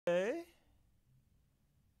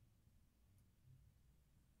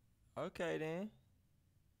Okay then.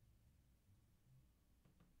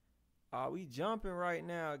 We jumping right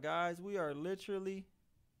now, guys. We are literally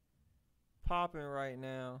popping right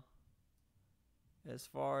now as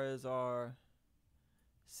far as our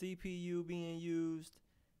CPU being used.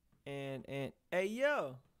 And hey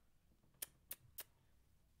yo.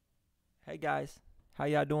 Hey guys, how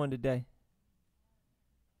y'all doing today?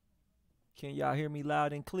 Can y'all hear me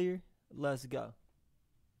loud and clear? Let's go.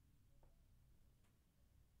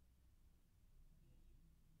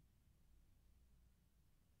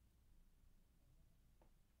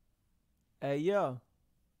 Hey yo.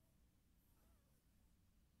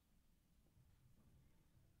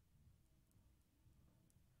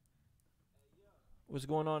 What's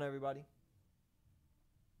going on, everybody?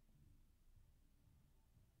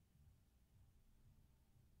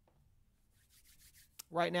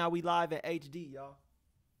 Right now we live at HD, y'all.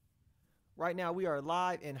 Right now we are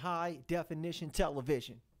live in high definition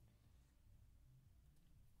television.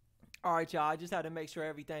 All right, y'all. I just had to make sure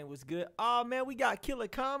everything was good. Oh man, we got Killer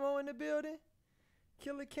Camo in the building.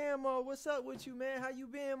 Killer Camo, what's up with you, man? How you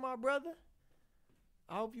been, my brother?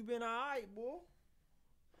 I hope you been all right, boy.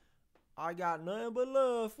 I got nothing but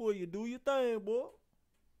love for you. Do your thing, boy.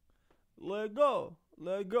 Let go.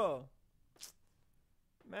 Let go.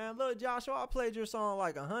 Man, look, Joshua, I played your song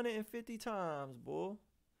like 150 times, boy.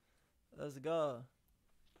 Let's go.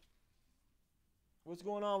 What's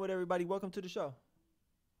going on with everybody? Welcome to the show.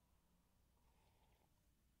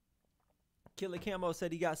 Killer Camo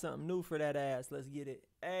said he got something new for that ass. Let's get it.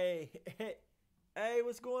 Hey, hey,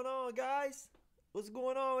 what's going on, guys? What's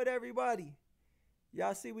going on with everybody?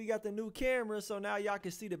 Y'all see we got the new camera, so now y'all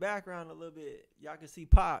can see the background a little bit. Y'all can see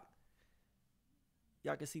Pac.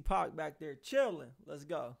 Y'all can see Pac back there chilling. Let's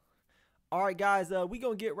go. All right, guys, we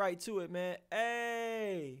gonna get right to it, man.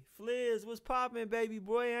 Hey, Fliz, what's poppin', baby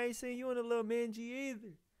boy? I ain't seen you in a little mingy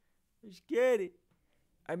either. Let's get it.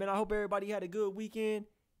 Hey, man, I hope everybody had a good weekend.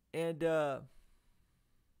 And,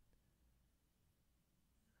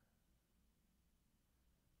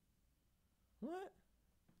 what?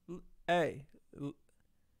 Hey,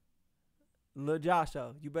 Lil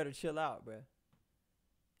Joshua, you better chill out, bruh.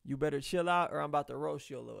 You better chill out or I'm about to roast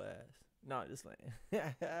your little ass. No, just like,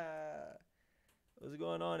 what's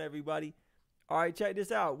going on, everybody? All right, check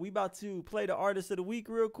this out. We about to play the artist of the week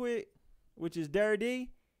real quick, which is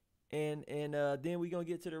Dirty. And then we going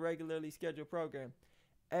to get to the regularly scheduled program.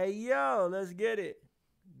 Hey, yo, let's get it.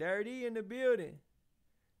 Dirty in the building.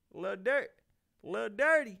 Lil Dirty.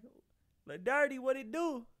 Lil Dirty, what it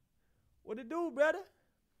do? What it do, brother?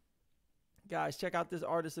 Guys, check out this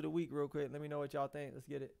artist of the week real quick. Let me know what y'all think. Let's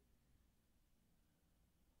get it.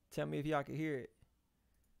 Tell me if y'all can hear it.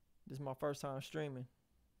 This is my first time streaming.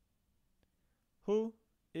 Who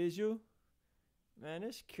is you? Man,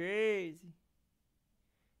 it's crazy.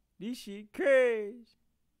 This shit crazy.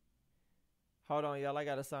 Hold on, y'all. I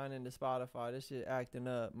got to sign into Spotify. This shit acting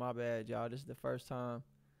up. My bad, y'all. This is the first time.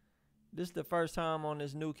 This is the first time on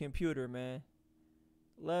this new computer, man.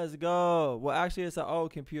 Let's go. Well, actually, it's an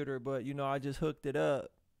old computer, but, you know, I just hooked it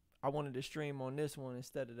up. I wanted to stream on this one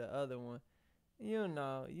instead of the other one. You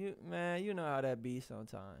know, man, you know how that be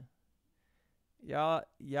sometimes. Y'all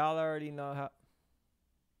already know how.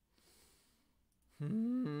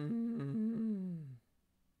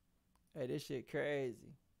 Hey, this shit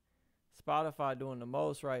crazy. Spotify doing the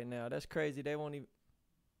most right now. That's crazy. They won't even.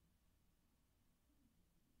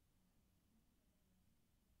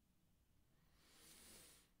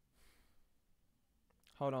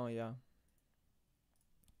 Hold on, y'all.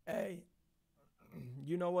 Hey,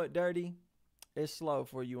 you know what, Dirty? It's slow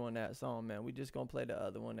for you on that song, man. We just gonna play the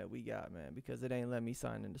other one that we got, man, because it ain't let me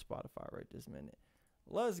sign into Spotify right this minute.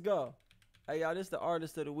 Let's go. Hey, y'all, this is the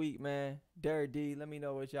artist of the week, man. Dirty. Let me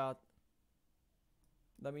know what y'all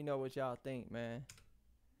think, man.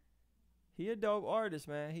 He a dope artist,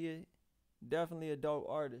 man. He definitely a dope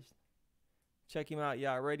artist. Check him out,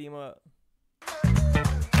 y'all. Rate him up.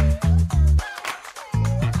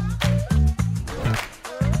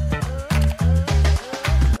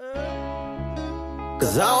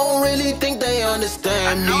 Cause I don't really think they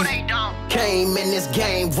understand me. They don't. Came in this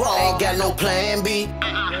game raw, got no plan B.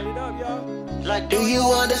 Like, do you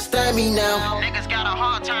understand me now? Niggas got a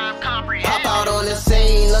hard time comprehending. Pop out on the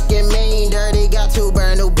scene, looking mean, dirty, got two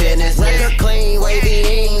brand new business. Record clean, wavy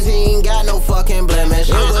ings, he ain't got no fucking blemish.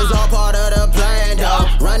 It was all part of the plan,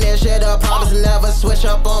 dog. Run that shit up, promise never switch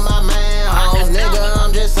up on my man, hoes. Nigga,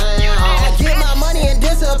 I'm just saying, I get my money and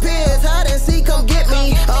disappears. Hide and seek, come get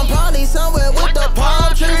me. I'm probably somewhere with the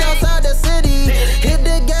palm trees outside the city. Hit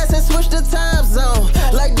the gas and switch the time zone.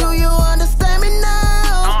 Like, do you understand me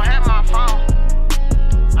now? Don't have my phone.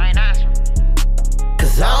 I ain't answering.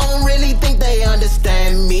 Cause I don't really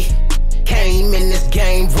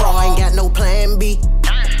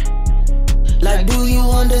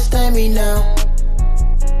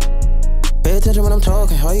attention when I'm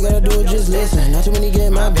talking. All you gotta do is just listen. Not too many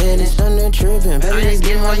get my business. Thunder tripping. Baby, just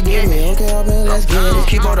give me what you give me. Okay, I'll been, let's get it.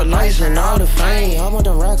 Keep all the lights and all the fame. I want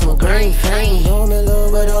the rocks, I'm a green fame. Know I'm in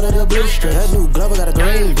love with all of the blue strips. That new glove, I got a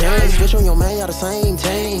green bang. Switch on your man, y'all the same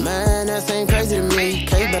team. Man, that ain't crazy to me.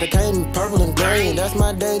 Cake better came purple and green. That's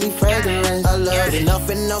my daily fragrance. I love it.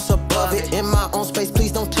 Nothing else above it. In my own space,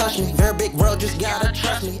 please don't touch me. Very big world, just gotta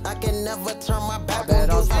trust me. I can never turn my back on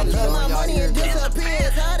you. I love my money and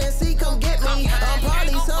disappears. Hide and see, come get me. I'm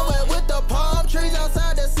probably somewhere with the palm trees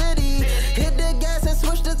outside the city. Hit the gas and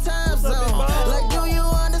switch the time zone. Like, do you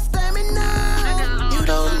understand me now? You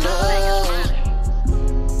don't know.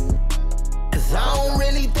 Cause I don't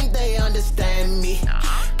really think they understand me.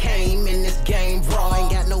 Came in this game raw,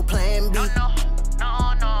 ain't got no plan B.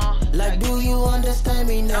 Like, do you understand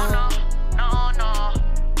me now?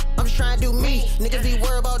 I'm just trying to do me. Niggas be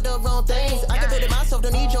worried about the wrong things. I can build it myself,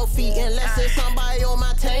 don't need your feet. Unless it's somebody on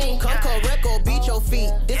my team. Come correct or beat your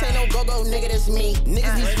feet. This ain't no go-go, nigga, this me.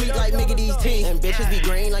 Niggas be sweet like Mickey D's teeth. And bitches be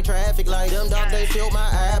green like traffic lights. Them dogs, they fill my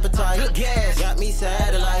appetite. Good gas, got me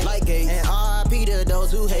satellite. Like gates. And R.I.P. to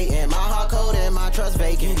those who hate. And my heart cold and my trust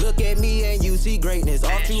vacant. You look at me and you see greatness.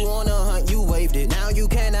 Off you on a hunt, you waved it. Now you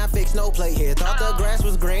cannot fix no play here. Thought the grass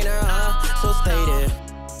was greener, So stay there.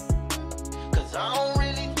 Cause I don't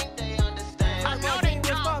really think they understand. I know they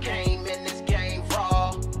don't. Came in this game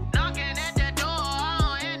raw. Knocking at the door, I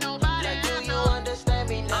don't hear nobody Like, do you answer. understand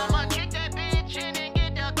me now? I'ma kick that bitch in and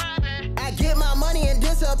get the grabbing. I get my money and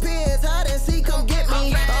disappears. Hide and see, come get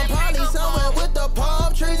me. I'm probably somewhere with the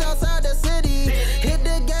palm trees outside the city. Hit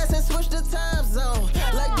the gas and switch the time zone.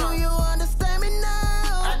 Like, do you understand me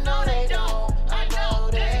now? I know they don't. I know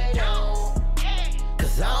they don't.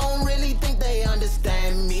 Cause I don't really think they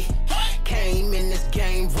understand me. Came in this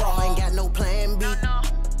game raw, ain't got no plan B. No.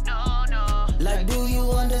 Like, do you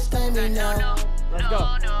understand me now? Let's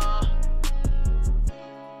go. No.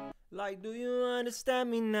 Like, do you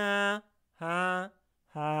understand me now? Ha.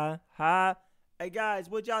 Hey guys,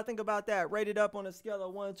 what y'all think about that? Rated up on a scale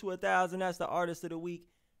of 1 to 1,000. That's the artist of the week,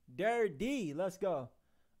 Dirty. Let's go.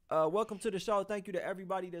 Welcome to the show. Thank you to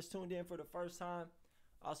everybody that's tuned in for the first time.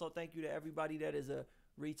 Also, thank you to everybody that is a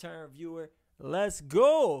return viewer. Let's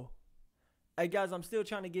go. Hey guys, I'm still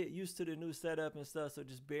trying to get used to the new setup and stuff, so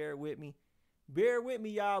just bear with me. Bear with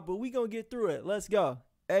me, y'all, but we gonna get through it. Let's go.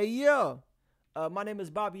 Hey, yo. My name is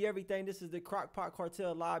Bobby Everything. This is the Crock Pot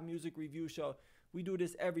Cartel live music review show. We do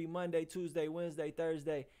this every Monday, Tuesday, Wednesday,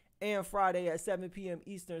 Thursday, and Friday at 7 p.m.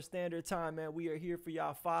 Eastern Standard Time, man. We are here for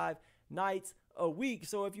y'all 5 nights a week.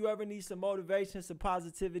 So if you ever need some motivation, some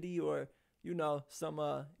positivity, or, you know, some,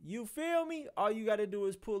 you feel me? All you got to do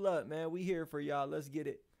is pull up, man. We here for y'all. Let's get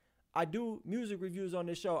it. I do music reviews on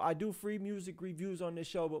this show. I do free music reviews on this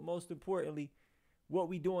show, but most importantly, what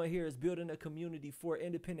we doing here is building a community for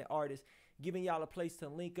independent artists, giving y'all a place to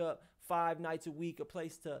link up 5 nights a week, a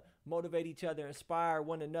place to motivate each other, inspire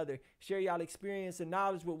one another, share y'all experience and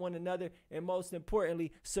knowledge with one another, and most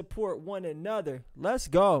importantly, support one another. Let's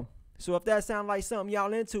go. So if that sounds like something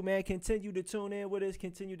y'all into, man, continue to tune in with us,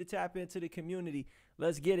 continue to tap into the community.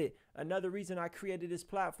 Let's get it. Another reason I created this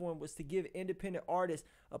platform was to give independent artists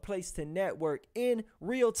a place to network in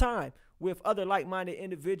real time with other like-minded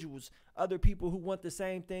individuals, other people who want the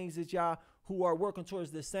same things as y'all, who are working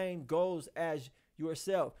towards the same goals as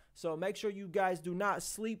yourself. So make sure you guys do not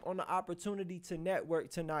sleep on the opportunity to network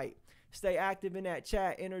tonight. Stay active in that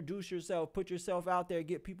chat, introduce yourself, put yourself out there,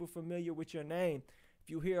 get people familiar with your name. If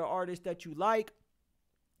you hear an artist that you like,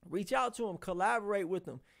 reach out to them, collaborate with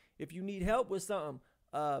them. If you need help with something,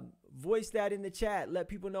 voice that in the chat. Let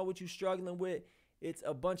people know what you're struggling with. It's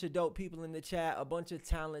a bunch of dope people in the chat, a bunch of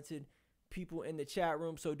talented people in the chat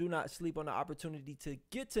room. So do not sleep on the opportunity to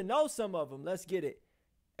get to know some of them. Let's get it.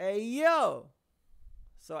 Hey, yo.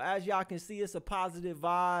 So as y'all can see, it's a positive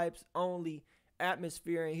vibes only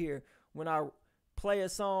atmosphere in here. When I play a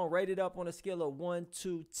song rated up on a scale of 1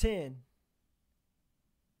 to 10,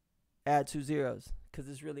 add 2 zeros because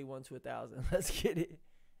it's really 1 to 1,000. Let's get it.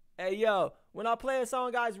 Hey, yo, when I play a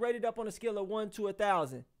song, guys, rated up on a scale of 1 to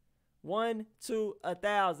 1,000. 1 to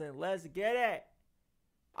 1,000. Let's get it.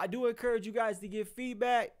 I do encourage you guys to give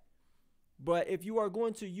feedback, but if you are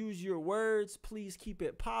going to use your words, please keep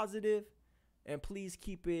it positive and please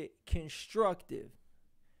keep it constructive.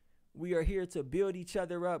 We are here to build each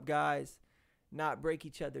other up, guys, not break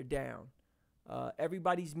each other down.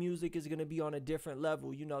 Everybody's music is going to be on a different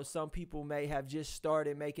level. You know, some people may have just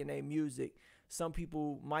started making their music. Some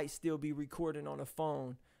people might still be recording on a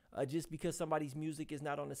phone. Just because somebody's music is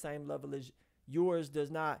not on the same level as yours does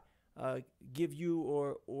not give you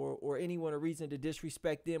or anyone a reason to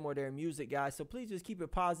disrespect them or their music, guys. So please just keep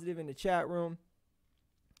it positive in the chat room.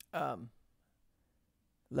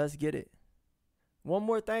 Let's get it. One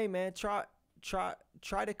more thing, man. Try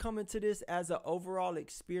to come into this as an overall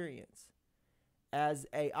experience, as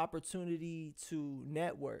a opportunity to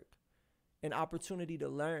network, an opportunity to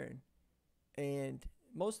learn, and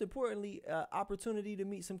most importantly, opportunity to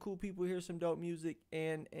meet some cool people, hear some dope music,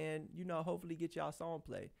 and you know, hopefully get y'all song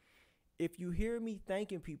play. If you hear me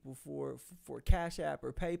thanking people for Cash App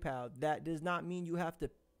or PayPal, that does not mean you have to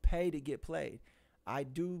pay to get played. I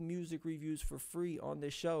do music reviews for free on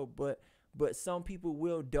this show, but some people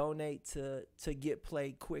will donate to get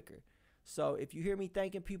played quicker. So if you hear me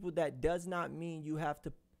thanking people, that does not mean you have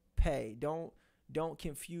to pay. Don't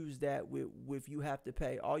confuse that with you have to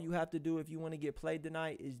pay. All you have to do if you want to get played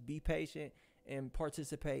tonight is be patient and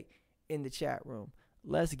participate in the chat room.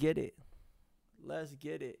 Let's get it. Let's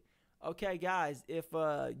get it. Okay, guys, if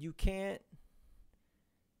you can't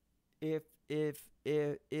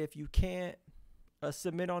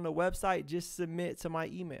submit on the website, just submit to my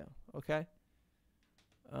email, okay?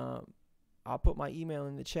 I'll put my email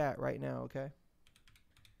in the chat right now, okay?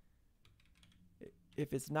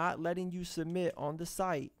 If it's not letting you submit on the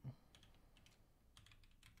site,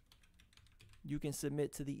 you can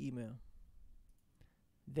submit to the email.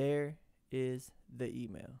 There is the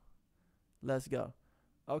email. Let's go.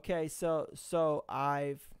 Okay, so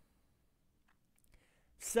I've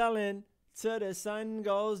selling till the sun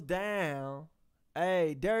goes down.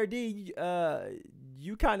 Hey, Dirty,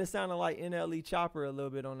 you kind of sounded like NLE Chopper a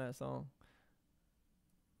little bit on that song.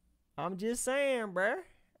 I'm just saying, bruh.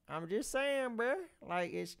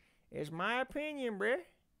 Like, it's my opinion, bruh.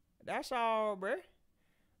 That's all, bruh.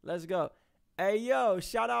 Let's go. Hey, yo,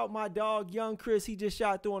 shout out my dog, Young Chris. He just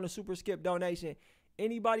shot through on a Super Skip donation.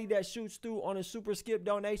 Anybody that shoots through on a Super Skip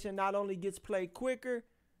donation not only gets played quicker,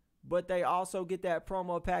 but they also get that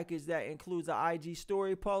promo package that includes an IG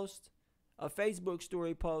story post, a Facebook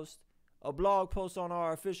story post, a blog post on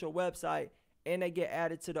our official website, and they get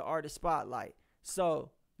added to the artist spotlight. So,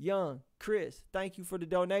 Young Chris, thank you for the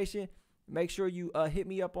donation. Make sure you hit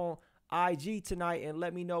me up on IG tonight and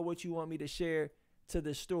let me know what you want me to share to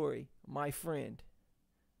the story, my friend.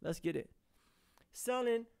 Let's get it.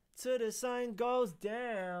 Selling till the sun goes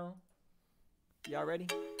down. Y'all ready?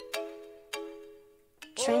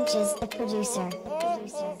 Trenches, the producer.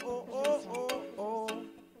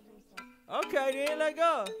 Okay, then let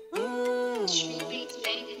go.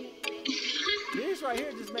 This right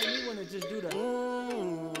here just made me want to just do that.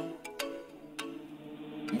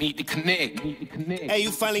 Need to connect. Hey, you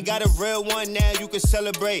finally got a real one now, you can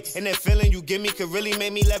celebrate. And that feeling you give me could really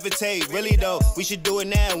make me levitate. Really though, we should do it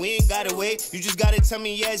now, we ain't gotta wait. You just gotta tell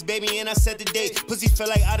me yes, baby, and I set the date. Pussy feel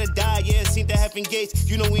like I'da die, yeah, seen the Heaven Gates.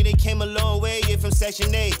 You know we done came a long way, yeah, from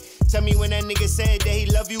Section 8. Tell me when that nigga said that he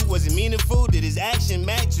love you, was it meaningful? Did his action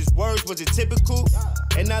match his words, was it typical?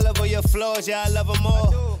 And I love all your flaws, yeah, I love them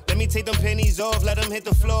all. Let me take them pennies off, let them hit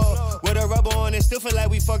the floor. With a rubber on it, still feel like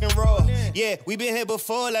we fucking raw. Yeah, we been here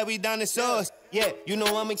before, like we dinosaurs. Yeah, you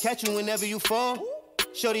know I'ma catch you whenever you fall.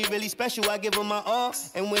 Shorty really special, I give her my all.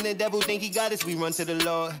 And when the devil think he got us, we run to the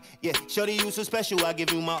Lord. Yeah, shorty you so special, I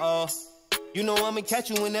give you my all. You know I'ma catch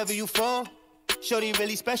you whenever you fall. Shorty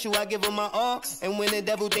really special, I give her my all. And when the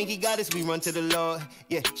devil think he got us, we run to the Lord.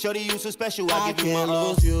 Yeah, shorty you so special, I give you my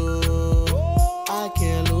all. I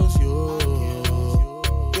can't lose you.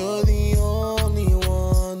 You're the only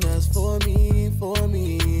one that's for me,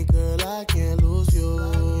 girl. I can't lose you.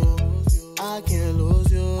 I can't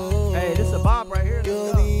lose you. Hey, this is a bop right here.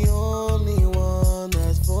 You're the only one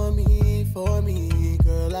that's for me,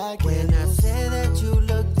 girl. I can't When lose I said that you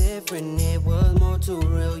look different, it was more too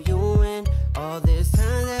real. You and all this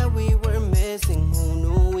time that we were missing, who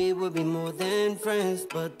knew we would be more than friends?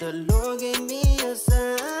 But the Lord gave me a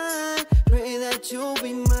sign. Pray that you'll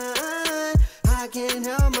be mine. I can't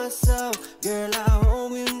help myself, girl. I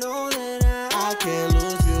hope you know that I can't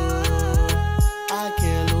lose you. I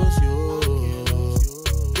can't lose you.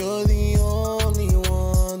 You're the only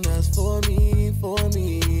one that's for me,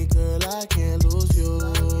 girl. I can't lose you.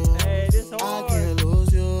 Hey, this I hard. can't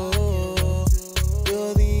lose you.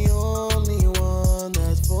 You're the only one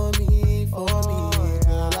that's for me,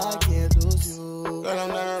 girl. I can't lose you. Girl, I'm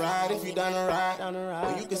down to ride if you down to ride.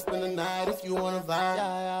 Or you can spend the night if you wanna vibe.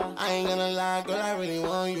 I ain't gonna lie, girl, I really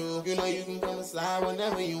want you. You know you can come and slide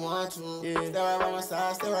whenever you want to. Stay right by my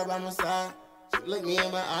side, stay right by my side. Look me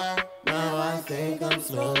in my eye. Now I think I'm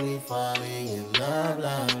slowly falling in love,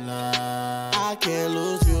 love, love. I can't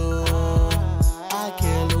lose you. I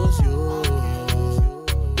can't lose you.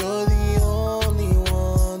 You're the only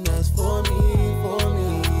one that's for me,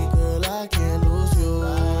 girl. I can't lose you.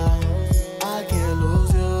 I can't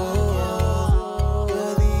lose you.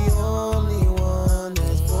 You're the only one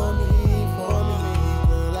that's for me,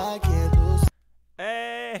 girl.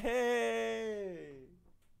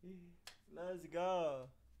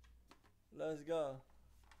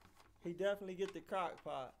 He definitely get the crock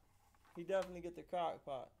pot. He definitely get the crock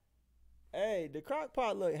pot. Hey, the crock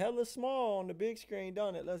pot look hella small on the big screen,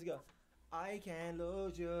 don't it? Let's go. I can't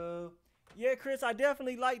lose you. Yeah, Chris, I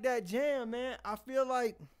definitely like that jam, man. I feel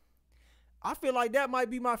like that might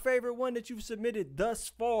be my favorite one that you've submitted thus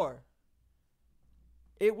far.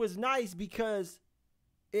 It was nice because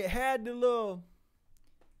it had the little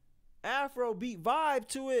Afrobeat vibe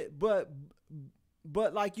to it,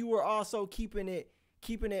 but like you were also keeping it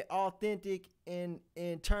authentic in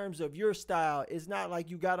terms of your style. It's not like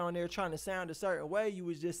you got on there trying to sound a certain way. You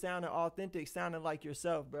was just sounding authentic, sounding like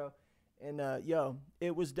yourself, bro. And yo,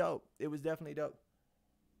 it was dope. It was definitely dope.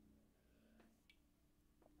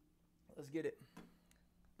 Let's get it.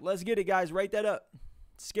 Let's get it, guys. Rate that up.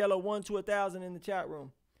 Scale of 1 to 1,000 in the chat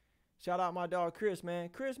room. Shout out my dog Chris, man.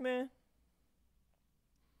 Chris, man.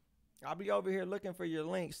 I'll be over here looking for your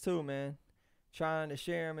links too, man. Trying to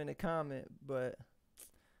share them in the comment, but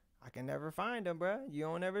I can never find them, bro. You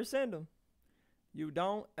don't ever send them. You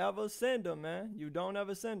don't ever send them, man. You don't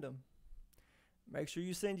ever send them. Make sure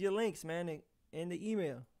you send your links, man, in the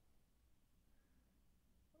email.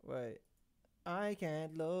 Wait. I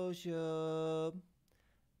can't lose you.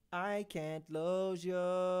 I can't lose you.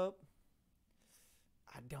 I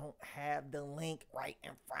don't have the link right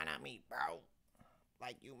in front of me, bro.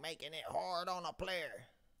 Like you making it hard on a player.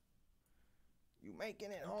 You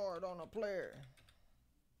making it hard on a player.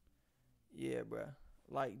 Yeah, bro.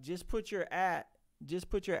 Like just put your ad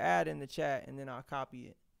in the chat and then I'll copy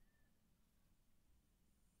it.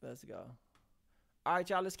 Let's go. All right,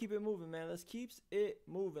 y'all, let's keep it moving, man. Let's keep it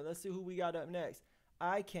moving. Let's see who we got up next.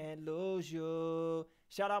 I can't lose you.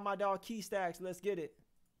 Shout out my dog Key Stacks. Let's get it.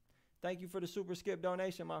 Thank you for the super skip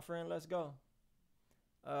donation, my friend. Let's go.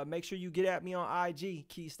 Make sure you get at me on IG,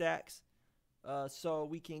 Key Stacks, so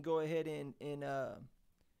we can go ahead and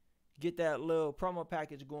get that little promo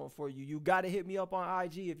package going for you. You got to hit me up on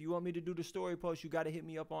IG. If you want me to do the story post, you got to hit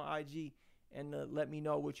me up on IG and let me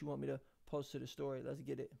know what you want me to post to the story. Let's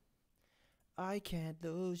get it. I can't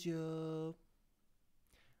lose you.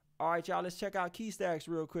 All right, y'all, let's check out Key Stacks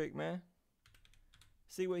real quick, man.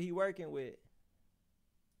 See what he working with.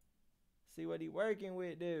 See what he working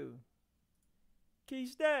with, dude. Key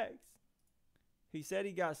Stacks. He said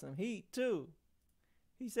he got some heat, too.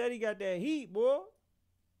 He said he got that heat, boy.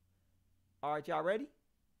 All right, y'all ready?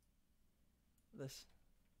 Let's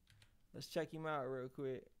check him out real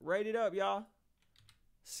quick. Rate it up, y'all.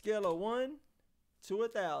 Scale of 1 to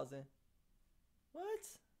 1,000. What?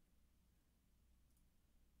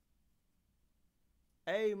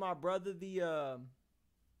 Hey, my brother, the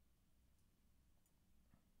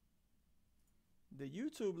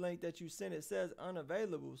YouTube link that you sent, it says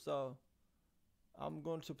unavailable, so I'm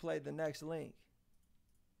going to play the next link.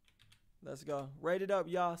 Let's go. Rate it up,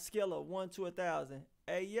 y'all. Scale of 1 to 1,000.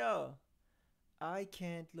 Hey, yo. I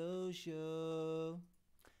can't lose you.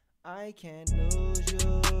 I can't lose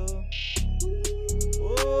you.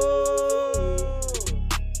 Whoa.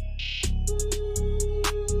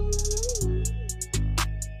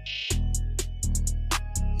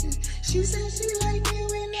 She said she like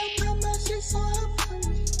it when I put my shit so up on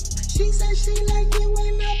me. She said she like it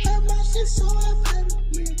when I put my shit so up on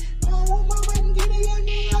me. No, I want my wife and get a young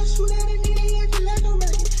nigga. I'll shoot at a nigga, yeah, just like a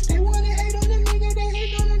rocket. They wanna hate on the nigga, they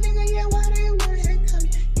hate on the nigga, yeah, why they wanna hate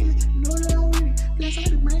coming? Yeah, know that I'm with it. Bless all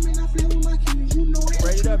the brain, man, I flip with my kidneys, you know it.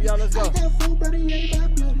 Rate it up, y'all, let's go. I got 4 brother, yeah,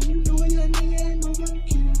 got blood, you know it, young nigga ain't no gun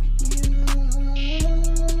kidding.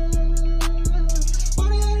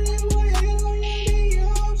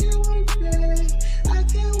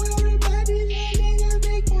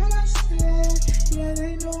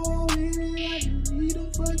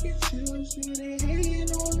 They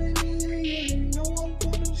hating on the nigga, yeah, they know I'm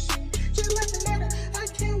gonna shit. Just like the letter, I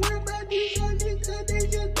can't worry about these young niggas, cause they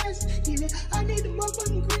just best. Yeah, I need the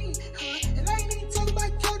motherfucking green, and I ain't even talking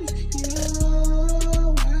about Cowboys. Yeah,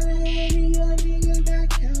 why the hell these young niggas got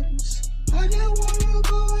Cowboys? I just wanna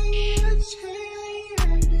go and get a chain. I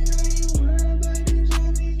ain't worried about these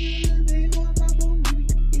young niggas, they know I'm about with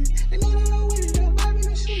it. Yeah, they know that I'm with it, I'm vibing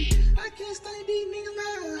the street. I can't stand these niggas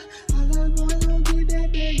now. I gotta go and get that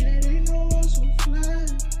bag, yeah, they know I'm so fly.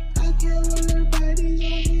 I can't worry about these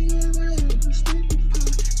young niggas, I have to stick the pot.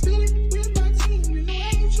 Spin it with my team, you know I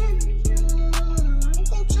ain't tripping, yeah. I'm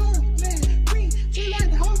so trying, man, green, just like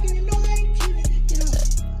the hawk, you know I ain't kidding,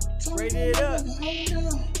 yeah. So Rate it up. hold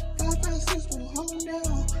down, 5, 5, 6, hold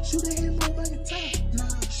down. Shoot a head motherfucking top,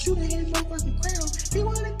 nah, shoot a head motherfucking crown. He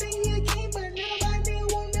wanna think he a king, but nobody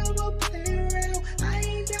won't never play around. I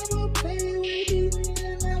ain't never play with these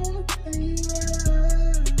niggas, I wanna play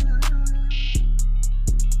around.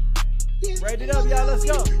 Rate it up, y'all, let's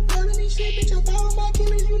go. shit, bitch, I thought about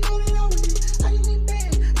killers, you know that I was it. I just need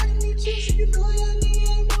bad, I just need chips, you know I need,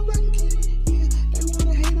 ain't no fucking kidding. Yeah, they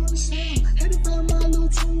wanna hate on the sound. Had to find my little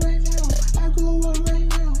tune right now. I go up right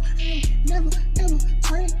now. Hey, never, ever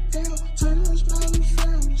turn it down. Turn the smiley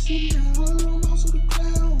frown. See that all on my sort of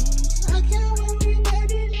clouds. I can't worry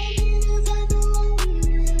about it, niggas, I know I'm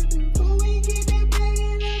with it. Before we get that bag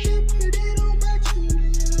and I just put it on my chin,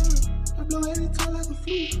 yeah. I blow every time like a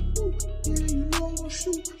flute. Woo. Yeah, you know I'm gonna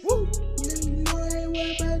shoot. Woo. Yeah, you know I ain't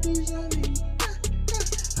worried about these on me.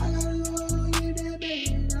 I gotta go get that bag.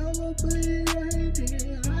 I'm gonna put it right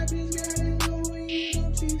there. I just gotta know when you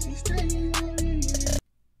don't teach it. Stay on it.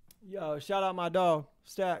 Yo, shout out my dog,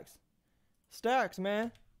 Stacks. Stacks,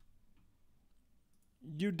 man.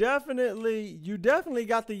 You definitely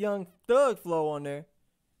got the Young Thug flow on there.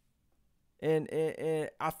 And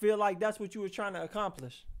I feel like that's what you were trying to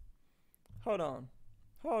accomplish. Hold on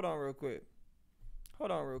real quick.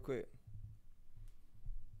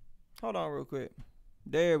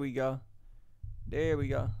 There we go.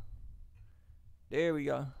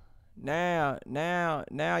 Now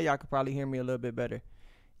y'all can probably hear me a little bit better.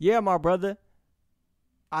 Yeah, my brother.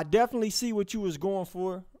 I definitely see what you was going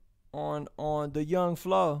for on the Young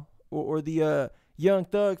flow or the Young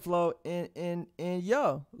Thug flow, and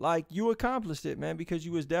yo, like, you accomplished it, man, because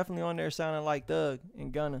you was definitely on there sounding like Thug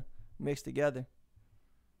and Gunna mixed together.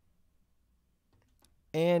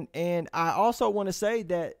 And I also want to say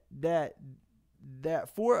that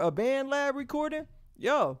for a band lab recording,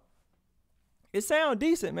 yo, it sound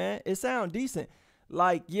decent, man. It sound decent.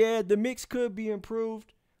 Like, yeah, the mix could be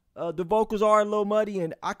improved. The vocals are a little muddy,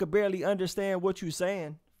 and I could barely understand what you're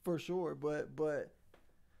saying for sure. But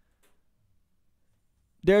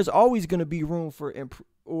there's always gonna be room for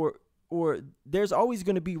there's always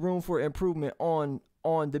gonna be room for improvement on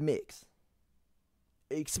the mix,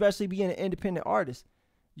 especially being an independent artist.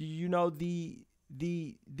 You know, the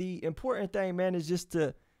important thing, man, is just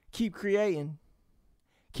to keep creating,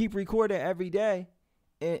 keep recording every day,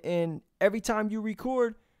 and every time you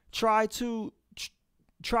record, try to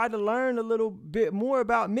learn a little bit more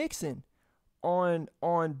about mixing on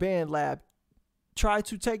BandLab. Try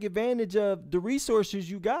to take advantage of the resources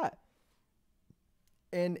you got.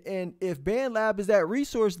 And if BandLab is that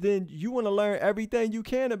resource, then you want to learn everything you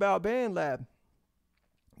can about BandLab.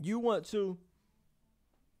 You want to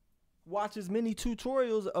watch as many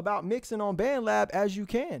tutorials about mixing on BandLab as you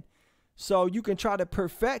can, so you can try to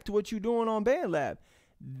perfect what you're doing on BandLab.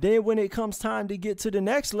 Then when it comes time to get to the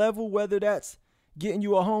next level, whether that's getting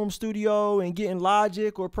you a home studio and getting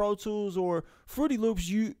Logic or Pro Tools or Fruity Loops,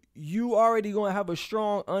 you already going to have a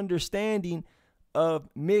strong understanding of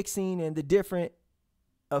mixing and the different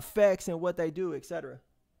effects and what they do, etc.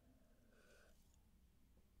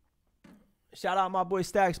 Shout out my boy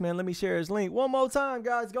Stacks, man. Let me share his link one more time,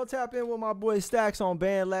 guys. Go tap in with my boy Stacks on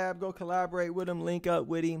BandLab. Go collaborate with him, link up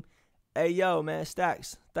with him. Hey, yo, man,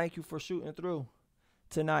 Stacks, thank you for shooting through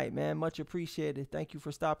tonight, man. Much appreciated. Thank you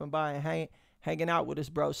for stopping by and hanging out with us,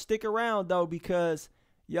 bro. Stick around, though, because,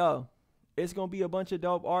 yo, it's going to be a bunch of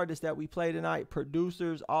dope artists that we play tonight.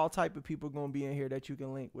 Producers, all type of people going to be in here that you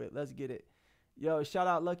can link with. Let's get it. Yo, shout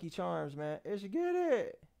out Lucky Charms, man. Let's get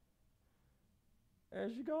it. There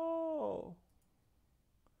you go.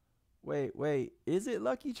 Wait. Is it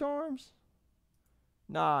Lucky Charms?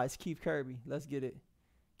 Nah, it's Keith Kirby. Let's get it.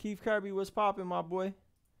 Keith Kirby, what's popping, my boy?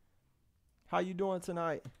 How you doing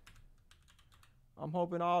tonight? I'm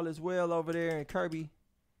hoping all is well over there in Kirby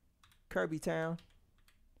Town.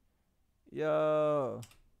 Yo.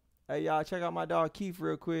 Hey, y'all, check out my dog Keith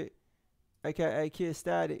real quick, aka Kid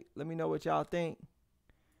Static. Let me know what y'all think.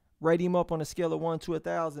 Rate him up on a scale of 1 to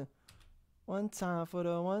 1,000. One time for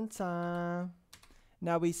the one time.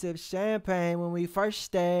 Now we sip champagne when we first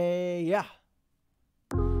stay. Yeah.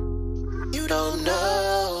 You don't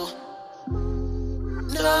know.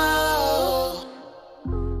 No.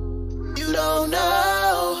 You don't know.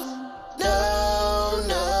 No.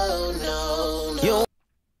 You.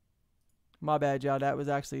 My bad, y'all. That was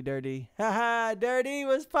actually Dirty. Haha, Dirty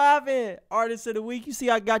was popping. Artist of the week. You see,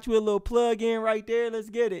 I got you a little plug in right there. Let's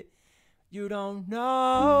get it. You don't know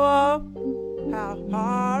how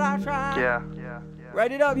hard I try. Yeah.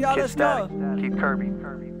 Write it up, y'all. Let's go. Keith Kirby.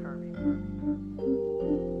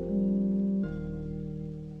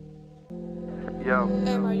 Yo.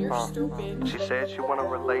 Emma, you're stupid. She said she want a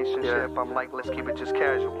relationship. I'm like, let's keep it just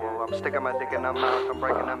casual. I'm sticking my dick in her mouth. I'm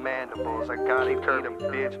breaking her mandibles. I gotta eat a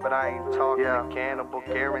bitch, but I ain't talking a cannibal.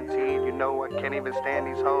 Guaranteed. You know I can't even stand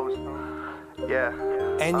these hoes. Yeah.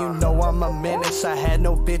 And you know I'm a menace. I had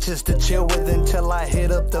no bitches to chill with until I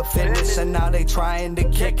hit up the fitness. And now they trying to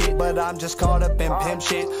kick it, but I'm just caught up in pimp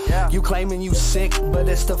shit. You claiming you sick, but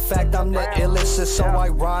it's the fact I'm the illest. It's so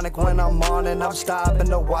ironic when I'm on and I'm stopping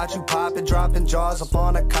to watch you pop it, dropping jaws up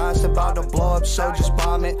on a constant, about to blow up, so just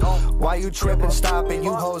bomb it. Why you tripping? Stop it.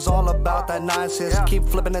 You hoes all about that nonsense. Keep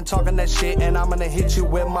flipping and talking that shit, and I'm gonna hit you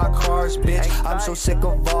with my cars, bitch. I'm so sick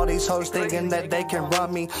of all these hoes thinking that they can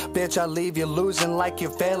run me. Bitch, I leave you losing like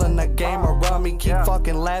you're failing the game of rummy. Keep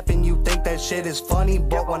fucking laughing, you think that shit is funny,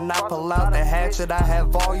 but when I pull out the hatchet, I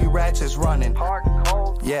have all you ratchets running.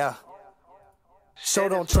 Yeah. So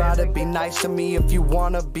don't try to be nice to me if you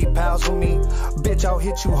wanna be pals with me. Bitch, I'll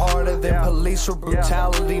hit you harder than police for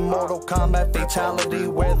brutality. Mortal Kombat fatality,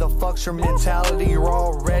 where the fuck's your mentality? You're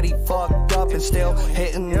already fucked up and still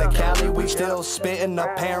hitting the Cali. We still spitting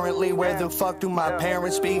apparently. Where the fuck do my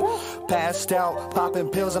parents be? Passed out, popping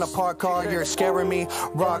pills in a parked car, you're scaring me.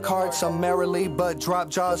 Rock hard summarily, but drop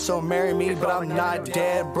jaws, so marry me. But I'm not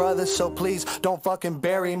dead, brother, so please don't fucking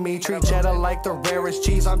bury me. Treat cheddar like the rarest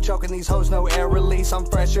cheese. I'm choking these hoes, no air release. I'm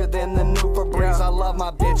fresher than the new Febreze. I love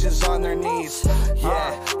my bitches on their knees.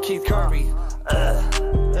 Yeah, Keith Kirby.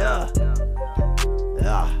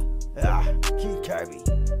 Keith Kirby.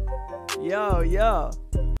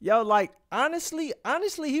 Yo, like honestly,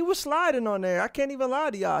 he was sliding on there. I can't even lie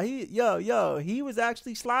to y'all. He was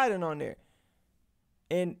actually sliding on there.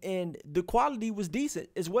 And the quality was decent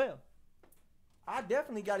as well. I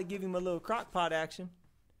definitely got to give him a little crock pot action.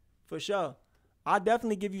 For sure. I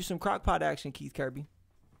definitely give you some crock pot action, Keith Kirby.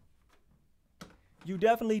 You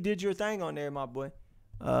definitely did your thing on there, my boy.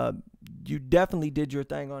 You definitely did your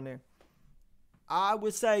thing on there. I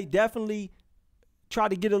would say definitely try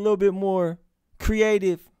to get a little bit more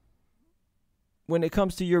creative when it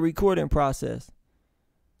comes to your recording process.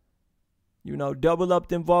 You know, double up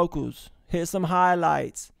them vocals, hit some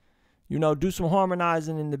highlights, you know, do some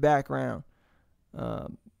harmonizing in the background.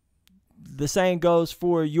 The same goes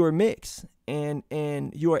for your mix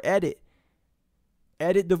and your edit.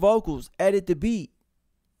 Edit the vocals, edit the beat.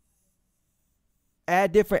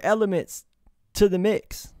 Add different elements to the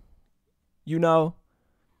mix. You know,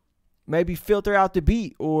 maybe filter out the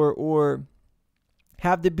beat or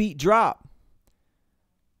have the beat drop.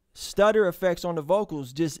 Stutter effects on the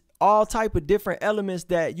vocals, just all type of different elements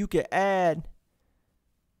that you could add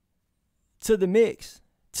to the mix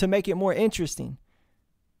to make it more interesting,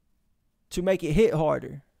 to make it hit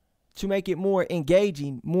harder, to make it more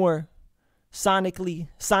engaging, more sonically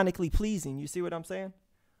pleasing. You see what I'm saying?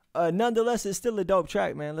 Nonetheless, it's still a dope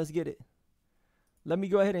track, man. Let's get it. Let me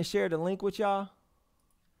go ahead and share the link with y'all.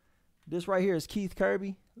 This right here is Keith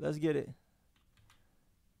Kirby. Let's get it.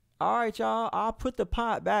 All right, y'all. I'll put the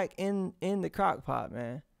pot back in the crock pot,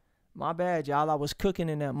 man. My bad, y'all. I was cooking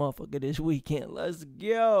in that motherfucker this weekend. Let's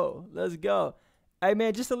go. Let's go. Hey,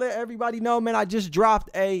 man, just to let everybody know, man, I just dropped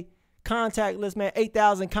a contact list, man.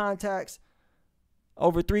 8,000 contacts,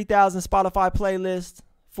 over 3,000 Spotify playlists,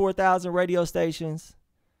 4,000 radio stations,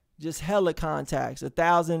 just hella contacts,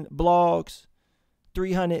 1,000 blogs,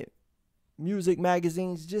 300 music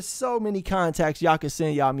magazines, just so many contacts y'all can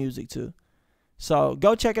send y'all music to. So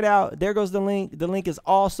go check it out. There goes the link. The link is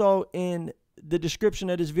also in the description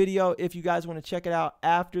of this video if you guys want to check it out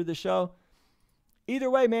after the show. Either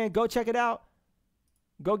way, man, go check it out.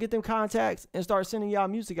 Go get them contacts and start sending y'all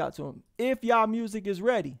music out to them. If y'all music is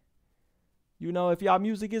ready. You know, if y'all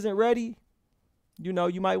music isn't ready, you know,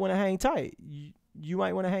 you might want to hang tight. You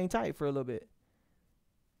might want to hang tight for a little bit.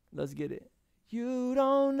 Let's get it. You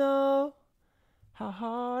don't know how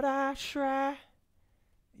hard I try.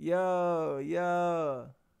 Yo.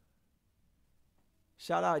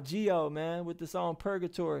 Shout out Geo, man, with the song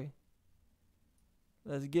Purgatory.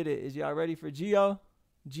 Let's get it. Is y'all ready for Geo?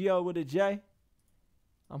 Geo with a J.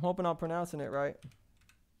 I'm hoping I'm pronouncing it right.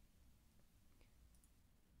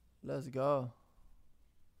 Let's go.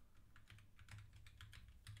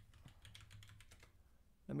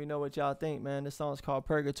 Let me know what y'all think, man. This song's called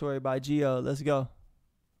Purgatory by Geo. Let's go.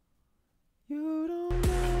 You don't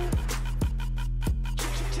know.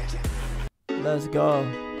 Let's go.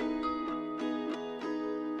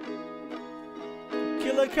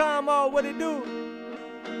 Killer Combo, what it do?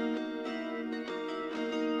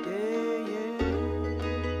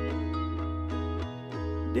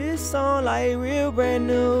 This song like real brand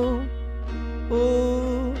new.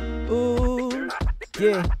 Ooh.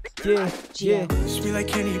 Yeah. Used be like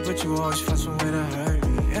Kenny, but you always find some way to hurt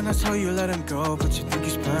me. And I told you let him go, but you think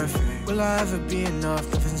he's perfect. Will I ever be enough?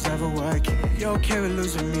 Nothing's ever working. You okay with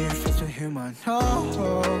losing me if it's with him? I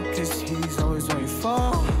know, cause he's always on your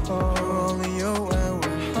phone. Only you and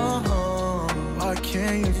we're home. Why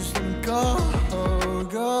can't you just let him go?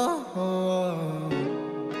 go.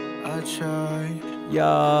 I tried.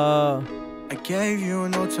 Yeah. I gave you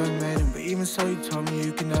an ultimatum, but even so you told me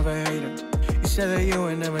you could never hate him. You said that you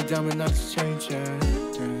were never dumb enough to change it.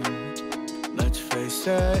 Let's face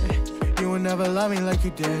it, you would never love me like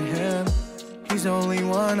you did him. He's the only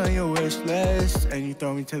one on your wish list, and you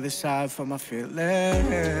throw me to the side for my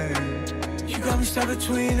feelings. You got me stuck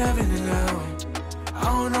between heaven and hell. I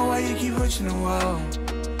don't know why you keep pushing the wall.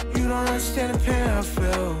 You don't understand the pain I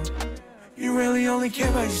feel. You really only care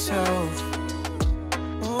about yourself.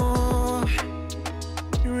 Oh,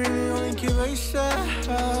 you really only care about yourself.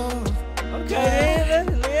 Okay, then,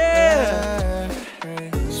 yeah.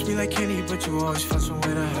 Sweet like candy, but you always find some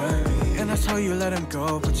way to hurt me. And I told you let him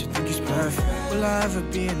go, but you think he's perfect. Will I ever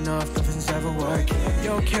be enough? Nothing's ever working.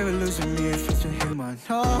 You're okay with losing me if it's to him, I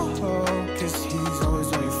know. Cause he's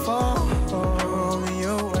always on your phone. Only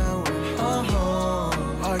you and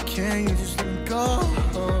why can't you just let him go?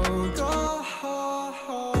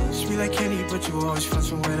 Sweet like candy, but you always find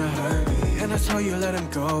some way to hurt me. And I told you let him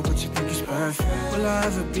go, but you think he's perfect. Will I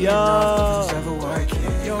ever be enough? Nothing's ever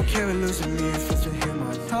working. You're okay with losing me if it's to him,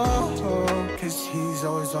 I know. Cause he's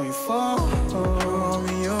always on your phone.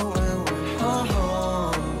 Only you and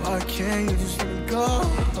why can't you just let him go?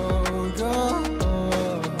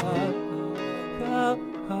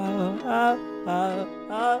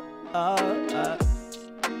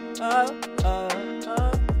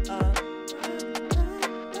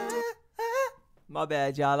 My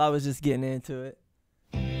bad, y'all. I was just getting into it.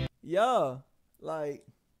 Yo, like,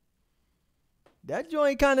 that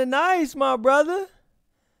joint kind of nice, my brother.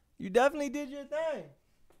 You definitely did your thing.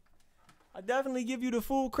 I definitely give you the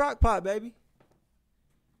full crock pot, baby.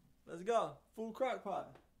 Let's go. Full crock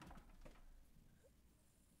pot.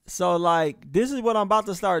 So, like, this is what I'm about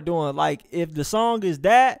to start doing. Like, if the song is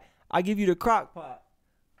that, I give you the crock pot.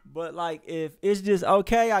 But, like, if it's just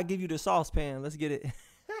okay, I give you the saucepan. Let's get it.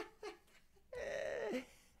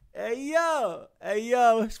 Hey, yo,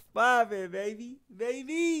 it's poppin', baby.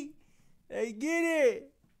 Hey, get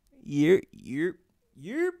it.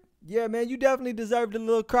 Yerp. Yeah, man, you definitely deserve the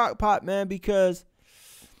little crock pot, man, because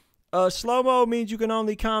slow-mo means you can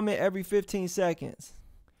only comment every 15 seconds.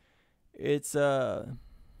 It's, I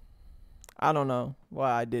don't know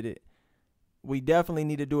why I did it. We definitely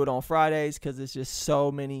need to do it on Fridays because it's just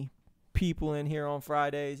so many people in here on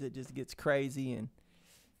Fridays. It just gets crazy, and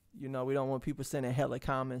you know, we don't want people sending hella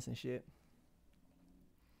comments and shit.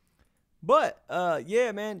 But,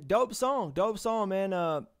 yeah, man, dope song, man.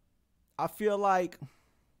 I feel like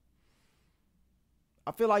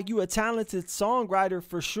you a talented songwriter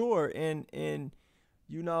for sure. And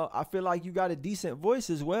you know, I feel like you got a decent voice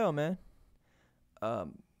as well, man.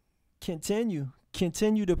 Continue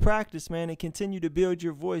to practice, man, and continue to build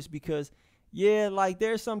your voice because, yeah, like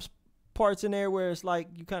there's some parts in there where it's like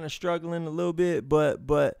you kind of struggling a little bit, but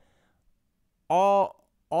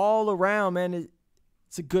all around, man,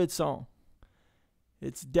 it's a good song.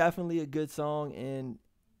 It's definitely a good song, and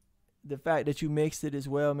the fact that you mixed it as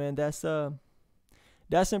well, man, that's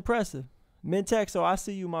impressive. Mintexo, I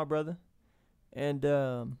see you, my brother, and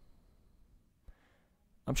I'm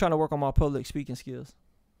trying to work on my public speaking skills.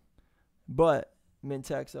 But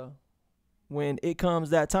Mintexo, when it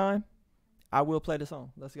comes that time, I will play the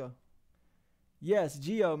song. Let's go. Yes,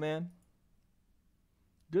 Gio, man.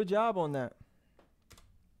 Good job on that.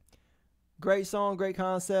 Great song, great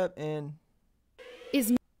concept, and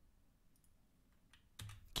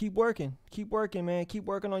keep working, man. Keep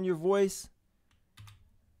working on your voice,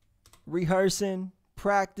 rehearsing,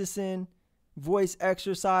 practicing, voice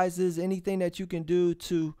exercises, anything that you can do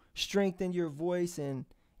to strengthen your voice and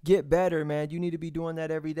get better, man. You need to be doing that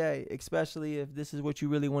every day, especially if this is what you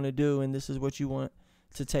really want to do and this is what you want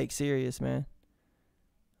to take serious, man.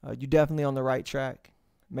 You're definitely on the right track.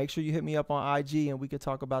 Make sure you hit me up on IG and we could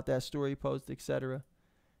talk about that story post, etc.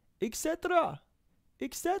 Etc.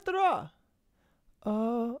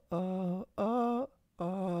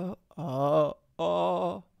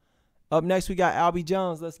 Up next, we got Albie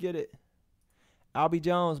Jones. Let's get it. Albie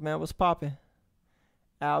Jones, man, what's poppin'?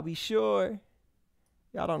 Albie Shore.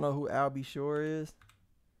 Y'all don't know who Albie Shore is.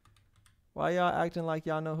 Why y'all acting like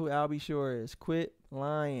y'all know who Albie Shore is? Quit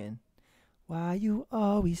lying. Why you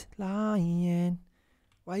always lying?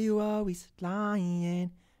 Why you always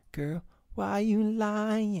lying? Girl, why you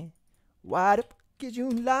lying? Why the fuck is you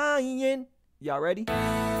lying? Y'all ready?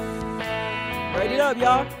 Ready it up,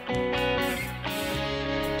 y'all.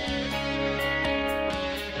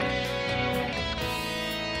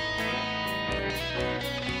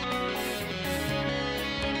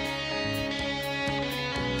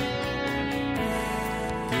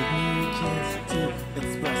 Give me a chance to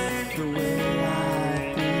express the way I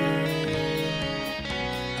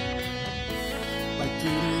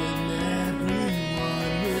Treating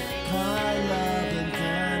everyone with kind love and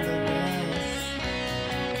tenderness.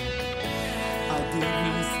 I give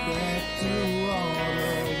respect to all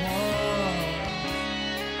the one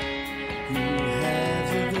who has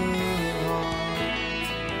a good heart.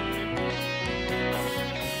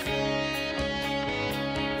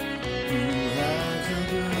 Who has a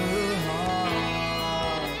good heart.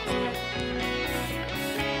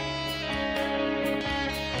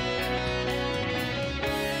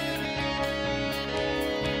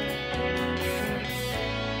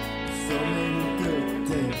 So many good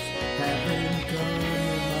things haven't come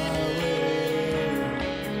my way.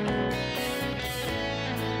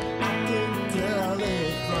 I can tell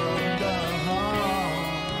it from the heart.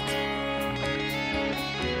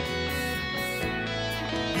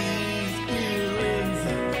 These feelings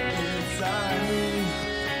inside me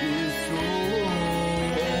is so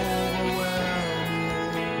overwhelming.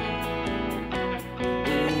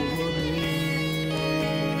 Over me.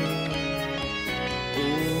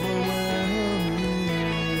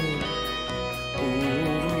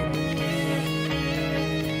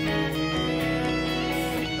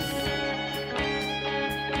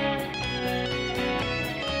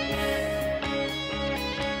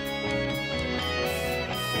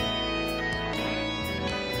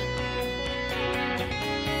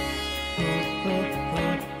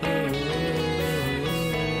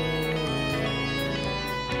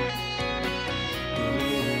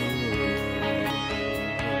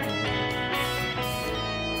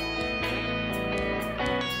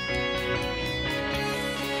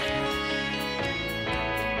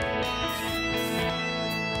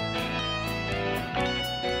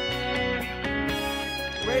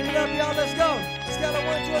 Raise it up, y'all. Let's go. Scale of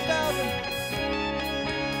 1 to 1,000.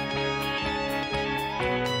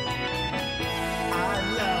 I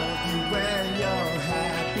love you when you're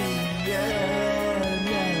happy and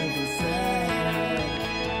never sad.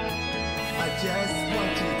 I just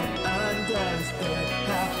want you to understand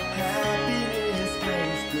how happiness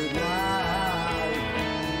brings good life.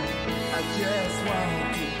 I just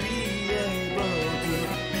want to be able to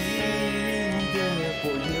be there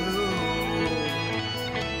for you,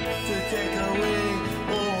 to take away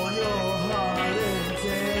all your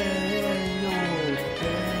heartaches and your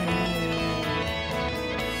pain.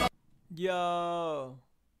 Yo.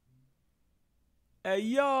 Hey,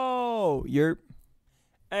 yo. Yerp.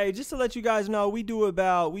 Hey, just to let you guys know, we do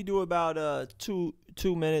about 2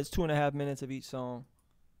 minutes, 2.5 minutes of each song.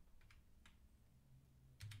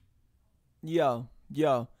 Yo.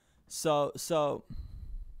 So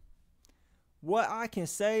what I can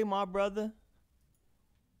say, my brother,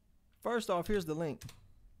 first off, here's the link.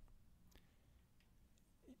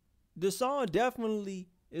 The song definitely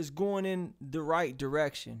is going in the right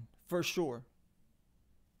direction, for sure.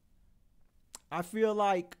 I feel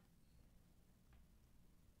like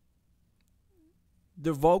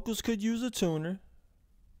the vocals could use a tuner.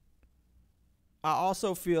 I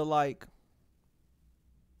also feel like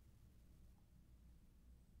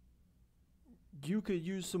you could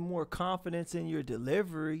use some more confidence in your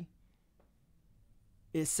delivery.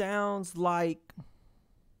 It sounds like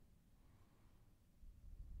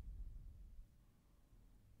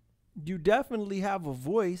you definitely have a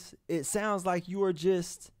voice. It sounds like you are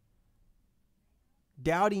just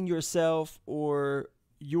doubting yourself, or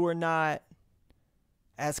you're not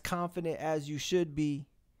as confident as you should be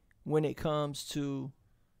when it comes to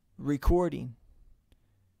recording.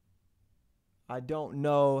 I don't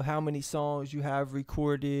know how many songs you have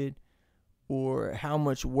recorded or how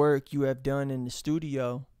much work you have done in the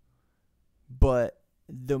studio, but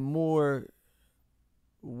the more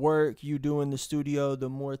work you do in the studio, the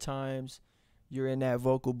more times you're in that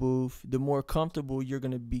vocal booth, the more comfortable you're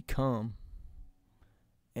going to become.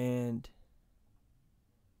 And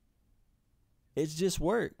it's just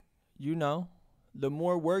work, you know. The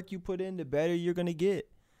more work you put in, the better you're going to get.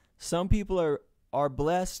 Some people are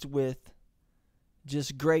blessed with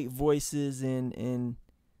just great voices and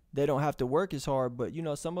they don't have to work as hard. But, you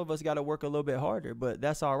know, some of us got to work a little bit harder. But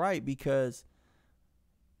that's all right, because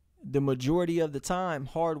the majority of the time,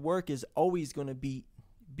 hard work is always going to beat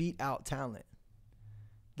out talent.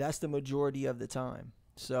 That's the majority of the time.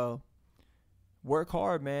 So work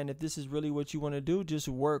hard, man. If this is really what you want to do, just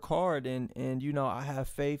work hard. And you know, I have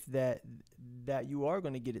faith that you are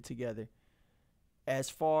going to get it together. As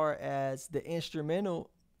far as the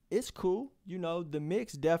instrumental, it's cool. You know, the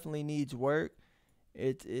mix definitely needs work.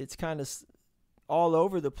 It's kind of all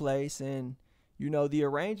over the place, and you know, the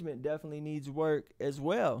arrangement definitely needs work as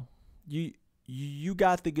well. You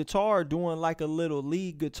got the guitar doing like a little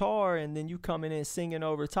lead guitar, and then you coming in singing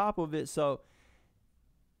over top of it. So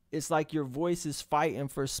it's like your voice is fighting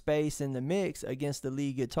for space in the mix against the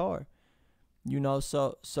lead guitar. You know,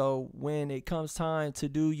 so when it comes time to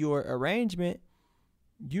do your arrangement,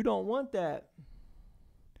 you don't want that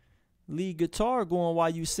lead guitar going while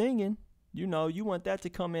you singing. You know, you want that to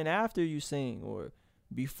come in after you sing or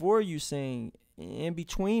before you sing, in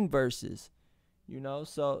between verses. You know,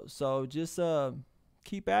 so just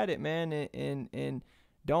keep at it, man, and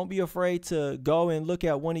don't be afraid to go and look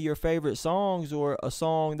at one of your favorite songs or a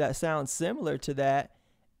song that sounds similar to that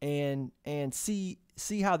and see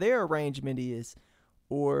how their arrangement is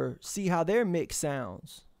or see how their mix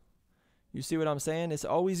sounds. You see what I'm saying? It's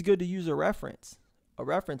always good to use a reference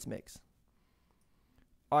mix.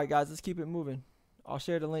 All right, guys, let's keep it moving. I'll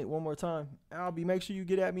share the link one more time. Albie, make sure you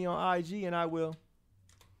get at me on IG and I will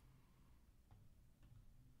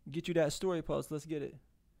get you that story post. Let's get it.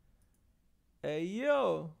 Hey,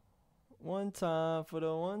 yo. One time for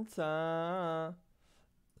the one time.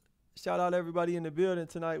 Shout out everybody in the building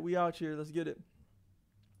tonight. We out here. Let's get it.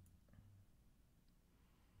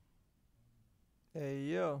 Hey,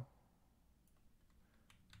 yo.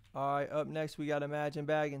 All right, up next we got Imagine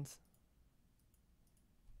Baggins.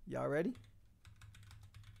 Y'all ready?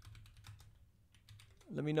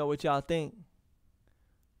 Let me know what y'all think.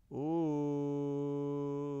 Ooh.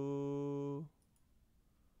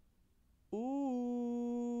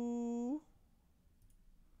 Ooh.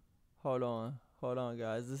 Hold on,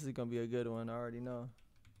 guys. This is going to be a good one. I already know.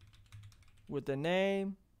 With the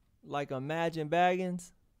name like Imagine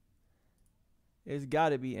Baggins, it's got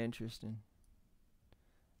to be interesting.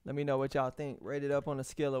 Let me know what y'all think. Rate it up on a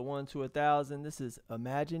scale of 1 to 1,000. This is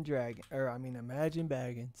Imagine Baggins.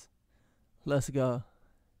 Let's go.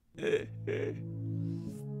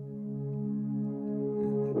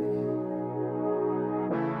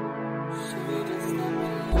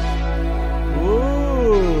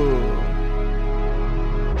 Ooh.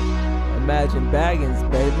 Imagine Baggins,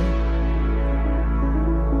 baby.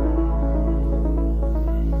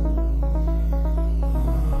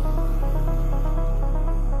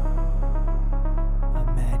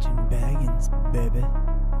 Imagine Baggins, baby.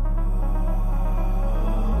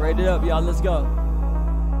 Rate it up, y'all. Let's go.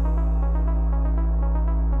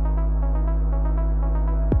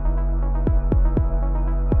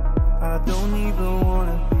 I don't even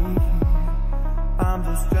wanna be here. I'm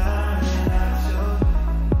just driving at your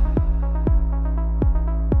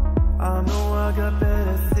I know I got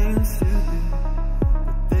better things to do,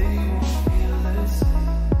 but they won't feel the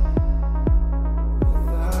same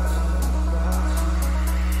without you.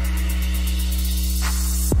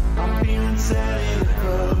 I'm feeling sad in the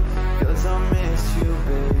club, 'cause I miss you,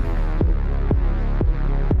 babe.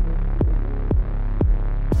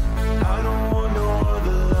 I don't want no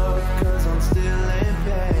other love, 'cause I'm still in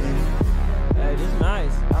pain. Hey, this is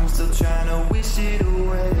nice. I'm still trying to wish it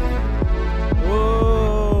away. Whoa.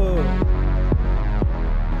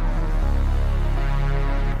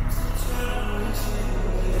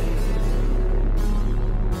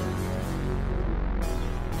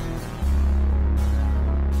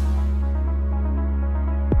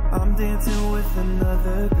 I'm dancing with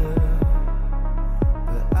another girl,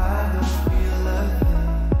 but I don't feel like it.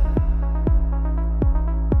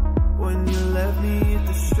 When you left me, it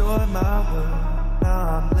destroyed my world. Now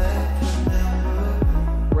I'm left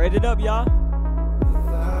remembering. Rate it up, y'all.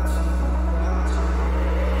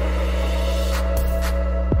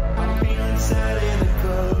 I'm feeling sad in the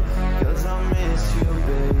club, 'cause I miss you,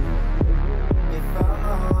 babe. If I'm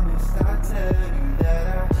honest, I tell you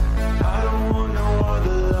that I don't want no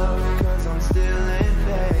other love, 'cause I'm still in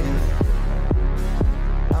pain.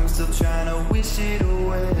 I'm still trying to wish it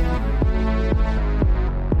away.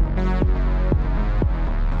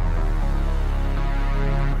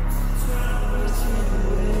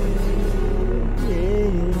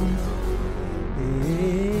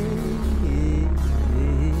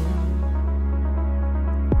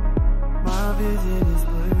 My vision is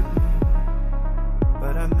blurry,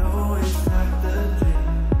 but I know it's not the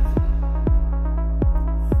dream.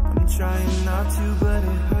 I'm trying not to, but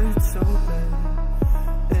it hurts so bad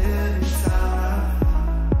every time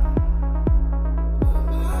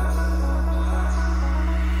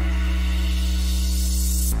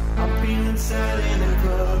I'm feeling sad in the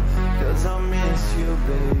club, 'cause I miss you,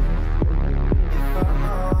 babe. If I'm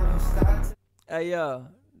honest, Hey, yo.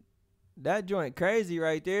 That joint crazy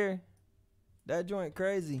right there. That joint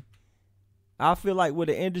crazy. I feel like with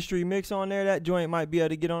an industry mix on there, that joint might be able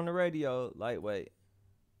to get on the radio lightweight.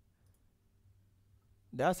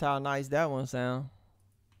 That's how nice that one sound.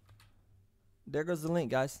 There goes the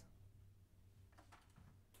link, guys.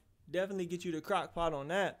 Definitely get you the crock pot on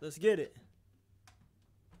that. Let's get it.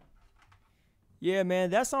 Yeah, man,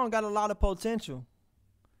 that song got a lot of potential.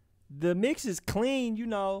 The mix is clean, you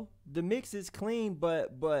know. The mix is clean,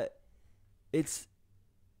 but it's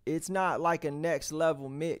not like a next level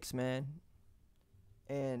mix, man.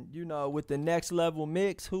 And you know, with the next level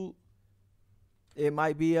mix, it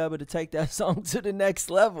might be able to take that song to the next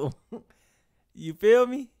level. You feel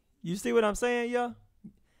me? You see what I'm saying, yo?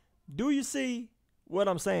 Do you see what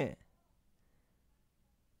I'm saying?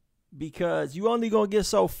 Because you only gonna get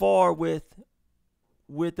so far with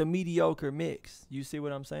a mediocre mix. You see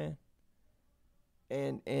what I'm saying?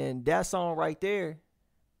 And that song right there,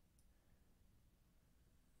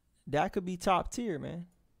 that could be top tier, man.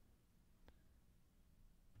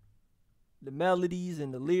 The melodies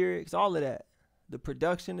and the lyrics, all of that. The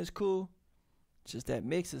production is cool. Just that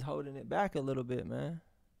mix is holding it back a little bit, man.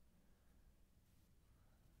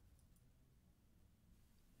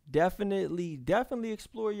 Definitely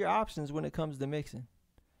explore your options when it comes to mixing.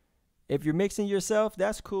 If you're mixing yourself,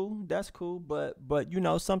 that's cool. But you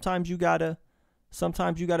know, sometimes you gotta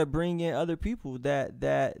bring in other people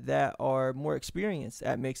that are more experienced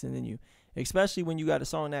at mixing than you, especially when you got a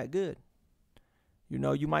song that good. You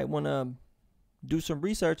know, you might want to do some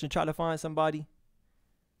research and try to find somebody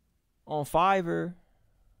on Fiverr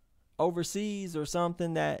overseas or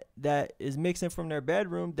something that is mixing from their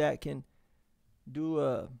bedroom that can do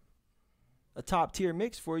a top tier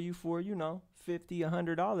mix for you for, you know, $50,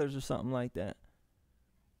 $100 or something like that.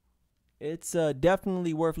 It's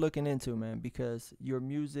definitely worth looking into, man, because your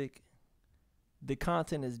music, the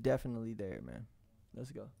content is definitely there, man.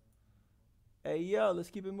 Let's go. Hey, yo, let's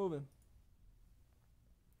keep it moving.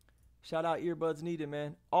 Shout out Earbuds Needed,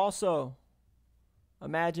 man. Also,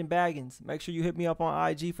 Imagine Baggins. Make sure you hit me up on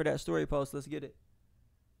IG for that story post. Let's get it.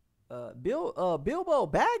 Bilbo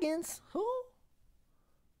Baggins? Who?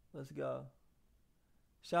 Let's go.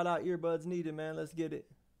 Shout out Earbuds Needed, man. Let's get it.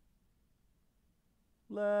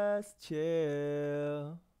 Let's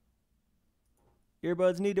chill.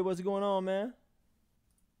 Earbuds Needed, what's going on, man?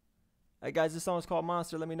 Hey, guys, this song's called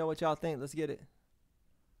Monster. Let me know what y'all think. Let's get it.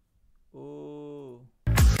 Ooh.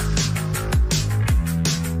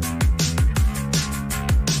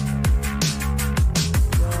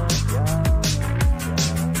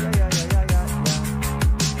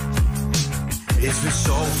 It's been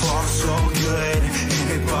so far so good, and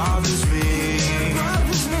it bothers me.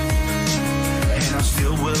 And I'm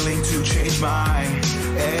still willing to change my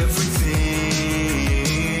everything.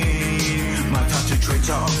 My toxic traits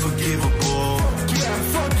are unforgivable.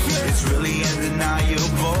 It's really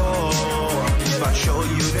undeniable. If I show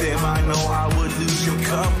you them, I know I would lose your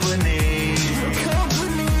company.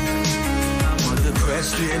 I'm a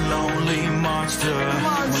depressed and lonely monster.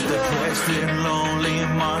 I'm a depressed and lonely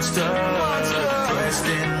monster. Depressed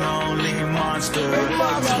and lonely monster.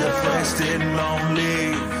 I'm a depressed and lonely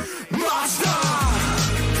monster.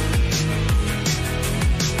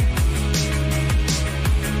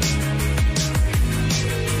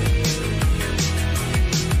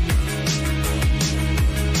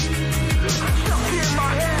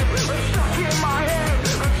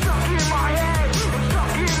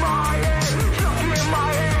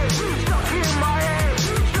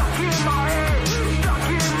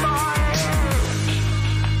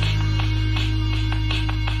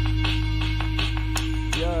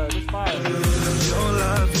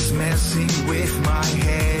 With my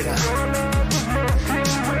head,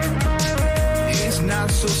 it's not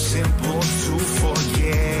so simple to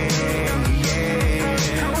forget.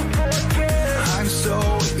 I'm so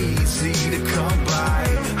easy to come by.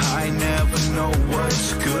 I never know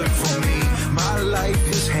what's good for me. My life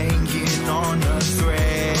is hanging on a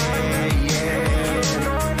thread.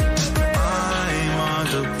 I'm a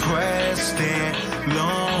depressed and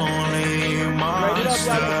lonely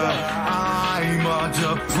monster. I'm a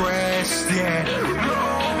depressed and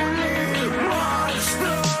lonely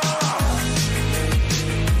monster.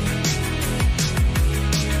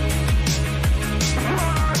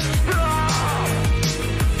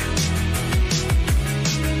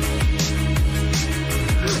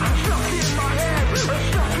 I'm stuck in my head. I'm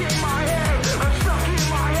stuck in my head. I'm stuck in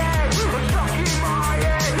my head. I'm stuck in my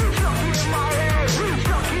head. Stuck in my head.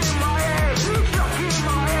 Stuck in my head. Stuck in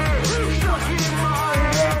my head. Stuck in my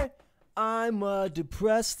head. I'm a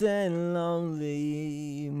depressed and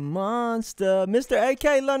lonely monster. Mr.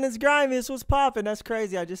 AK London's Grimiest was popping. That's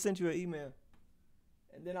crazy. I just sent you an email.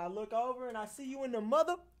 And then I look over and I see you in the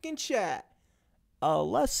motherfucking chat.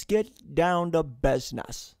 Let's get down to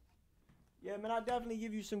business. Yeah, man, I'll definitely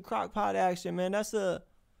give you some crock pot action, man. That's a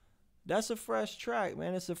fresh track,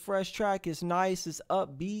 man. It's a fresh track. It's nice. It's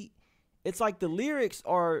upbeat. It's like the lyrics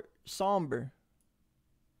are somber.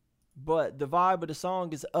 but the vibe of the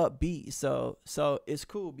song is upbeat. So it's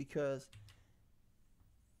cool because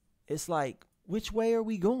it's like, which way are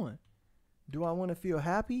we going? Do I want to feel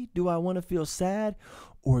happy? Do I want to feel sad?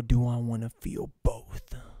 Or do I want to feel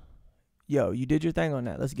both? Yo, you did your thing on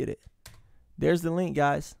that. Let's get it. There's the link,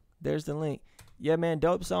 guys. There's the link. Yeah, man,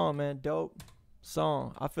 dope song, man. Dope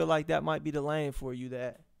song. I feel like that might be the lane for you,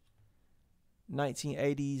 that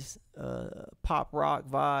 1980s pop rock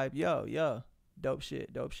vibe. Yo. Dope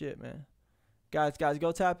shit, man. Guys,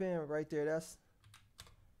 go tap in right there.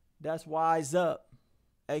 That's Wise Up,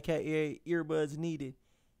 aka earbuds needed.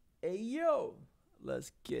 Hey yo,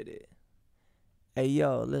 let's get it. Hey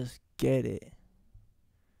yo, let's get it.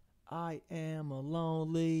 I am a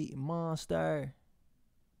lonely monster.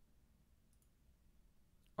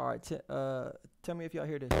 All right, tell me if y'all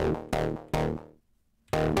hear this.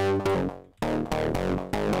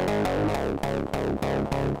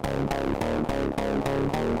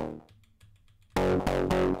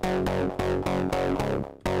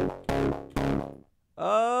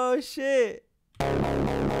 Oh shit.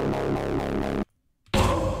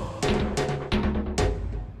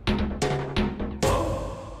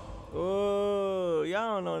 Oh,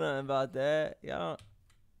 y'all don't know nothing about that. Y'all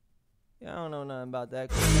don't know nothing about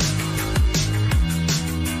that.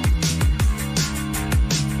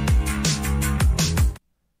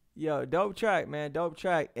 Yo, dope track, man. Dope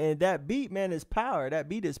track. And that beat, man, is power. That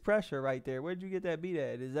beat is pressure right there. Where'd you get that beat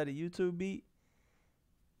at? Is that a YouTube beat?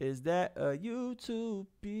 Is that a YouTube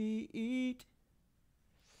beat?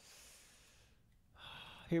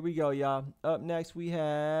 Here we go, y'all. Up next, we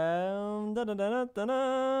have...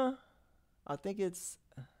 I think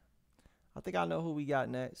I know who we got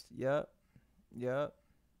next. Yep.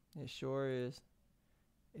 It sure is.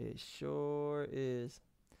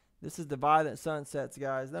 This is the Violent Sunsets,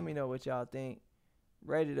 guys. Let me know what y'all think.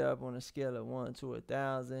 Rate it up on a scale of 1 to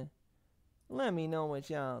 1,000. Let me know what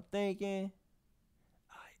y'all thinking.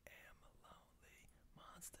 I am a lonely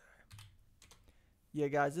monster. Yeah,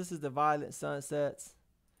 guys, this is the Violent Sunsets.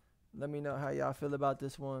 Let me know how y'all feel about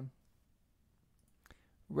this one.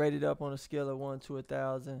 Rate it up on a scale of 1 to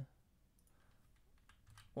 1,000.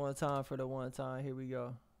 One time for the one time. Here we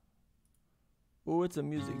go. Ooh, it's a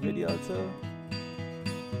music video too.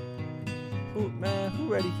 Ooh, man, who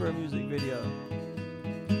ready for a music video?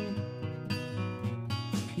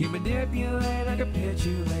 You manipulate, I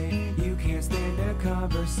capitulate. You can't stand to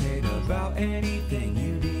conversate about anything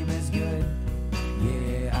you deem as good.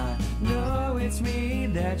 Yeah, I know it's me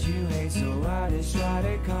that you hate, so I just try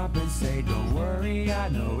to compensate. Don't worry, I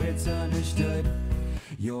know it's understood.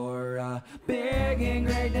 You're big and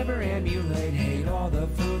great, never emulate. Hate all the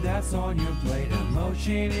food that's on your plate.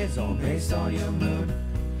 Emotion is all based on your mood.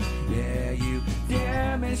 Yeah, you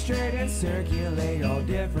demonstrate and circulate all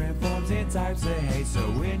different forms and types of hate. So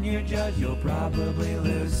when you judge, you'll probably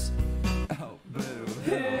lose. Oh, boo.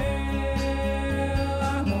 Hell,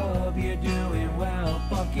 I hope you're doing well.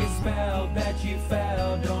 Fuck your spell, bet you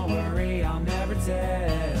fell. Don't worry, I'll never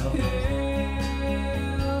tell.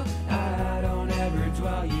 Hell, I don't ever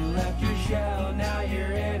dwell. You left your shell, now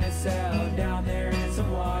you're in a cell. Down there in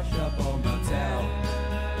some washed up old motel.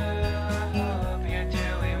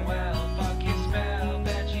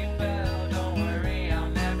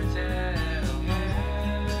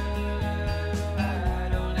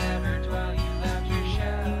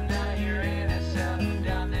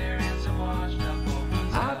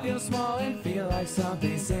 Small and feel like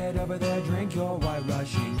something. Sit over there, drink your white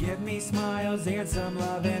Russian. Give me smiles and some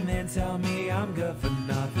love, and then tell me I'm good for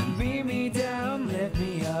nothing. Beat me down, lift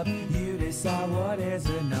me up. You decide what is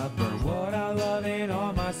enough for what I love and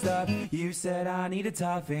all my stuff. You said I need to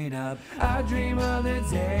toughen up. I dream of the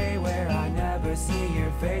day where I never see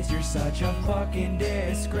your face. You're such a fucking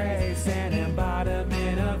disgrace, an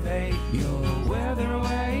embodiment of hate. You'll wither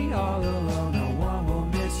away all alone. No one will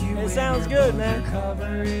miss you. It sounds good, man. Your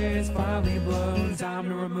cover is finally blown. Time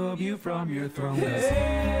to remove you from your throne.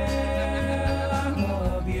 Hell, I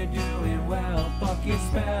hope you're doing well. Fuck your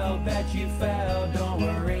spell, bet you fell. Don't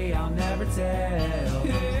worry, I'll never tell.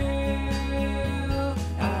 Hell,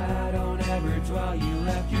 I don't ever dwell. You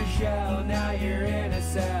left your shell, now you're in a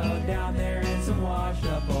cell. Down there in some washed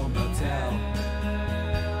up old motel.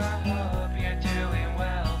 I hope you're doing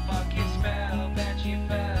well. Fuck your spell, bet you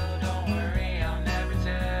fell.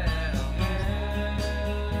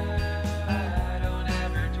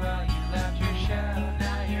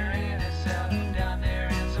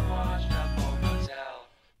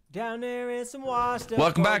 Down there in some washed up.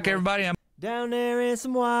 Welcome back, everybody. I'm down there in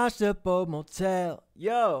some washed up old motel.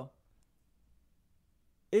 Yo,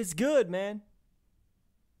 it's good, man.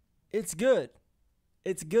 It's good.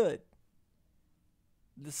 It's good.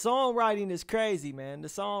 The songwriting is crazy, man. The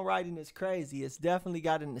songwriting is crazy. It's definitely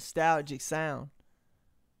got a nostalgic sound.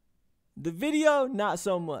 The video, not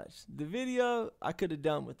so much. The video, I could have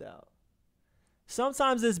done without.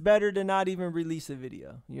 Sometimes it's better to not even release a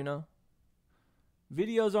video, you know?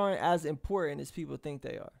 Videos aren't as important as people think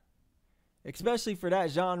they are. Especially for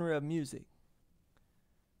that genre of music.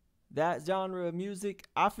 That genre of music,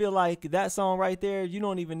 I feel like that song right there, you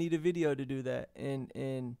don't even need a video to do that.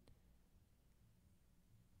 And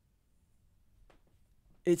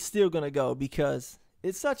it's still gonna go because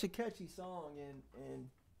it's such a catchy song and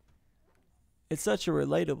it's such a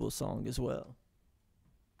relatable song as well.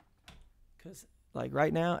 Cause like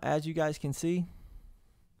right now, as you guys can see,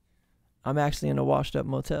 I'm actually in a washed up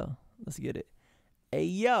motel. Let's get it. Hey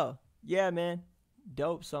yo, yeah man,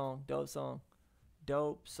 dope song, dope song,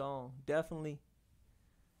 dope song. Definitely.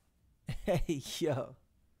 Hey yo,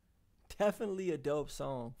 definitely a dope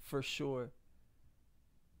song for sure.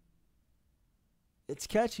 It's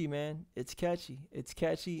catchy, man. It's catchy. It's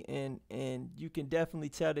catchy, and you can definitely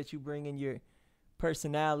tell that you bring in your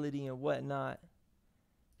personality and whatnot,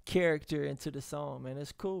 character into the song, man.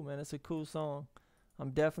 It's cool, man. It's a cool song.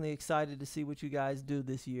 I'm definitely excited to see what you guys do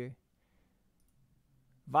this year.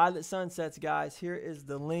 Violet Sunsets, guys. Here is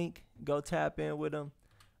the link. Go tap in with them.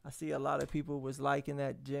 I see a lot of people was liking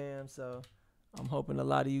that jam, so I'm hoping a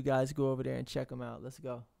lot of you guys go over there and check them out. Let's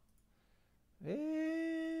go. Yeah,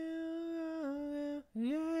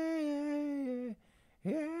 yeah,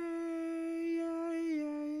 yeah, yeah,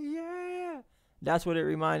 yeah, yeah. That's what it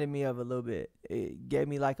reminded me of a little bit. It gave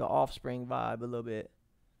me like an Offspring vibe a little bit.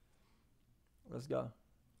 Let's go.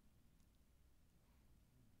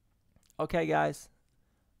 Okay, guys.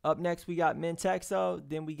 Up next, we got Mentexo.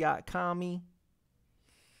 Then we got Kami.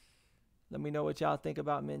 Let me know what y'all think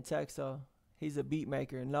about Mentexo. He's a beat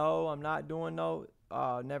maker. No, I'm not doing no.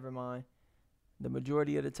 Oh, never mind. The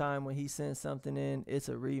majority of the time when he sends something in, it's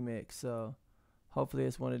a remix. So hopefully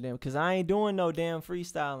it's one of them. Because I ain't doing no damn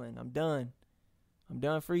freestyling. I'm done. I'm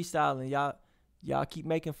done freestyling. Y'all keep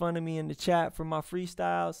making fun of me in the chat for my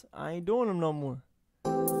freestyles. I ain't doing them no more.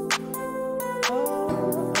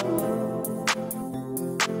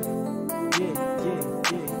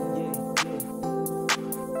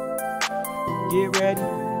 Get ready,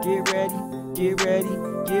 get ready, get ready,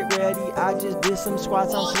 get ready. I just did some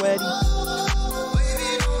squats, I'm sweaty.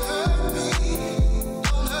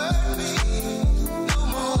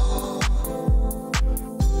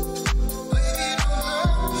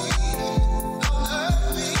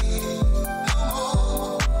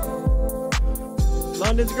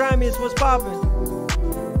 London's grimiest, what's poppin'?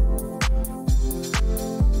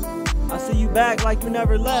 I see you back like you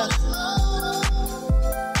never left.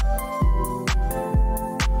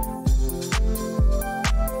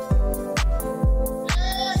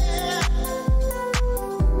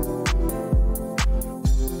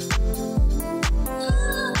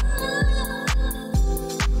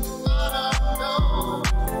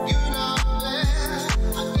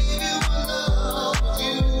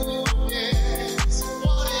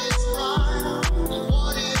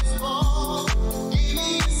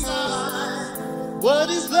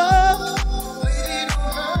 What is love? Baby,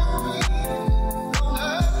 don't hurt me. Don't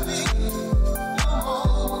hurt me no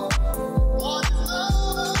more. What is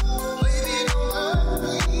love? Baby, don't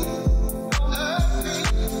hurt me. Don't hurt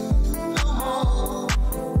me no more.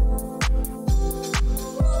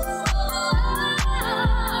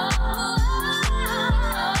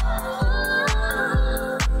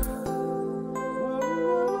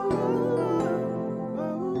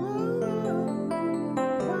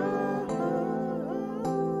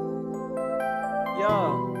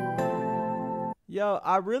 Yo,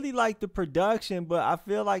 I really like the production, but I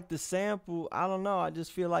feel like the sample, I don't know, I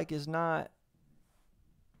just feel like it's not,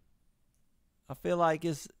 I feel like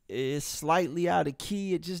it's slightly out of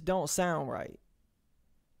key. It just don't sound right.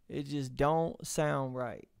 It just don't sound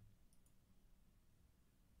right.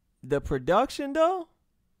 The production though,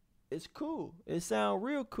 it's cool. It sound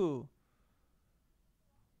real cool.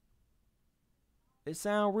 It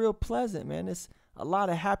sound real pleasant, man. It's a lot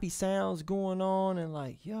of happy sounds going on and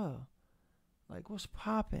like, yo. Like, what's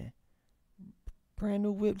poppin'? Brand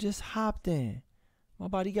new whip just hopped in. My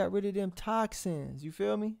body got rid of them toxins. You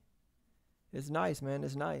feel me? It's nice, man.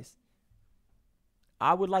 It's nice.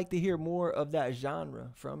 I would like to hear more of that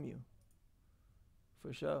genre from you.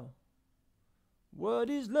 For sure. What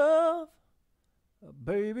is love?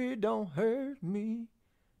 Baby, don't hurt me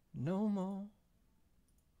no more.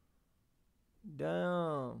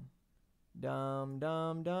 Dum. Dum,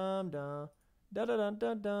 dum, dum, dum. Da da da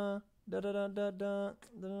da da. Da da da da da.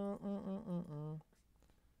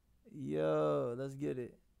 Yo, let's get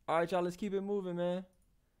it. All right, y'all, let's keep it moving, man.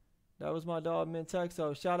 That was my dog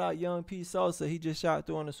Mentexo. Shout out Young P Sosa. He just shot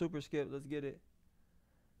through on the super skip. Let's get it.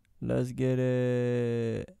 Let's get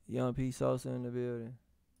it. Young P Sosa in the building.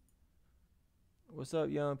 What's up,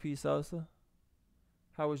 Young P Sosa?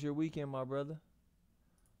 How was your weekend, my brother?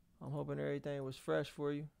 I'm hoping everything was fresh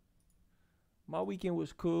for you. My weekend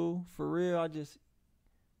was cool. For real, I just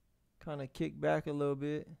kind of kicked back a little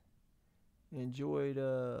bit. Enjoyed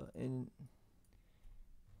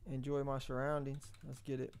enjoy my surroundings. Let's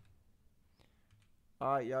get it.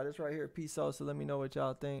 All right, y'all. This right here, P Sosa. Let me know what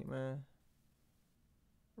y'all think, man.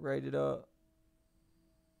 Rate it up.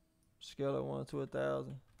 Scale of 1 to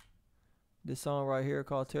 1,000. This song right here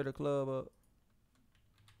called "Tear the Club Up."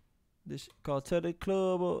 This called "Tear the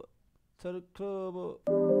Club Up." Tear the club up.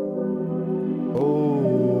 Oh,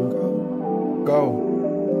 go.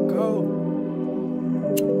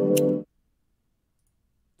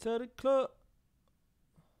 Tear the club.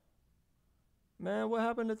 Man, what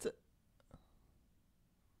happened to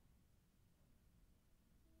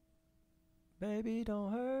Baby,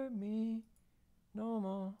 don't hurt me no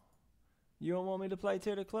more. You don't want me to play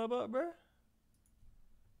Tear the Club Up, bruh?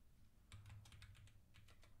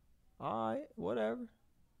 Alright, whatever.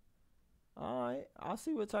 Alright, I'll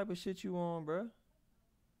see what type of shit you want, bruh.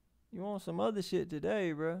 You want some other shit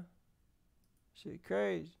today, bruh. Shit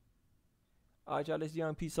crazy. Alright, y'all, this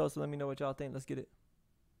Young P Sosa. Let me know what y'all think. Let's get it.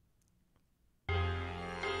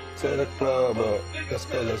 Tear the club up. Let's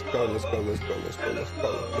go, let's go, let's go, let's go, let's go, let's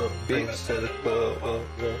go. Yo, bitch, tear the club up.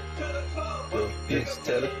 Yo, bitch,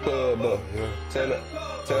 tear the club up. Tear the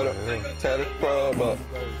club up.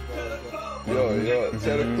 Yo,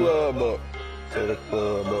 tear the club up. Tear the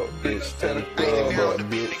club up, bitch. Tear the club up,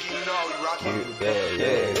 bitch.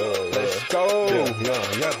 Yeah. Let's go.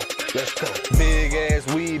 Yeah. Let's go. Big ass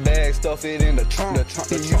weed bag, stuff it in the trunk.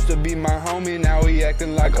 He used to be my homie, now he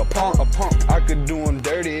acting like a punk. I could do him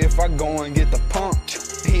dirty if I go and get the pump.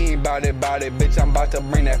 He ain't bout it, bitch. I'm about to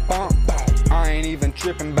bring that funk. I ain't even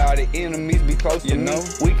tripping about it. Enemies be close to me.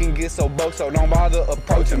 We can get so both, so don't bother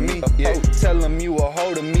approaching me. Yeah, tell them you a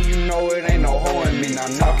hold of me. You know it ain't no hoe in me. Now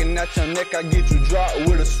knocking at your neck, I get you dropped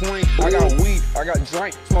with a swing. I got weed, I got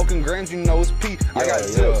drink, smoking grams, you know it's P. I got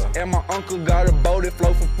tips, and my uncle got a boat that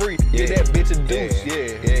flow for free. Yeah, that bitch a deuce.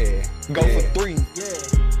 Yeah. Go for 3.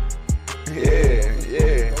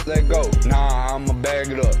 Yeah, let go. Nah, I'ma bag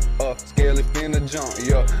it up. Scale it finna jump.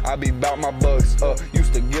 Yeah, I be bout my bucks.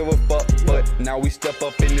 Used to give a fuck, but now we step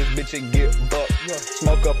up in this bitch and get bucked.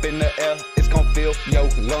 Smoke up in the air, it's gon' fill your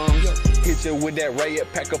lungs. Hit you with that ray,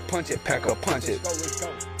 pack a punch it.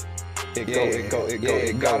 It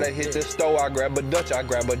go. Gotta hit the store. I grab a Dutch.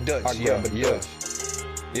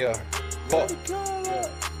 Yeah. Fuck.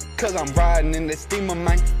 Cause I'm riding in that steamer,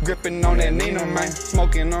 man. Gripping on that Nina, man.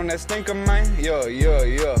 Smoking on that stinker, man. Yeah.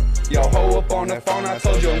 Yo, hoe up on the phone. I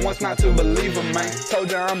told you once not to believe her, man.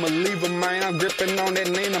 Told you I'm a leaver, man. I'm gripping on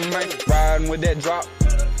that Nina, man. Riding with that drop.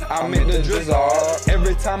 I'm in the drizzle.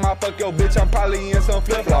 Every time I fuck your bitch, I'm probably in some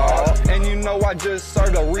flip-flops. And you know I just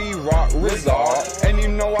served a re-rock result. And you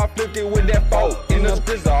know I flipped it with that boat in the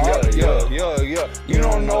drizzle. Yeah. You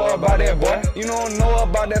don't know about that, boy. You don't know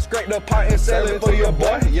about that scrape the pot and sell it for your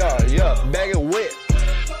boy. Yeah. Bag it wet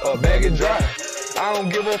or bag it dry. I don't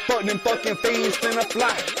give a fuck, them fucking fiends finna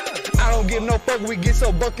fly. I don't give no fuck, we get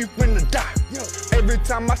so buck, you finna die. Every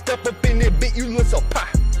time I step up in that bit, you look so pie.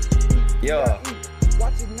 Yeah.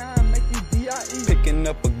 Watch it now, make you D.I.E. Picking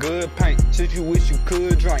up a good paint, shit you wish you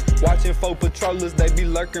could drink. Watching 4 patrollers, they be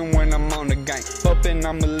lurking when I'm on the gang. Fuppin',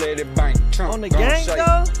 I'ma let it bang. Trump on the gang, shake.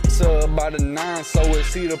 though? Sub by the 9, so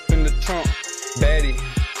it's heat up in the trunk. Baddie.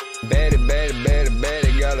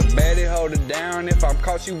 Got a baddie, hold it down. If I'm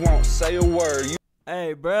caught, you won't say a word.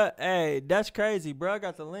 Hey, bruh. Hey, that's crazy, bruh. I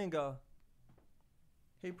got the lingo.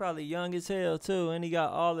 He probably young as hell, too, and he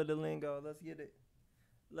got all of the lingo. Let's get it.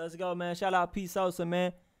 Let's go, man. Shout out P Sosa,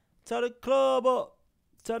 man. Tear the club up.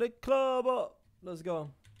 Let's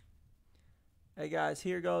go. Hey guys,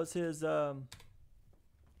 here goes his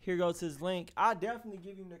link. I definitely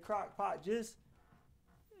give him the crock pot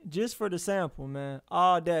just for the sample, man.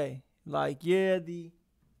 All day. Like, the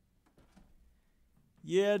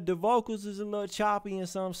vocals is a little choppy in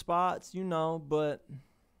some spots, you know, but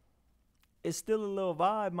it's still a little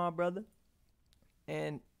vibe, my brother.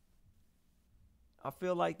 And I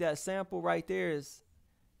feel like that sample right there is,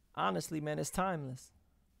 honestly, man, it's timeless.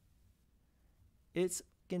 It's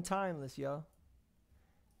fucking timeless, yo.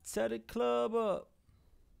 Tear the club up.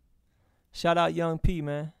 Shout out Young P,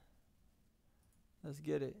 man. Let's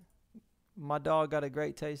get it. My dog got a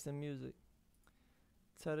great taste in music.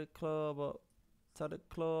 Tear the club up.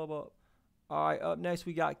 All right, up next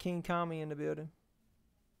we got King Kami in the building.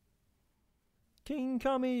 King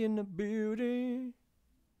Kami in the building.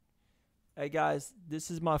 Hey guys, this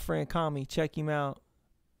is my friend Kami. Check him out.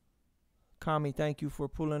 Kami, thank you for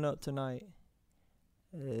pulling up tonight.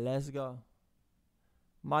 Let's go.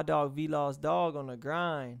 My dog V-Law's dog on the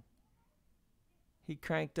grind. He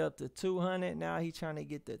cranked up to 200. Now he trying to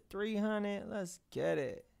get to 300. Let's get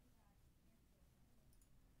it.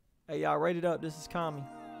 Hey, y'all, rate it up. This is Kami.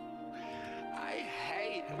 I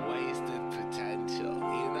hate wasted potential,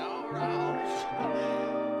 you know, Ralph?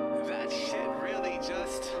 That shit really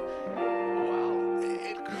just, well,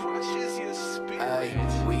 it crushes your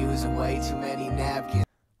spirit. We using way too many napkins.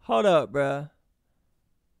 Hold up, bruh.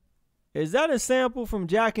 Is that a sample from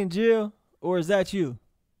Jack and Jill, or is that you?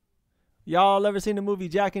 Y'all ever seen the movie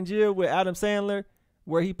Jack and Jill with Adam Sandler,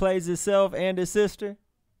 where he plays himself and his sister?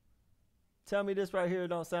 Tell me this right here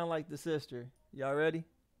don't sound like the sister. Y'all ready?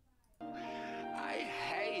 I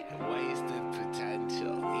hate wasted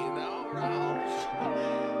potential, you know, Ralph?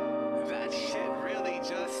 That shit really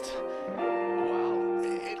just, well,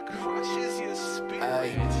 it crushes your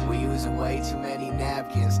spirit. We using way too many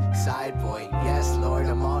napkins. Side boy, yes Lord,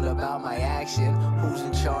 I'm all about my action. Who's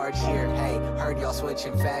in charge here? Hey, heard y'all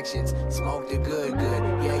switching factions. Smoke the good,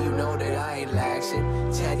 yeah, you know that I ain't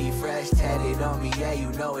laxing. Teddy fresh, tedded on me, yeah,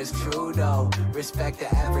 you know it's true though. Respect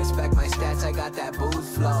the app, respect my stats, I got that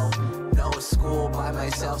booth flow. No school by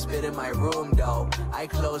myself, spit in my room though. I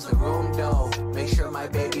close the room though. Make sure my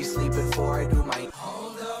baby's sleep before I do my.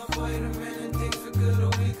 Hold up, wait a minute, things were good a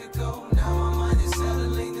week ago. Now my mind is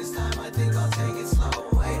settling, this time I think I'll take it slow.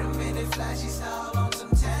 Wait a minute, flashy style on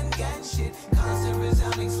some 10 gang shit. Constant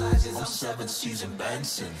resounding slashes, I'm 7th season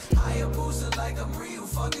Benson. Hayabusa like I'm real,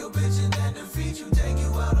 fuck your bitch and then defeat you. Take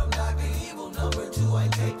you out, I'm Dr. Evil. Number 2, I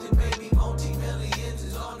take the baby. Multi-millions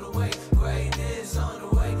is on the way. Greatness on the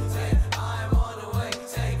way. Say, I'm on the way.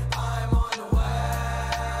 Say, I'm on the way.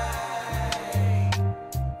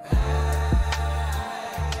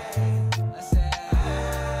 I said,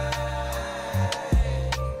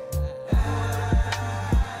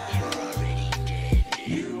 you're already dead.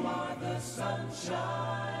 You are the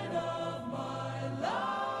sunshine of my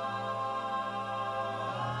life.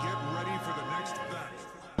 Get ready for the next battle.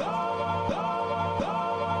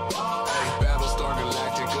 Battlestar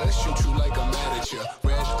Galactica, shoot you like I'm mad at ya.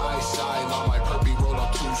 Red eye sign on my perpy, roll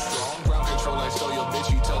up too strong. Ground control, I stole your bitch,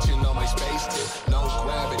 you touching on my space tip. No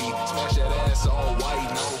gravity, smash that ass all white,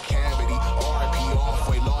 no cavity. RIP off,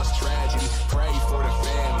 way lost tragedy. Pray for the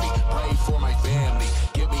family, pray for my family.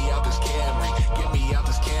 Get me out this Camry, get me out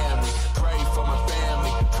this Camry. Pray for my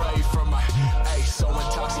family, pray for my. Hey, so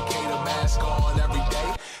intoxicated, mask on every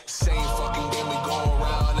day. Same fucking game we go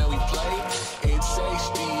around and we play. It's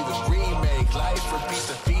HD, the remake. Life repeats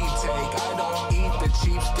the feed take. I don't eat the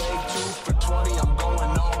cheap steak. 2 for 20, I'm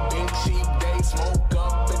going on big cheap dates. Smoke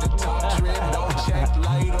up in the top trim, no check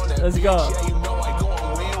light on that. Let's bitch. go. Yeah, you know I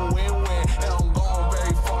going win. And I'm going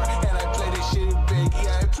very far. And I play this shit big.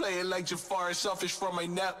 Yeah, I play it like Jafar. Selfish for my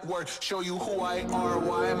network. Show you who I are.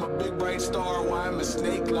 Why I'm a big bright star. Why I'm a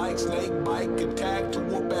snake like snake bike attack to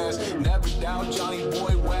whoop ass. Never doubt Johnny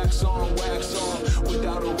boy, wax on, wax off.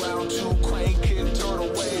 Without a round 2 crank kid, turtle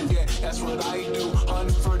wave. Yeah, that's what I do.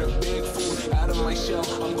 Hunt for the big food. Out of my shell,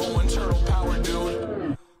 I'm going turtle power,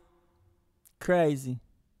 dude. Crazy.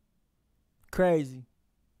 Crazy.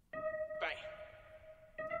 Bang.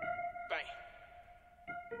 Bang.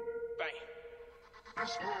 Bang.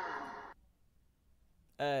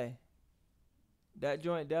 Hey. That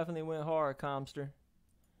joint definitely went hard, Comster.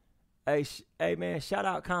 Hey, man, shout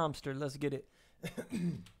out Comster. Let's get it.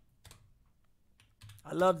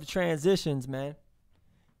 I love the transitions, man.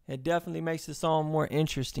 It definitely makes the song more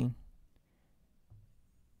interesting.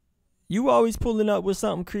 You always pulling up with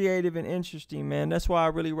something creative and interesting, man. That's why I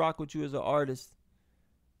really rock with you as an artist.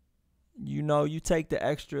 You know, you take the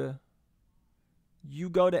extra, you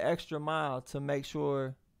go the extra mile to make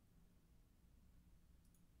sure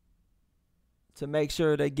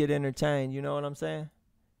they get entertained. You know what I'm saying?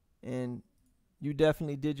 And you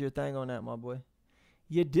definitely did your thing on that, my boy.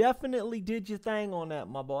 You definitely did your thing on that,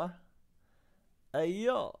 my boy. Hey,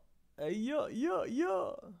 yo. Hey, yo, yo,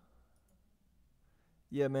 yo.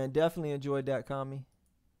 Yeah, man, definitely enjoyed that, Kami.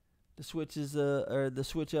 The switches, or the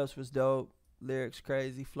switch ups was dope. Lyrics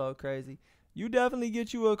crazy, flow crazy. You definitely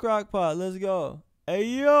get you a crock pot. Let's go. Hey,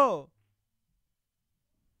 yo.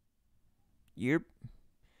 Yep.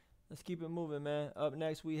 Let's keep it moving, man. Up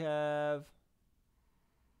next, we have...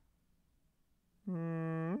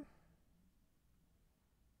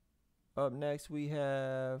 Up next, we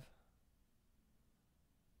have...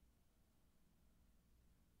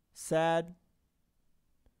 Sad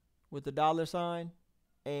with the $sign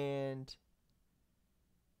and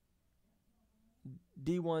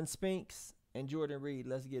D1 Spinks and Jordan Reed.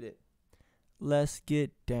 Let's get it. Let's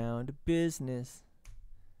get down to business.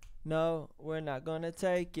 No, we're not gonna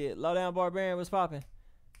take it. Low Down Barbarian, what's poppin'?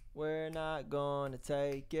 We're not gonna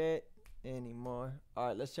take it anymore. All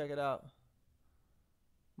right, let's check it out.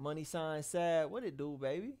 Money Sign Sad. What it do,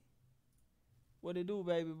 baby? What it do,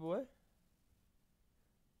 baby boy?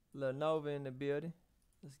 Lil Nova in the building.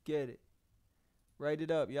 Let's get it. Rate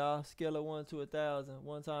it up, y'all. Scale of 1 to 1,000.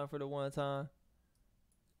 One time for the one time.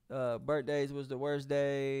 Birthdays was the worst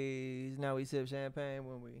days. Now we sip champagne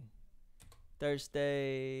when we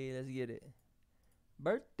thirsty. Let's get it.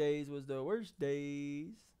 Birthdays was the worst days.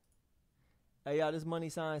 Hey, y'all, this Money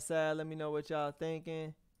Sign Sad. Let me know what y'all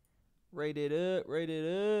thinking. Rate it up. Rate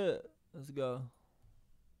it up. Let's go.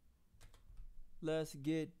 Let's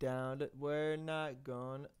get down to. We're not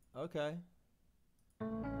gonna. Okay.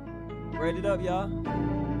 Rate it up, y'all.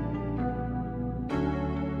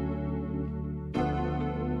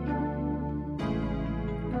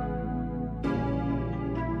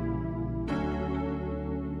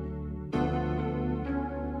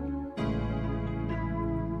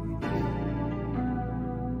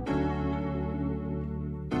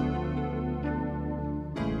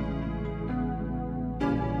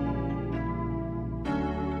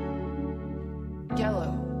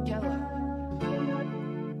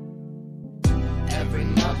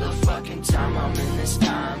 Time I'm in this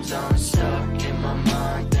time zone, stuck in my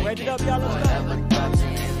mind, thinking up, y'all, forever thoughts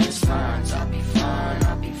and endless lines. I'll be fine,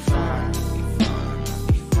 I'll be fine, I'll be fine, I'll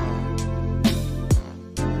be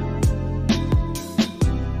fine.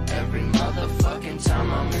 Every motherfucking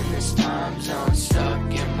time I'm in this time zone,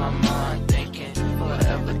 stuck in my mind, thinking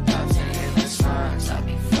forever thoughts and endless lines. I'll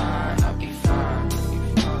be fine, I'll be fine, I'll be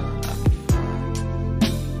fine, I'll be fine.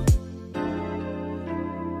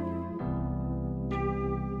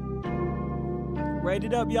 Rate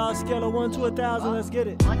it up, y'all. Scale of 1 to 1,000. Let's get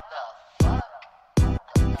it. Hold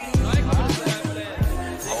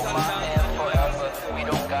my hand forever. We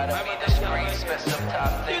don't gotta be discreet. Spend some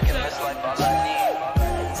time thinking this life all I need.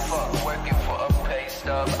 Fuck working for a pay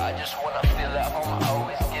stub. I just wanna feel at home. I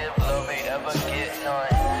always give love, ain't ever get none.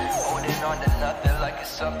 Holding on to nothing like it's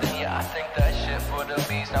something. Yeah, I think that shit for the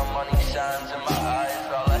bees. Now money shines in my eyes.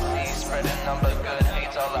 All I see is spreading number good.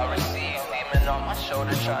 Hate's all I receive. Demon on my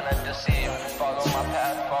shoulder trying to deceive. Follow my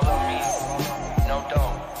path, follow me. No,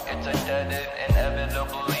 don't. It's a dead end,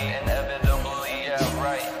 inevitably, yeah,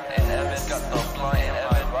 right. Inevit got the blunt,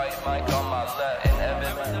 inevit right, mic on my left.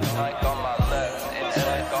 Inevit mic on my left,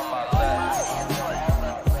 inevit on my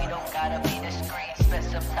left. We don't gotta be discreet. Spend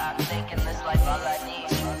some time thinking this life all I need.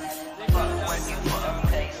 Fuck working for a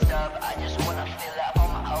pay stub. I just wanna feel at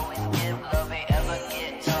home. I always give love, ain't ever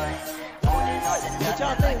get done. Holding on to nothing. What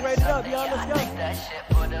y'all think? Rate it up, y'all. Let's go. I think that shit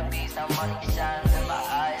for the beast. Now money shines in my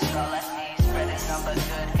eyes. All I see is spreading number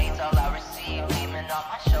good. Hate's all I receive. Demon on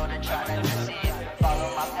my shoulder trying to deceive.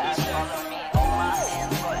 Follow my path, follow me. Hold my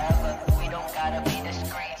hand forever. We don't gotta be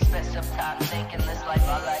discreet. Spend some time thinking this life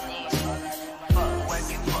all I need. Fuck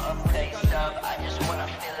working for a pay stub. I just wanna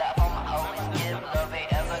feel at home. I always give love,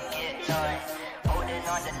 ain't ever get done. Holding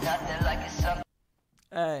on to nothing like it's something.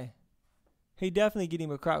 Hey, he definitely get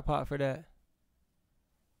him a crock pot for that.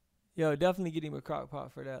 Yo, definitely get him a crock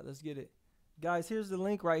pot for that. Let's get it. Guys, here's the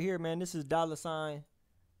link right here, man. This is $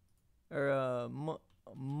 or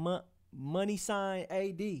money sign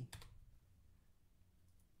AD.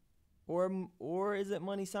 Or is it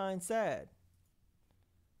money sign sad?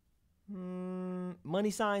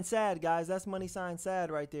 Money sign sad, guys. That's money sign sad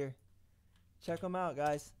right there. Check him out,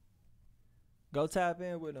 guys. Go tap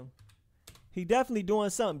in with him. He definitely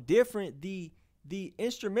doing something different. The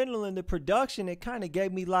instrumental and the production, it kind of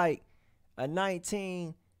gave me like a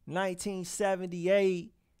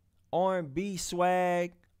 1978 R&B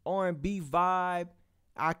swag, R&B vibe.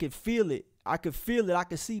 I could feel it. I could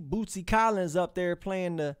see Bootsy Collins up there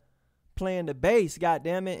playing the bass,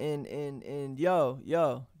 goddamn it. And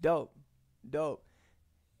yo, dope.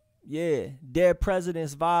 Yeah, Dead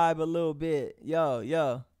President's vibe a little bit. Yo.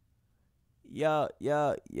 The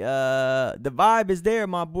vibe is there,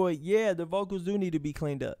 my boy. Yeah, the vocals do need to be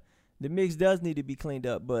cleaned up. The mix does need to be cleaned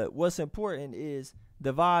up. But what's important is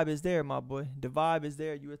the vibe is there, my boy. The vibe is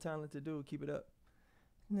there. You a talented dude. Keep it up.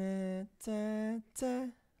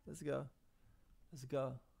 Let's go.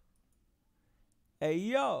 Hey,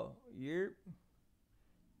 yo.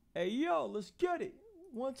 Hey, yo, let's get it.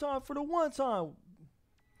 One time for the one time.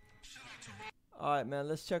 All right, man.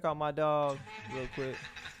 Let's check out my dog real quick.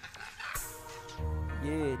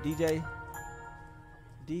 Yeah, DJ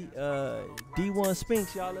D1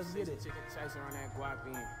 Spinks, y'all. Let's get it.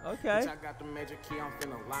 Okay. I got the major key, I'm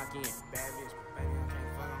finna lock in. Bad bitch, baby, I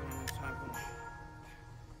can't fuck on the type of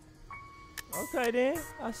Okay then.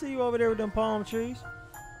 I see you over there with them palm trees.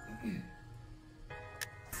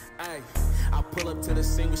 Hey, I pull up to the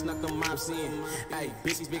scene, we snuck them mops in. Hey,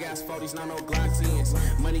 bitches, big ass 40s, not no Glock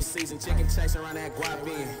 10s. Money season, chicken chasing around that guap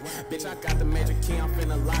in. Bitch, I got the major key, I'm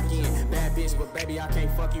finna lock in. Bad bitch, but baby, I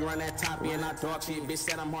can't fuck you, run that top in. I dog shit, bitch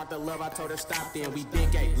said I'm hard to love, I told her stop then. We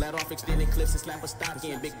big eight, let off extended clips and slap a stock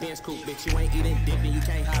in. Big bench coupe, bitch, you ain't eating dick, then you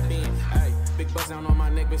can't hop in. Hey, big buzz down on my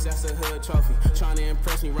neck, bitch, that's a hood trophy. Tryna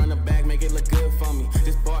impress me, run the bag, make it look good for me.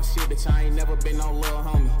 Just boss shit, bitch, I ain't never been no little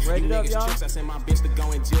homie. Ready You up, niggas y'all? tricks, I send my bitch to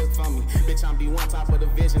go and jig for me. Bitch, I'm D1, top of the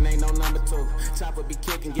vision, ain't no number 2. Chopper be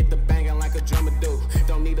kicking, get the banging like a drummer do.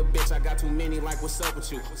 Don't need a bitch, I got too many, like what's up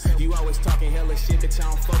with you? You always talking hella shit, bitch, I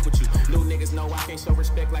don't fuck with you. New niggas know I can't show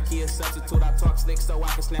respect like he a substitute. I talk slick so I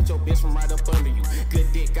can snatch your bitch from right up under you.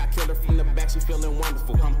 Good dick, I killed her from the back, she feeling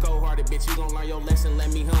wonderful. I'm cold-hearted, bitch, you gon' learn your lesson,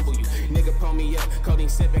 let me humble you. Nigga pull me up, codeine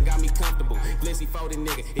sipping, got me comfortable. Glizzy folded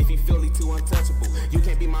nigga, if he feel he too untouchable. You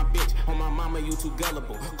can't be my bitch, on my mama, you too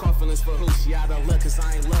gullible. Call feelings for who, she out of luck, cause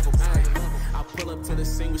I ain't lovable. I pull up to the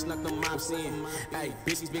scene, we snuck them mops in. Hey,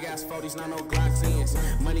 bitches, big ass 40s, not no Glock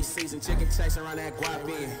 10s. Money season, chicken chasing around that guap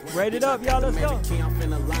in. Rated up, y'all, let's go. Key, I'm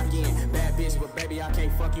finna lock in. Bad bitch, but baby, I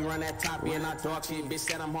can't fuck you, run that top in. I dog shit, bitch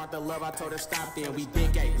said I'm hard to love, I told her stop then. We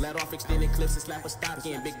big eight, let off extended clips and slap a stock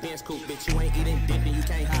in. Big bench coupe, bitch, you ain't eating dick, then you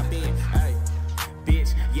can't hop in. Hey.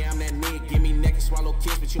 Bitch, yeah, I'm that nigga. Give me neck and swallow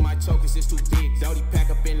kiss, but you might choke cause it's too big. Dirty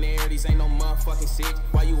pack up in the air, these ain't no motherfucking six.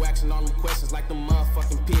 Why you asking all them questions like the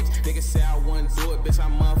motherfucking pigs? Niggas say I wouldn't do it, bitch, I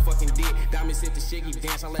motherfucking did. Diamonds hit the shiggy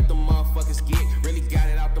dance, I let the motherfuckers get. Really got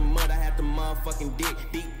it out the mud, I had the motherfucking dick.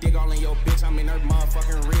 Deep dig all in your bitch, I'm in her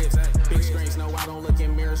motherfucking ribs. Big screens, no, I don't look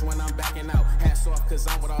in mirrors when I'm backing out. Hats off, cause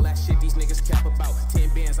I'm with all that shit these niggas cap about.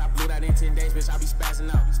 10 bands, I blew that in 10 days, bitch, I be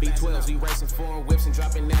spazzing out. B12s, we racing foreign whips and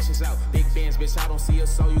dropping nashes out. Big bands, bitch, I don't see a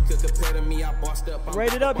soul you could compare to me. I bossed up. I'm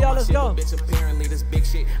Rated up, y'all, let's go. Bitch, apparently this big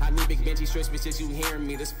shit. I need big Benji stretch bitches, you hearing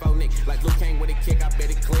me? This faux nick, like Luke Kane with a kick, I bet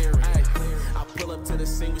it clear. Ay, I pull up to the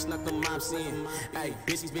scene, we snuck them mops in. Hey,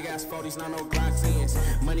 bitches, big ass 40s, not no Glock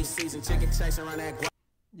 10s. Money season, chicken chasing around that Glock.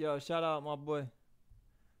 Yo, shout out my boy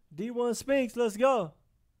D1 Spinks, let's go.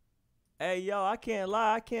 Hey, yo, I can't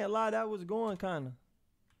lie, that was going kinda.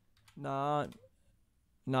 Nah,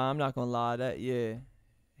 I'm not gonna lie, that, yeah,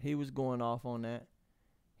 he was going off on that.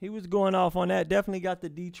 Definitely got the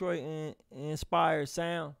Detroit inspired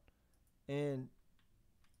sound. And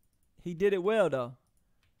he did it well, though.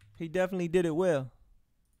 He definitely did it well.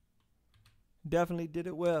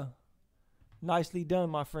 Nicely done,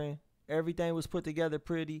 my friend. Everything was put together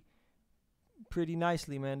pretty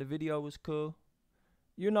nicely, man. The video was cool.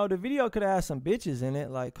 You know, the video could have had some bitches in it.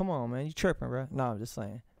 Like, come on, man. You tripping, bro. No, I'm just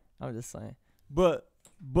saying. But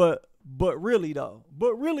really, though.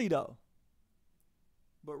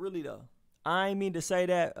 I ain't mean to say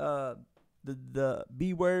that the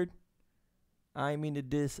B word. I ain't mean to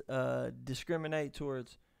discriminate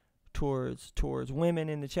towards women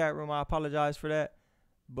in the chat room. I apologize for that.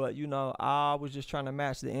 But you know, I was just trying to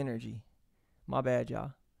match the energy. My bad,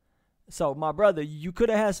 y'all. So my brother, you could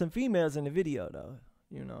have had some females in the video though.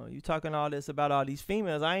 You know, you talking all this about all these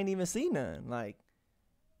females. I ain't even seen none. Like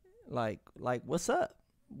what's up?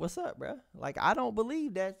 What's up, bruh? Like, I don't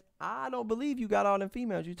believe that. I don't believe you got all them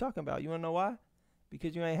females you talking about. You wanna know why?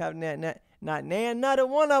 Because you ain't having not another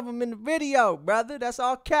one of them in the video, brother. That's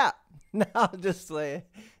all cap. No, I'm just playing.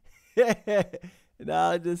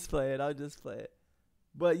 I'm just playing.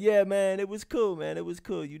 But yeah, man, it was cool, man. It was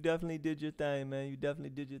cool. You definitely did your thing, man.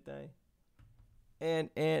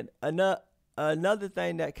 And another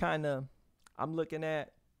thing that kind of I'm looking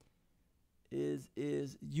at is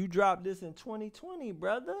you dropped this in 2020,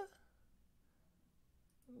 brother.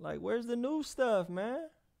 Like, where's the new stuff, man?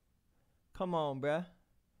 Come on, brother.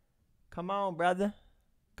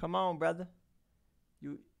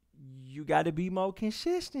 You got to be more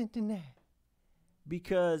consistent than that.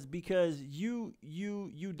 Because you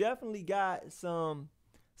definitely got some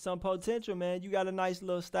potential, man. You got a nice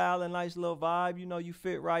little style, a nice little vibe. You know, you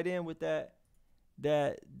fit right in with that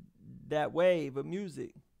wave of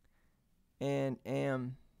music. And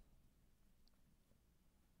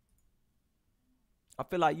I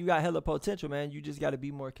feel like you got hella potential, man. You just got to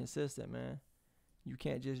be more consistent, man. You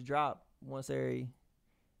can't just drop once every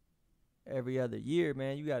other year,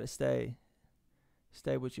 man. You got to stay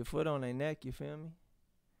with your foot on their neck, you feel me?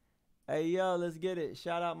 Hey, yo, let's get it.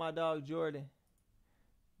 Shout out my dog, Jordan.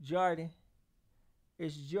 It's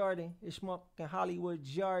Jordan. It's fucking Hollywood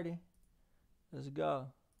Jordan. Let's go.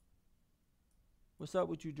 What's up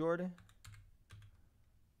with you, Jordan?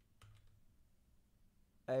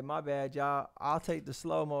 Hey, my bad, y'all. I'll take the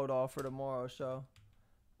slow mode off for tomorrow's show.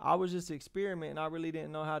 I was just experimenting. I really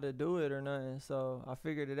didn't know how to do it or nothing, so I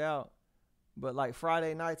figured it out. But like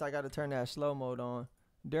Friday nights, I got to turn that slow mode on.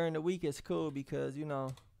 During the week, it's cool because, you know,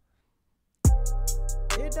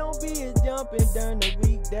 it don't be as jumping during the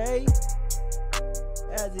weekday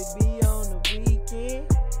as it be on the weekend.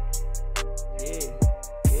 Yeah.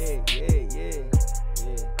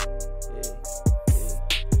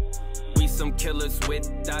 We some killers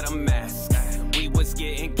without a mask. We was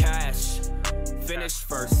getting cash. Finish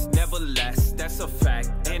first, never last, that's a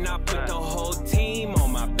fact. And I put the whole team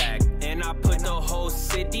on my back. And I put the whole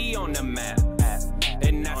city on the map.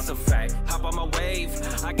 And that's a fact. Hop on my wave,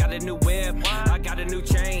 I got a new whip, I got a new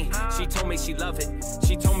chain. She told me she love it,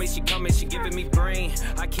 she told me she coming, she giving me brain.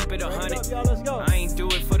 I keep it 100, I ain't do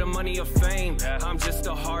it for the money or fame. I'm just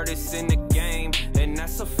the hardest in the game, and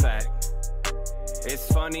that's a fact.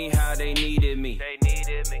 It's funny how they needed me.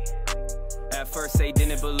 At first they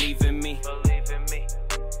didn't believe in me.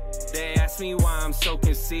 They asked me why I'm so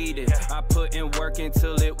conceited. I put in work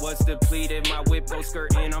until it was depleted. My whip goes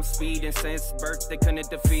skirting, I'm speeding. Since birth they couldn't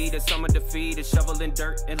defeat us. Some are defeated, shoveling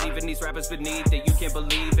dirt and leaving these rappers beneath it. You can't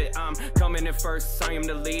believe it, I'm coming in first, I am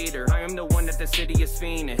the leader. I am the one that the city is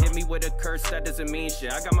fiending. Hit me with a curse, that doesn't mean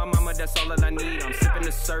shit. I got my mama, that's all that I need. I'm sipping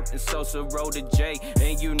the syrup and Sosa roll to J.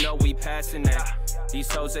 And you know we passing that. These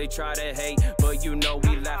hoes, they try to hate, but you know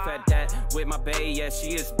we laugh at that. With my bae, yeah,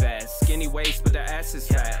 she is bad. Skinny waist, but the ass is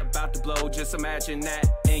fat. About to blow, just imagine that.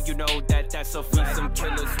 And you know that that's a fact. Some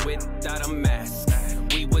killers without a mask.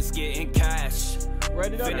 We was getting cash.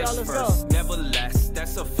 Finish first, never last,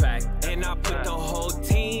 that's a fact. And I put the whole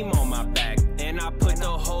team on my back. And I put the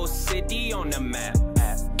whole city on the map.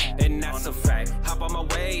 And that's a fact. Hop on my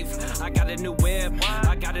wave, I got a new whip,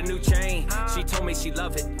 I got a new chain. She told me she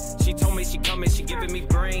love it, she told me she coming, she giving me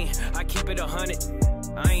brain. I keep it 100,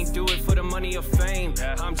 I ain't do it for the money or fame.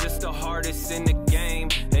 I'm just the hardest in the game,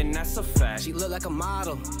 and that's a fact. She look like a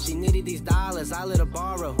model, she needed these dollars, I let her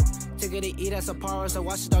borrow. Took her to eat at Sapporo, so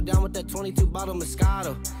watch it all down with that 22 bottle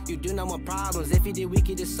Moscato. You do not want problems, if you did we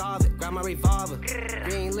could just solve it. Grab my revolver,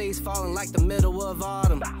 green leaves falling like the middle of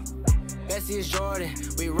autumn. Bessie is Jordan,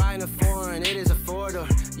 we riding a foreign, it is a four-door.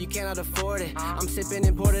 You cannot afford it, I'm sipping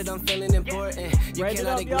imported, I'm feeling important. You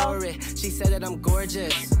cannot ignore it, she said that I'm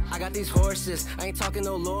gorgeous. I got these horses, I ain't talking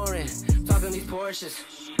no Lauren, talking these Porsches.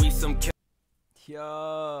 We some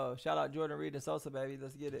Yo, shout out Jordan Reed and Sosa, baby,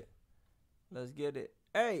 let's get it. Let's get it.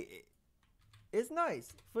 Hey, it's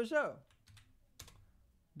nice, for sure.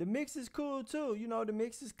 The mix is cool too, you know, the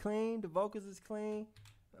mix is clean, the vocals is clean.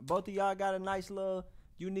 Both of y'all got a nice little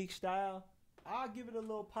unique style. I'll give it a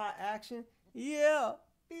little pot action. Yeah.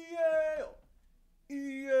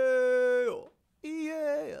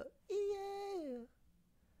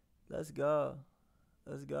 Let's go.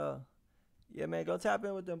 Let's go. Yeah, man, go tap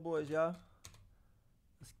in with them boys, y'all.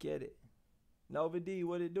 Let's get it. Nova D,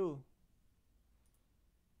 what it do?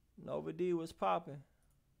 Nova D, what's popping?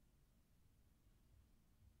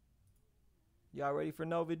 Y'all ready for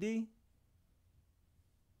Nova D?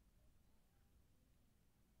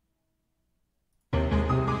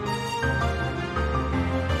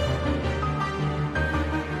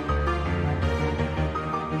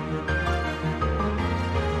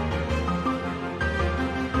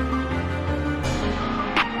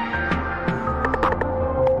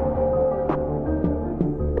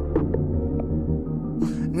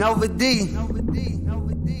 Nova D.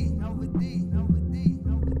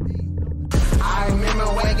 I remember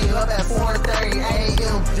waking up at 4:30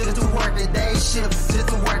 a.m. just to work the day shift, just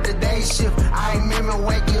to work the day shift. I remember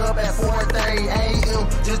waking up at 4:30 a.m.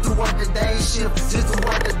 just to work the day shift, just to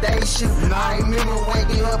work the day shift. I remember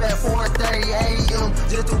waking up at 4:30 a.m.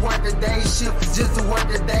 just to work the day shift, just to work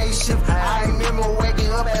the day shift. I remember waking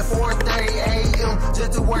up at 4:30 a.m.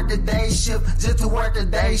 just to work the day shift, just to work the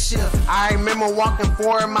day shift. I remember walking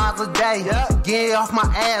 4 miles a day, getting off my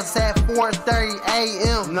ass at 4:30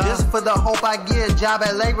 a.m. just for the hope I get a job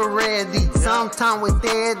at Labor Ready. Sometimes with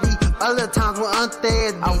steady, other times with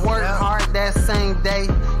unsteady. I worked hard that same day.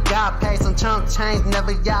 Got paid some chunk change,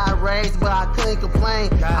 never got raised, but I couldn't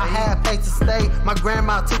complain. I had a place to stay. My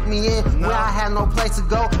grandma took me in where I had no place to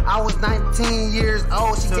go. I was 19 years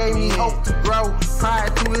old. She gave me hope to grow. Prior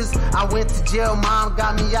to this, I went to jail. Mom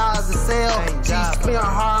got me out of the cell. She spent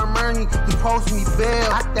hard money to post me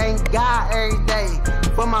bail. I thank God every day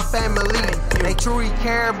for my family. They truly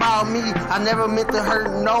care about me. I never meant to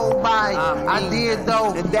hurt nobody. I did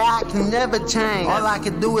though, and that can never change. All I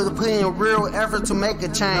can do is put in real effort to make a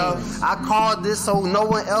change. I called this so no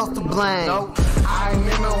one else to blame. I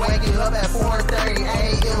remember waking up at 4:30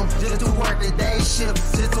 a.m. just to work the day shift,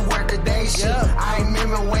 just to work the day shift. I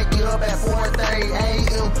remember waking up at 4:30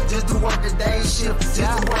 a.m. just to work the day shift, just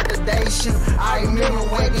to work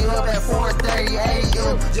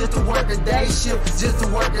work a day shift, just to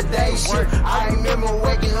work a day shift. I remember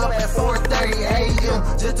waking up at 4:30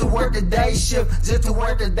 a.m. just to work a day shift, just to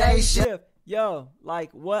work a day shift. Yo,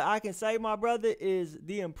 like what I can say, my brother, is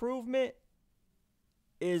the improvement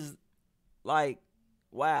is like,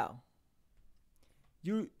 wow.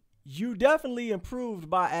 You definitely improved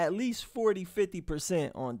by at least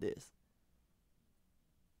 40-50% on this.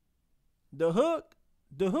 The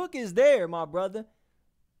hook is there, my brother.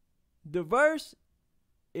 The verse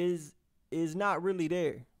is not really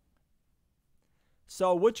there.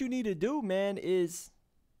 So what you need to do, man, is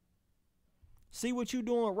see what you're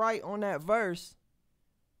doing right on that verse,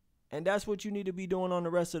 and that's what you need to be doing on the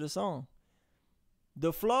rest of the song.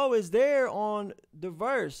 The flow is there on the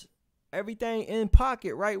verse. Everything in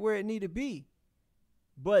pocket right where it need to be.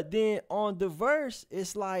 But then on the verse,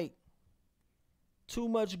 it's like too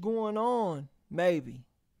much going on, maybe.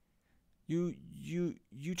 You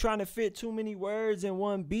trying to fit too many words in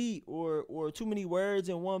one beat, or too many words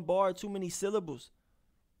in one bar, too many syllables.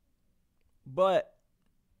 But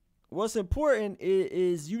what's important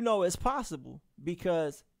is you know it's possible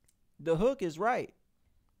because the hook is right.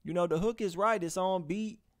 You know, the hook is right. It's on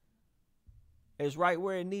beat. It's right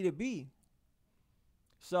where it need to be.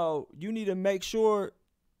 So you need to make sure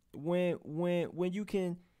when you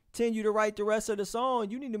continue to write the rest of the song,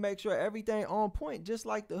 you need to make sure everything on point, just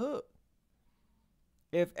like the hook.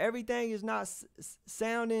 If everything is not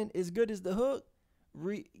sounding as good as the hook,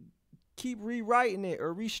 keep rewriting it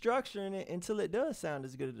or restructuring it until it does sound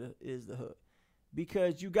as good as the hook.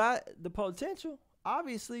 Because you got the potential,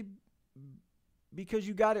 obviously, because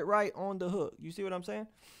you got it right on the hook. You see what I'm saying?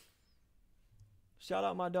 Shout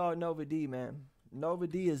out my dog Nova D, man. Nova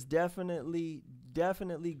D is definitely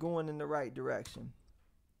going in the right direction.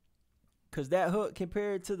 Cause that hook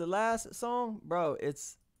compared to the last song, bro,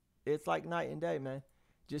 it's like night and day, man.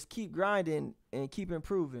 Just keep grinding and keep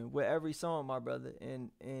improving with every song, my brother.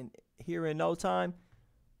 And here in no time,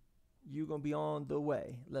 you're gonna be on the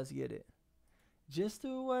way. Let's get it. Just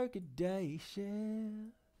to work a day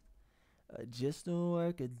shift. Just to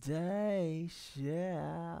work a day shift.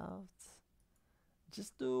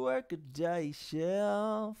 Just to work a day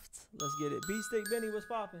shift. Let's get it. Beat Stick Benny, what's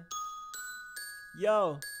poppin'?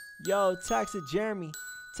 Yo, Taxi Jeremy.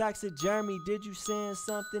 Taxi Jeremy, did you send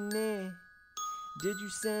something in? Did you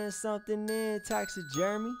send something in, Taxi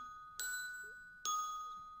Jeremy?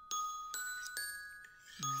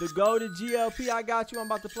 The go to GLP, I got you. I'm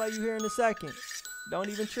about to play you here in a second. Don't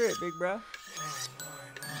even trip, big bro.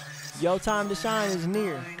 Your time to shine is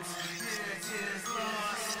near.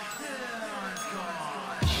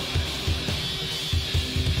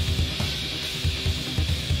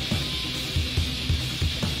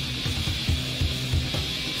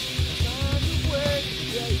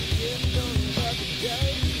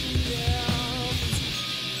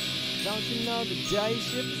 Don't you know the day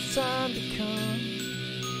shift is time to come?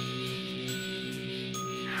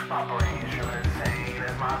 My brain's sure insane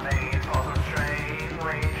as my veins pulse a strain,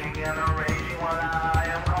 raging and raging while I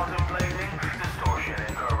am contemplating distortion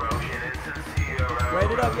and corrosion, insincere.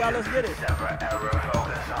 Write it up, y'all. Let's get it. Sever error,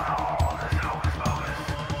 focus on all this hocus pocus.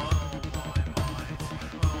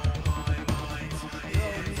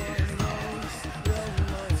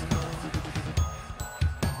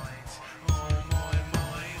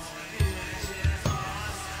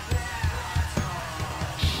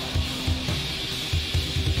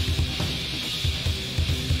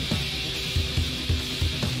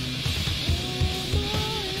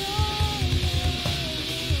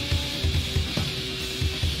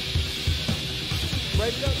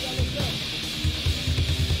 Break it up, y'all. Let's go.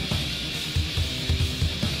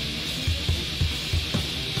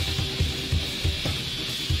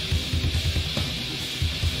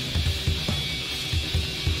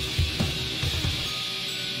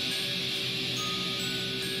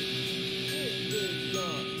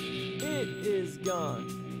 It is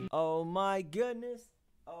gone. Oh my goodness.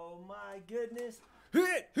 Oh my goodness.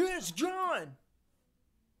 It is gone.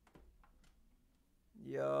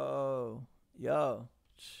 Yo.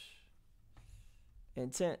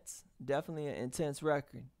 Intense. Definitely an intense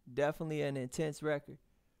record. Definitely an intense record.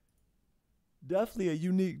 Definitely a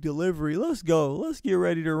unique delivery. Let's go. Let's get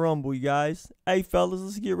ready to rumble, you guys. Hey, fellas,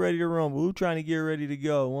 let's get ready to rumble. Who's trying to get ready to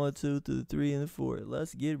go? 1, 2, 3, and 4.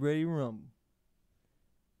 Let's get ready to rumble.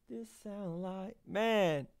 This sound like...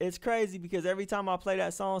 Man, it's crazy because every time I play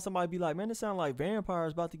that song, somebody be like, man, this sound like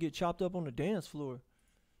vampires about to get chopped up on the dance floor.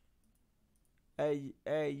 Hey,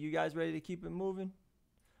 you guys ready to keep it moving?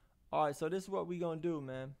 All right, so this is what we gonna do,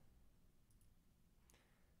 man.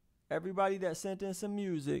 Everybody that sent in some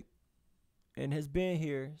music and has been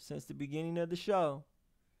here since the beginning of the show,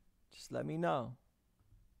 just let me know.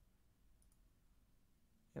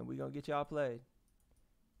 and we gonna get y'all played.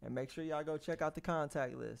 And make sure y'all go check out the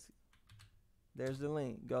contact list. There's the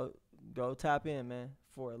link. Go tap in, man,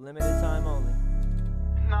 for a limited time only.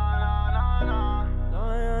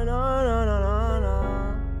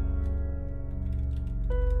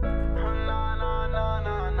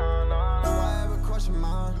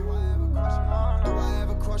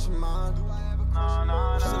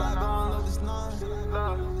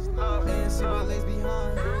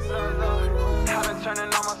 I've been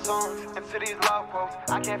turning all my songs into these love quotes.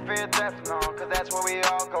 I can't fear death, no, cause that's where we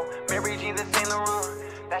all go. Mary Jeans and Saint Laurent,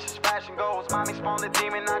 that's just fashion goals. Mommy spawned a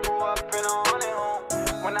demon, I grew up in a haunted home.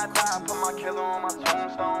 When I die, I put my killer on my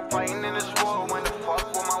tombstone. Fighting in this war, when the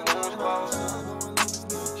fuck will my wounds close?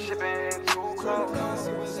 Shipping in too close.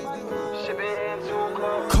 Shipping in too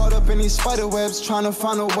close. Caught up in these spider webs, trying to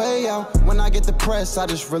find a way out. When I get depressed, I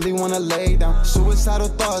just really wanna lay down. Suicidal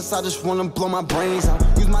thoughts, I just wanna blow my brains out.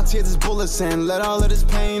 Use my tears as bullets and let all of this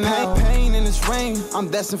pain out. Pain in this rain, I'm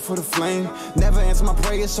destined for the flame. Never answer my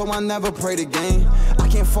prayers, so I never prayed again. I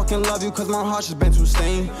can't fucking love you, cause my heart just been too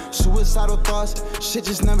stained. Suicidal thoughts, shit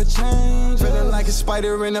just never changed. Feeling like a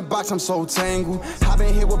spider in a box, I'm so tangled. I've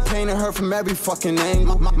been hit with pain and hurt from every fucking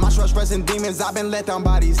angle. My trust rests in demons, I've been let down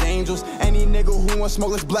by these angels. Any nigga who wants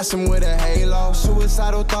smoke, let's bless him with a halo.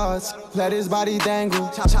 Suicidal thoughts, let his body dangle.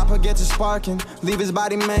 Chopper get to sparking, leave his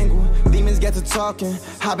body mangled. Demons get to talking,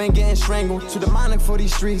 I've been getting strangled. Too demonic for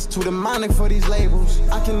these streets, too demonic for these labels.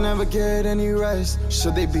 I can never get any rest.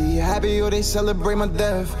 Should they be happy or they celebrate my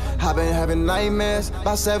death? I've been having nightmares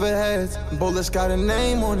about severed heads. Bullets got a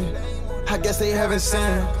name on it, I guess they haven't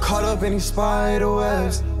sent. Caught up in these spider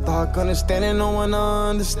webs, thought understanding, no one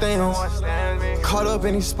understands. Caught up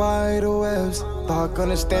in these spider webs, thought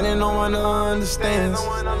understanding, no one understands.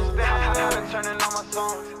 I've been turning all my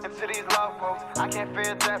songs into these love quotes. I can't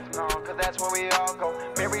fear death, no, cause that's where we all go.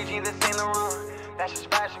 Mary Jeans and Saint Laurent, that's just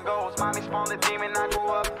fashion goals. Mommy spawned a demon, I grew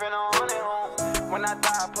up in a haunted home. When I die,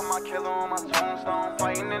 I put my killer on my tombstone.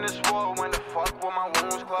 Fighting in this war, when the fuck will my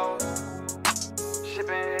wounds close?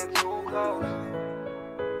 Shipping in too close.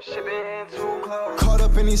 Shipping in too close. Caught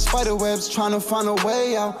up in these spider webs, trying to find a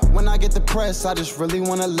way out. When I get depressed, I just really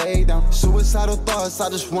wanna lay down. Suicidal thoughts, I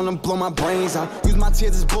just wanna blow my brains out. Use my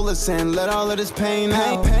tears as bullets and let all of this pain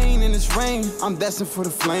out. Pain in this rain, I'm destined for the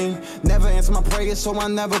flame. Never answer my prayers, so I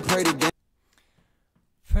never prayed again.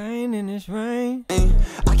 Pain in this rain.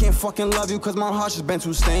 I can't fucking love you, cause my heart just been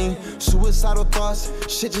too stained. Suicidal thoughts,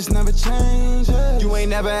 shit just never change. You ain't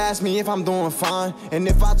never asked me if I'm doing fine. And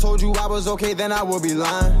if I told you I was okay, then I would be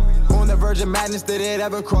lying. On the verge of madness, did it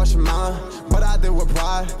ever cross your mind? But I did with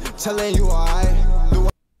pride, telling you alright.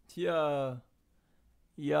 Yo,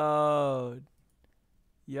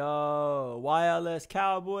 YLS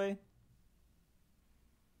Cowboy.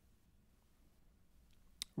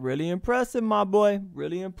 Really impressive, my boy.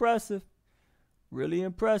 Really impressive. Really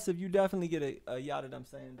impressive. You definitely get a yacht that I'm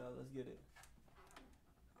saying, though. Let's get it.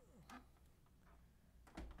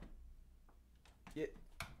 Yeah.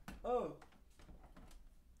 Oh.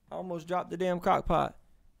 I almost dropped the damn crock pot.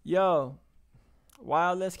 Yo.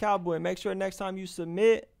 YLS Cowboy. Make sure next time you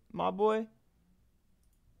submit, my boy.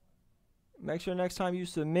 Make sure next time you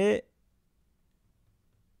submit,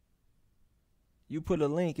 you put a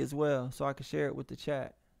link as well so I can share it with the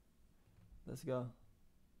chat. Let's go.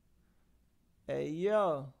 Hey,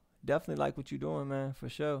 yo. Definitely like what you're doing, man, for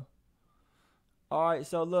sure. All right,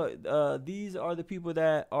 so look, these are the people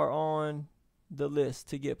that are on the list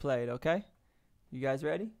to get played, okay? You guys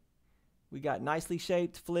ready? We got Nicely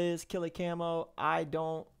Shaped, Fliz, Killer Camo, I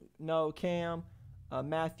Don't Know Cam,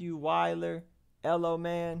 Matthew Weiler, Elo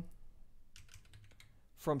Man,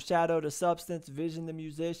 From Shadow to Substance, Vision the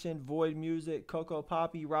Musician, Void Music, Coco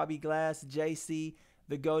Poppy, Robbie Glass, JC,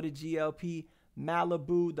 The Goated GLP,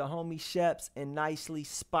 Malibu, The Homie Sheps, and Nicely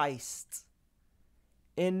Spiced.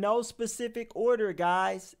 In no specific order,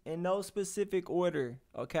 guys. In no specific order,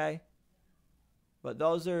 okay? But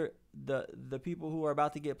those are the people who are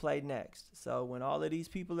about to get played next. So when all of these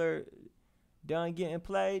people are done getting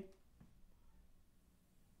played,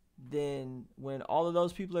 then when all of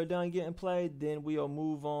those people are done getting played, then we'll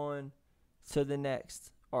move on to the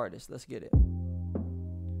next artist. Let's get it.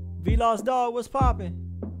 V-Lost Dog, what's poppin'?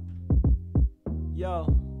 Yo,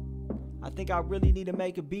 I think I really need to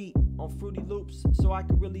make a beat on Fruity Loops so I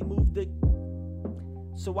can really move the keys.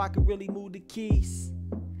 So I can really move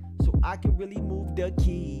the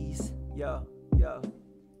keys. Yo, yeah.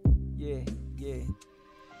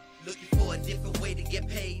 Looking for a different way to get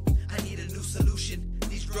paid. I need a new solution.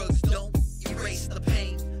 These drugs don't erase the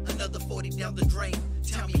pain. Another 40 down the drain.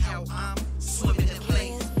 Tell me how I'm swimming in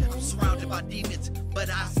planes. I'm surrounded by demons,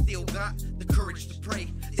 but I still got the courage to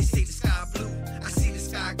pray. They say the sky blue, I see the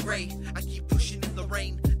sky gray. I keep pushing in the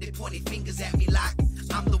rain. They pointing fingers at me like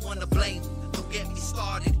I'm the one to blame. Don't get me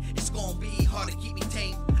started. It's gonna be hard to keep me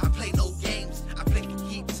tame. I play no games. I play for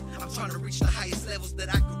keeps. I'm trying to reach the highest levels that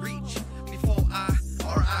I could reach. Before I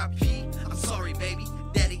R.I.P. I'm sorry, baby.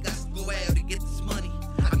 Daddy got to go out to get this money.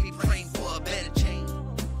 I be praying for a better change.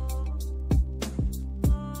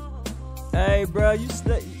 Hey, bro,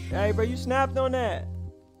 you snapped on that.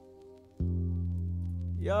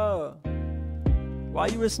 Yo, why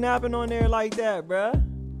you was snapping on there like that, bruh?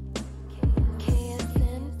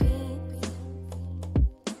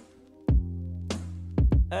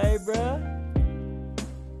 Hey, bruh.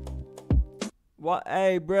 Why?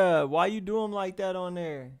 Hey, bruh, why you do him like that on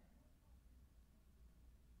there?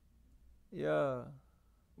 Yeah,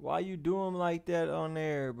 why you do him like that on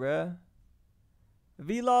there, bruh?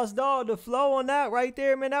 V-Lost Dog, the flow on that right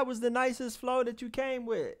there, man, that was the nicest flow that you came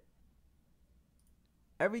with.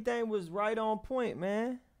 Everything was right on point,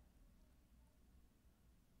 man.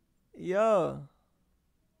 Yo,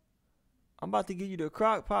 I'm about to give you the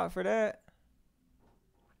crock pot for that.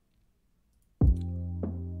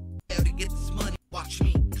 To get this money, watch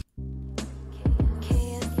me.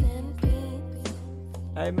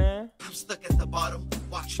 Hey, man. I'm stuck at the bottom,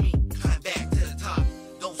 watch me climb back to the top.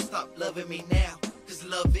 Don't stop loving me now, cause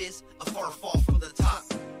love is a far fall from the top.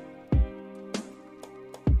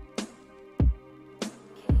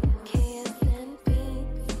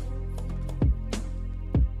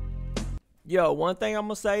 Yo, one thing I'm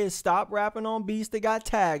gonna say is stop rapping on beats that got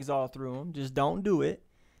tags all through them. Just don't do it.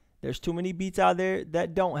 There's too many beats out there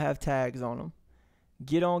that don't have tags on them.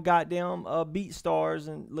 Get on goddamn BeatStars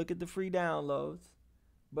and look at the free downloads.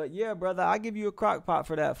 But yeah, brother, I give you a crock pot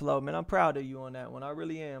for that flow, man. I'm proud of you on that one. I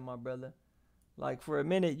really am, my brother. Like, for a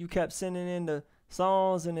minute, you kept sending in the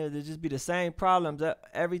songs and it'd just be the same problems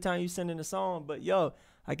every time you send in a song. But yo,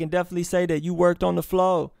 I can definitely say that you worked on the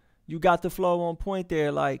flow. You got the flow on point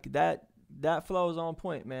there. Like, that flow is on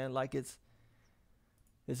point, man. Like, it's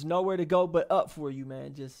nowhere to go but up for you,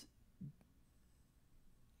 man. Just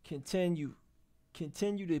continue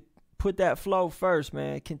to put that flow first,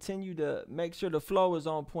 man. Continue to make sure the flow is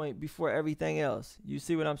on point before everything else. You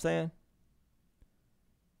see what I'm saying?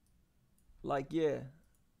 Like, yeah,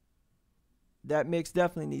 that mix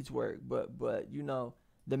definitely needs work, but you know,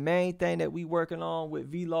 the main thing that we working on with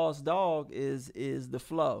V-Lost Dog is the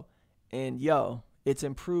flow. And yo, it's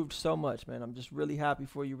improved so much, man. I'm just really happy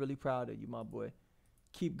for you, really proud of you, my boy.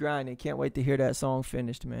 Keep grinding. Can't wait to hear that song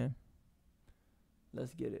finished, man.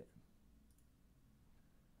 Let's get it.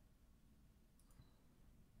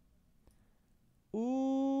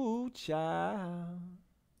 Ooh, child.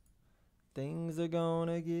 Things are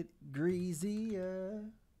gonna get greasier.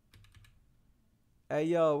 Hey,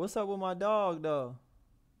 yo, what's up with my dog, though?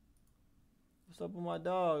 What's up with my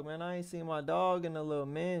dog, man? I ain't seen my dog in a little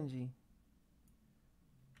mangy.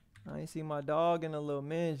 Let's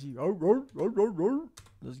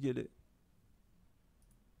get it.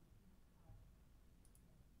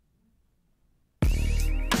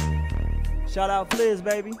 Shout out Fliz,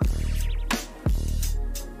 baby.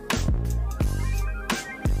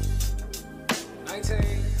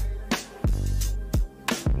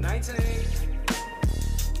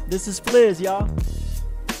 This is Fliz, y'all.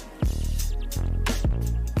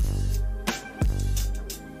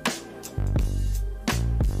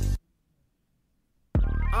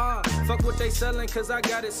 Fuck what they selling, cause I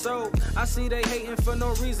got it sold. I see they hating for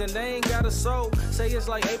no reason, they ain't got a soul. Say it's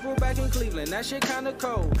like April back in Cleveland, that shit kinda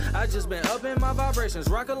cold. I just been up in my vibrations,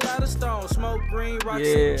 rock a lot of stones. Smoke green, rock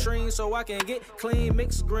citrine, so I can get clean.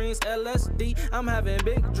 Mixed greens, LSD, I'm having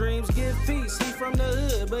big dreams. Give peace, he from the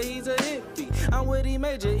hood, but he's a hippie. I'm with E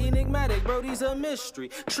Major, enigmatic, brody's a mystery.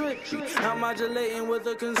 Tricky, I'm modulating with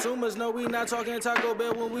the consumers. No, we not talking Taco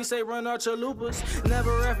Bell when we say run our chalupas.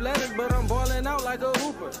 Never athletic, but I'm balling out like a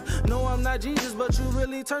hooper. No, I'm not Jesus, but you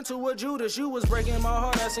really turned to a Judas. You was breaking my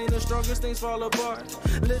heart, I seen the strongest things fall apart.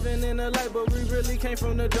 Living in the light, but we really came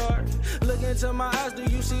from the dark. Look into my eyes, do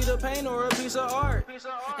you see the pain or a piece of art?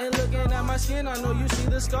 And looking at my skin, I know you see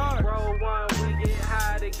the scar. Roll one, we get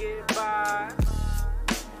high to get by.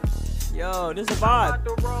 Yo, this is a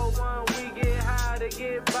vibe. Roll one, we get high to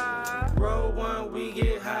get by. Roll one, we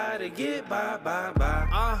get high to get by.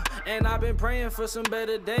 And I've been praying for some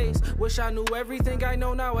better days. Wish I knew everything I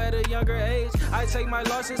know now at a younger age. I take my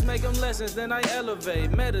losses, make them lessons, then I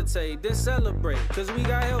elevate, meditate, then celebrate, cause we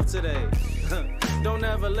got health today. Don't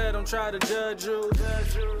ever let them try to judge you.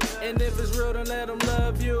 And if it's real, then let them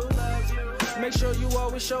love you. Make sure you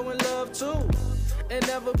always showing love too. And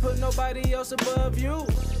never put nobody else above you.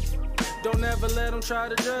 Don't ever let them try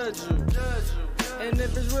to judge you. And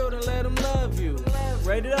if it's real, then let them love you.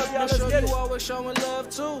 Rate it up, y'all. Let's Show get you it. always showing love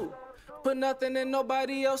too. Put nothing and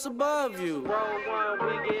nobody else above you. Roll one,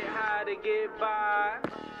 we get high to get by.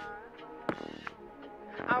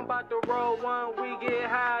 I'm about to roll one, we get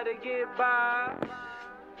high to get by.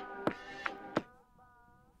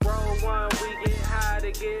 Roll one, we get high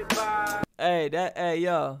to get by. Hey,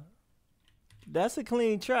 yo. That's a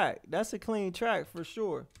clean track. That's a clean track for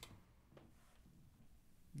sure.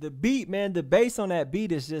 The beat, man, the bass on that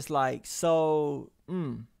beat is just like so,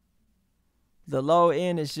 The low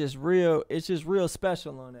end is just real. It's just real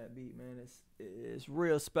special on that beat, man. It's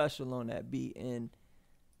real special on that beat. And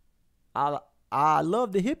I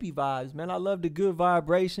love the hippie vibes, man. I love the good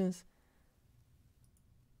vibrations.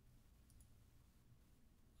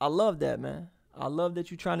 I love that, man. I love that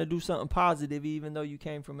you're trying to do something positive even though you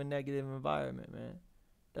came from a negative environment, man.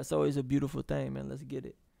 That's always a beautiful thing, man. Let's get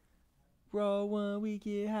it. Roll one, we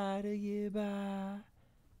get high to get by.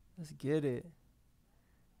 Let's get it.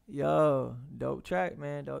 Yo, dope track,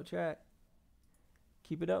 man. Dope track.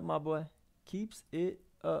 Keep it up, my boy. Keeps it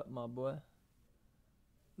up, my boy.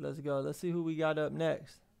 Let's go. Let's see who we got up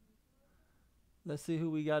next. Let's see who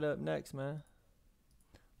we got up next, man.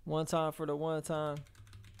 One time for the one time.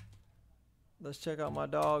 Let's check out my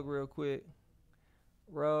dog real quick.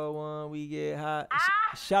 Roll one, we get hot.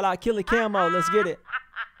 Shout out Killer Camo. Let's get it.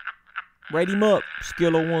 Rate him up.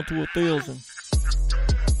 Scale of 1 to 1,000.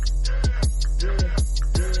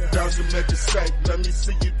 Bounce and make it shake. Let me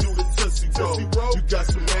see you do the tootsie roll. You got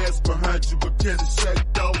some ass behind you, but can it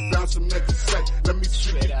shake though? Bounce and make it shake. Let me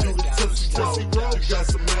see you do the tootsie roll. You got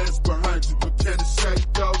some ass behind you, but can it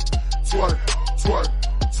shake though? Twerk, twerk,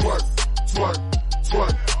 twerk, twerk,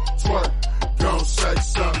 twerk, twerk. Gon' shake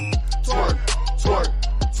something. Twerk, twerk,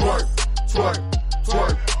 twerk, twerk,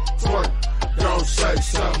 twerk, twerk. Gon' shake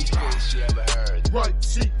something. Right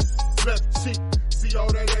cheek, left cheek. See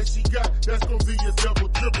all that ass she got? That's gonna be a double,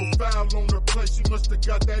 triple foul on the play. She must have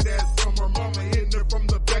got that ass from her mama. Hitting her from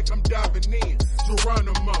the back, I'm diving in.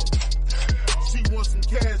 Geronimo. She wants some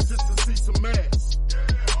cash just to see some ass.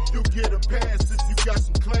 You get a pass if you got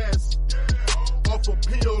some class. Off a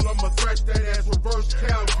pill, I'ma thrash that ass. Reverse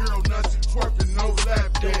cowgirl, now she twerking, no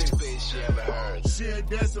lap dance. She ain't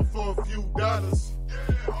dancing for a few dollars.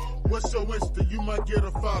 What's your Insta? You might get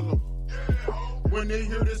a follow. When they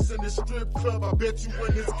hear this in the strip club, I bet you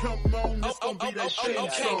when this come on, it's gonna be that shit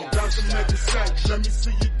song. Got to make it shake. Let me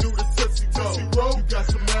see you do the tootsie roll. You got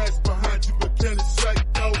some ass behind you, but can it shake?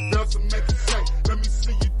 No, bounce and make it shake. Let me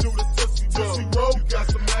see you do the tootsie roll. You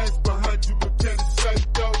got some ass behind you, but can it shake?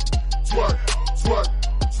 No, twerk, twerk,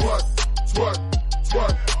 twerk, twerk,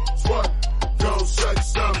 twerk, twerk. Go shake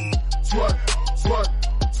something. Twerk, twerk,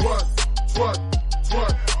 twerk, twerk,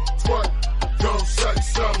 twerk, twerk. Go shake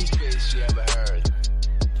something.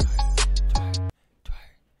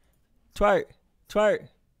 Twerk, twerk,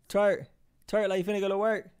 twerk, twerk like you finna go to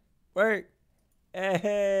work. Work.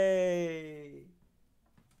 Hey.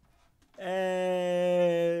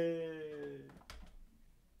 Hey.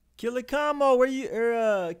 Killer Camo, where you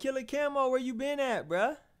been at,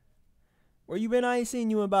 bruh? Where you been? I ain't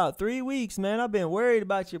seen you in about 3 weeks, man. I've been worried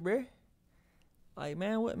about you, bruh. Like,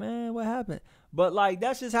 what happened? But like,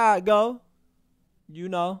 that's just how it go. You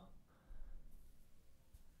know,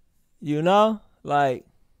 like,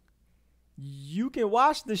 you can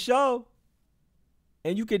watch the show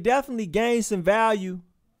and you can definitely gain some value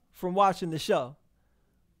from watching the show.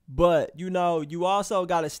 But, you also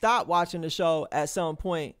got to stop watching the show at some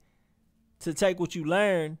point to take what you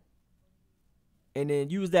learn and then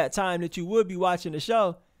use that time that you would be watching the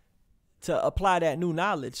show to apply that new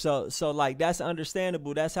knowledge. So like, that's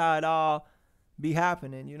understandable. That's how it all be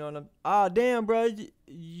happening. You know what I'm... Oh, damn, bro.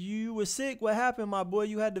 You was sick. What happened, my boy?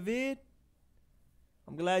 You had the vid?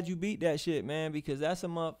 I'm glad you beat that shit, man, because that's a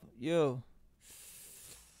month. Yo,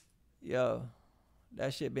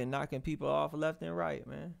 that shit been knocking people off left and right,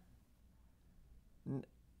 man.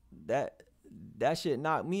 That shit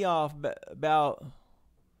knocked me off about,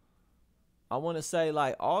 I want to say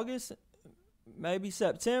like August, maybe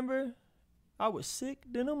September. I was sick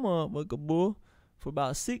than a motherfucker, boy, for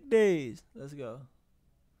about 6 days. Let's go.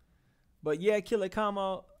 But yeah, Killer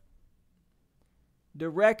Camo, the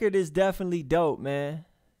record is definitely dope, man.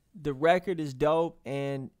 The record is dope,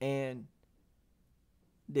 and the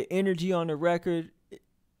energy on the record,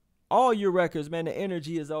 all your records, man, the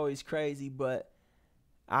energy is always crazy. But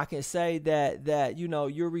I can say that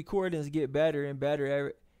your recordings get better and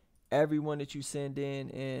better every one that you send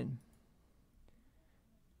in, and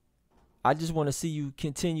I just want to see you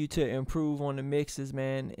continue to improve on the mixes,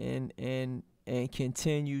 man, and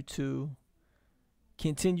continue to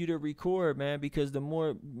continue to record, man, because the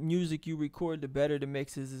more music you record, the better the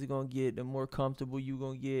mixes is going to get, the more comfortable you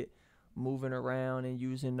going to get moving around and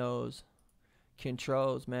using those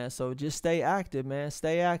controls, man. So just stay active, man.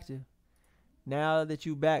 Stay active. Now that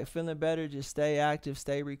you back feeling better, just stay active,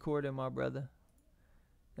 stay recording, my brother.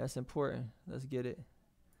 That's important. Let's get it.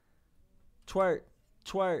 Twerk,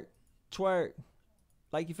 twerk, twerk.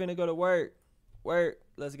 Like you finna go to work. Work.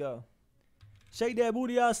 Let's go. Shake that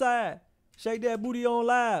booty outside. Shake that booty on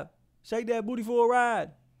live. Shake that booty for a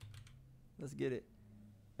ride. Let's get it.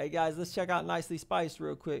 Hey, guys, let's check out Nicely Spiced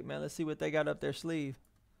real quick, man. Let's see what they got up their sleeve.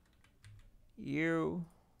 You.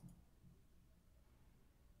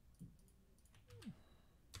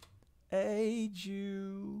 Hey,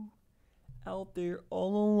 you. Out there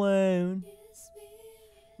all alone.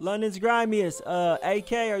 London's grimiest.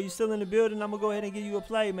 AK, are you still in the building? I'm going to go ahead and give you a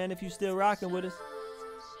play, man, if you still rocking with us.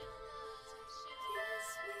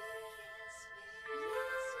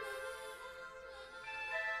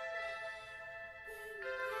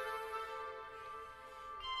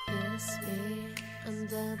 Kiss me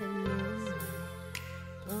under the moonlight.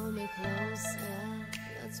 Pull me closer.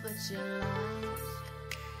 That's what you like.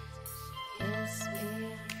 Kiss me.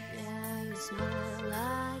 Yeah, you smile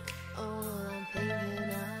like all I'm thinking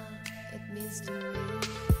of. It means to me.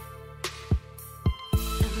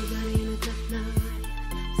 Everybody in the club now.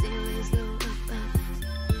 Ceilings go up, up.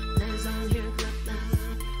 There's on here club now.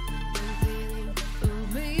 I'm feeling for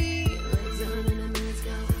me. Legs on and the minutes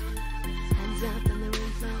go. Hands up and the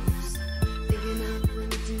room flows. Thinking of we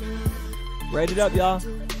need to know. Rate it up, y'all.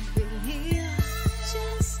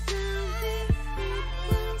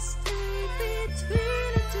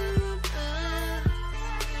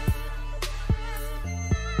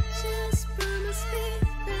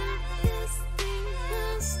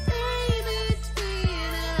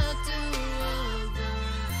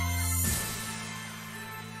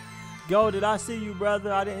 Go, did I see you,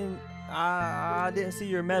 brother? I didn't see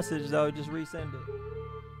your message though. Just resend it.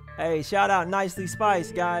 Hey, shout out Nicely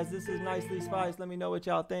Spiced, guys. This is Nicely Spiced. Let me know what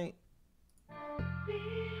y'all think.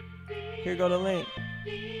 Here go the link.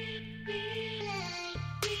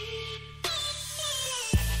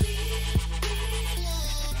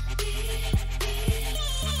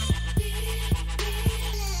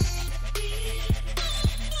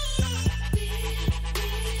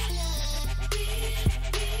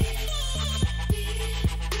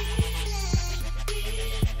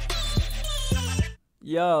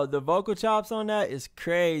 Yo, the vocal chops on that is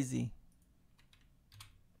crazy.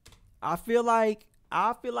 I feel like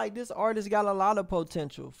this artist got a lot of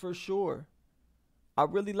potential for sure. I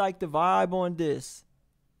really like the vibe on this.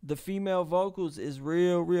 The female vocals is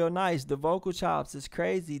real nice. The vocal chops is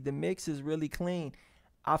crazy. The mix is really clean.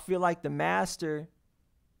 I feel like the master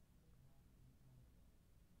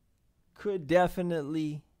could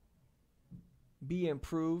definitely be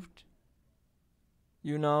improved.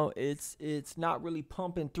 You know, it's not really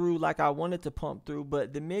pumping through like I wanted to pump through,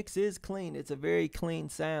 but the mix is clean. It's a very clean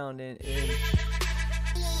sound and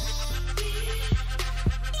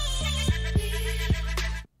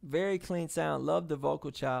very clean sound. Love the vocal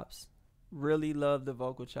chops. Really love the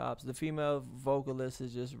vocal chops. The female vocalist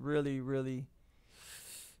is just really really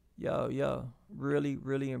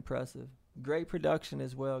impressive. Great production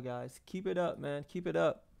as well, guys. Keep it up, man. Keep it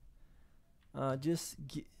up. Just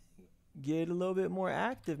get a little bit more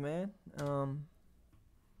active, man.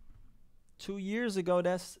 2 years ago,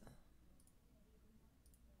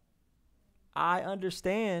 I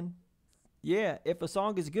understand. Yeah, if a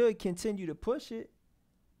song is good, continue to push it.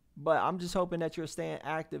 But I'm just hoping that you're staying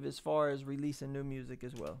active as far as releasing new music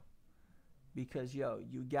as well. Because, yo,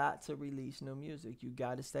 you got to release new music. You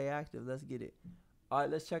got to stay active. Let's get it. All right,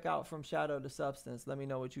 let's check out From Shadow to Substance. Let me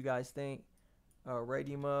know what you guys think. Rate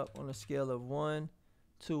him up on a scale of 1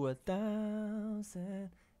 to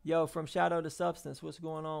 1,000. Yo, From Shadow to Substance, what's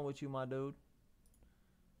going on with you, my dude?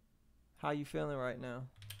 How you feeling right now?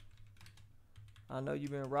 I know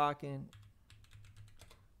you've been rocking.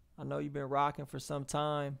 I know you've been rocking for some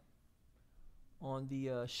time on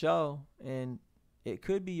the show, and it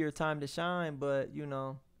could be your time to shine, but, you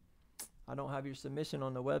know, I don't have your submission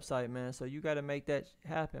on the website, man, so you got to make that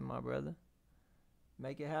happen, my brother.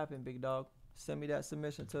 Make it happen, big dog. Send me that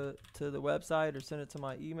submission to the website or send it to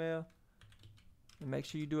my email. And make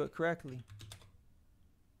sure you do it correctly.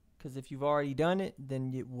 Because if you've already done it,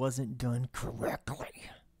 then it wasn't done correctly.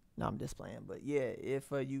 No, I'm just playing. But yeah,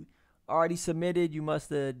 if you already submitted, you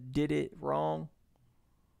must have did it wrong.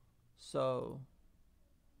 So...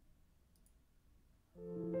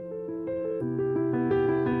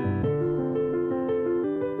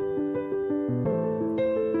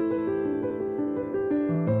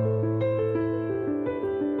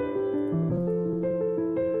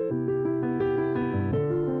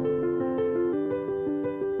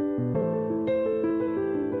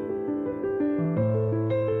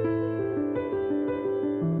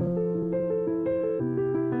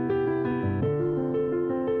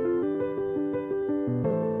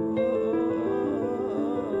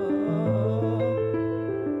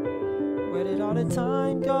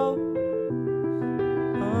 time go.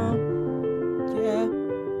 Yeah.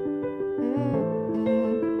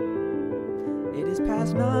 It is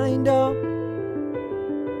past 9 though.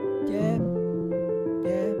 Yeah.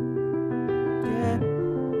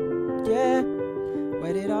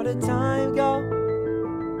 Where did all the time go?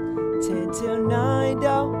 10 till 9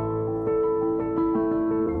 though.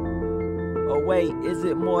 Oh wait, is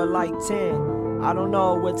it more like 10? I don't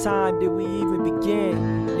know, what time did we even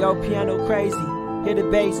begin? Yo, piano crazy, hear the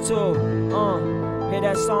bass too. Hear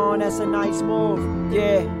that song, that's a nice move.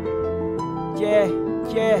 Yeah.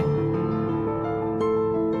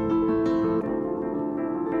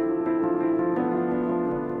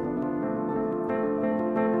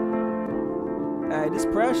 Hey, this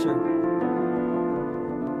pressure.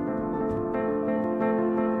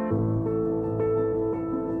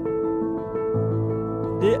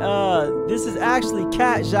 This is actually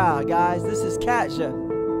CASHAPP, guys. This is CASHAPP.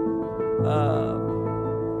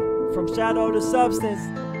 From Shadow to Substance.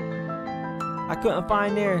 I couldn't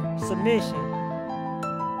find their submission.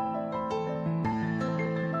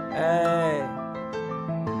 Hey.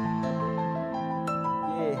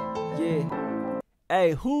 Yeah.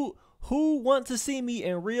 Hey, who want to see me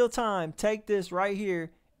in real time take this right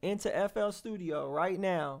here into FL Studio right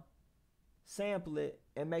now, sample it,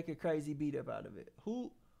 and make a crazy beat up out of it?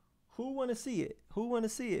 Who want to see it? Who want to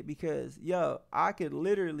see it? Because, yo, I could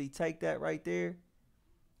literally take that right there.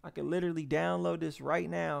 I could literally download this right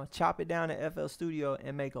now, chop it down to FL Studio,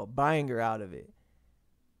 and make a banger out of it.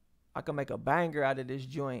 I can make a banger out of this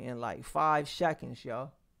joint in like 5 seconds, yo.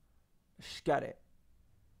 Got it.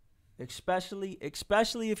 Especially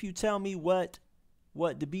if you tell me what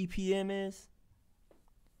the BPM is.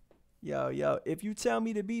 Yo, if you tell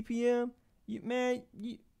me the BPM,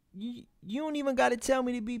 you don't even got to tell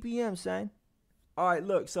me the BPM, son. All right,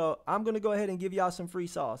 look, so I'm going to go ahead and give y'all some free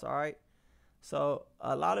sauce, all right? So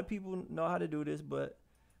a lot of people know how to do this, but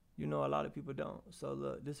you know a lot of people don't. So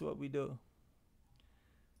look, this is what we do.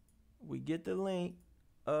 We get the link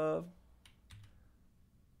of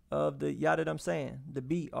the that I'm saying, the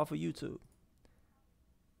beat off of YouTube.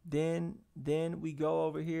 Then we go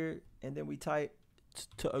over here and then we type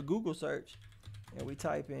to a Google search and we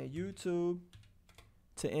type in YouTube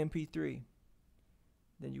to MP3.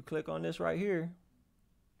 Then you click on this right here.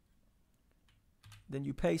 Then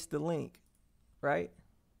you paste the link, right?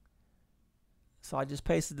 So I just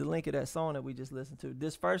pasted the link of that song that we just listened to.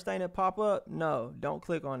 This first thing that pop up, no, don't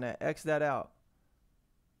click on that. X that out.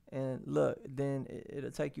 And look, then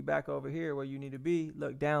it'll take you back over here where you need to be.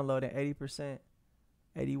 Look, downloading 80%,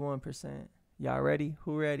 81%. Y'all ready?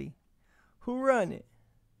 Who ready? Who run it?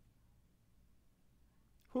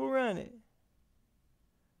 Who run it?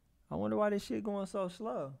 I wonder why this shit going so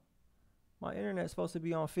slow. My internet's supposed to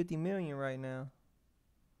be on 50 million right now.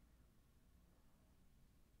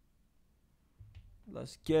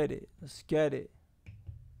 Let's get it. Let's get it.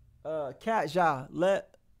 CASHAPP,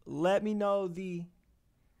 let me know the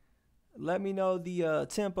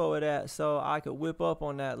tempo of that so I could whip up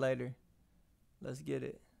on that later. Let's get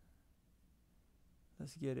it.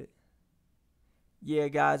 Let's get it. Yeah,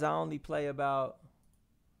 guys, I only play about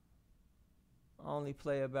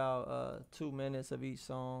 2 minutes of each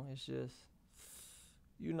song. It's just,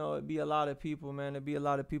 you know, it'd be a lot of people, man. It'd be a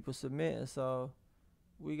lot of people submitting, so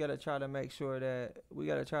we gotta try to make sure that we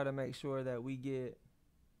get,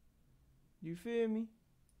 you feel me?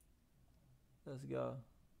 Let's go.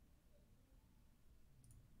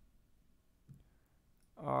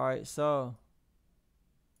 All right,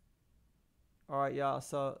 y'all.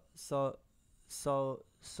 So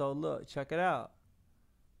look, check it out.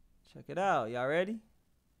 Check it out. Y'all ready?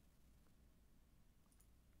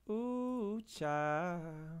 Ooh, child.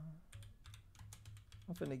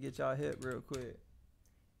 I'm finna get y'all hip real quick.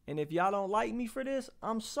 And if y'all don't like me for this,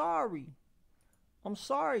 I'm sorry. I'm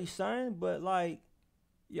sorry, son. But like,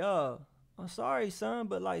 yo, I'm sorry, son.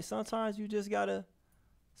 But like, sometimes you just gotta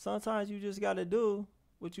do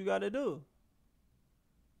what you gotta do.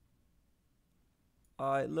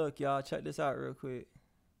 All right, look, y'all, check this out real quick.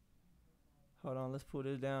 Hold on, let's pull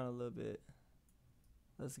this down a little bit.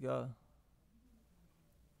 Let's go.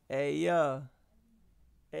 Hey, yo.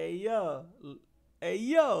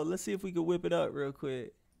 Let's see if we can whip it up real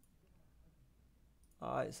quick.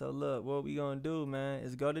 All right, so look, what we gonna do, man,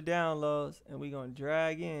 is go to downloads and we gonna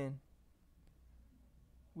drag in.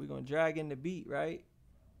 We're gonna drag in the beat, right?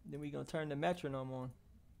 Then we gonna turn the metronome on.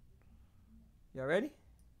 Y'all ready?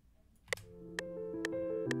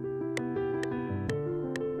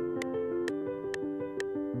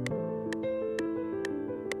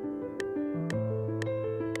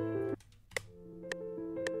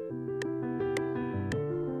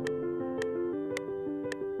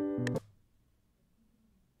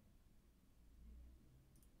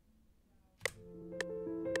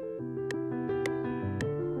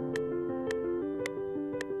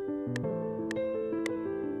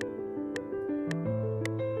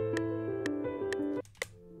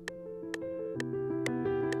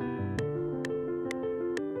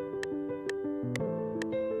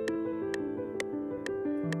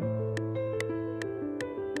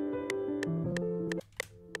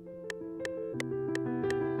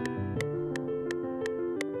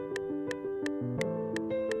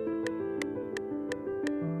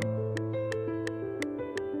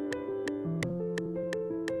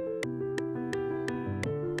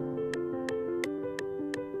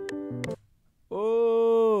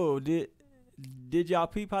 did y'all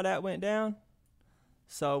peep how that went down?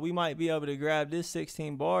 So we might be able to grab this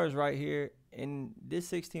 16 bars right here, and this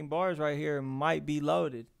 16 bars right here might be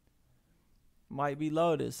loaded. Might be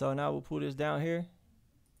loaded. So now we'll pull this down here.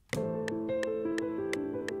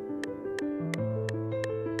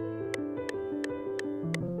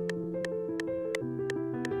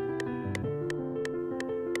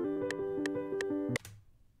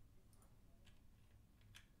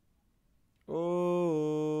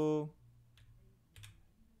 Oh.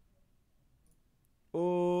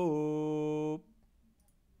 Oh.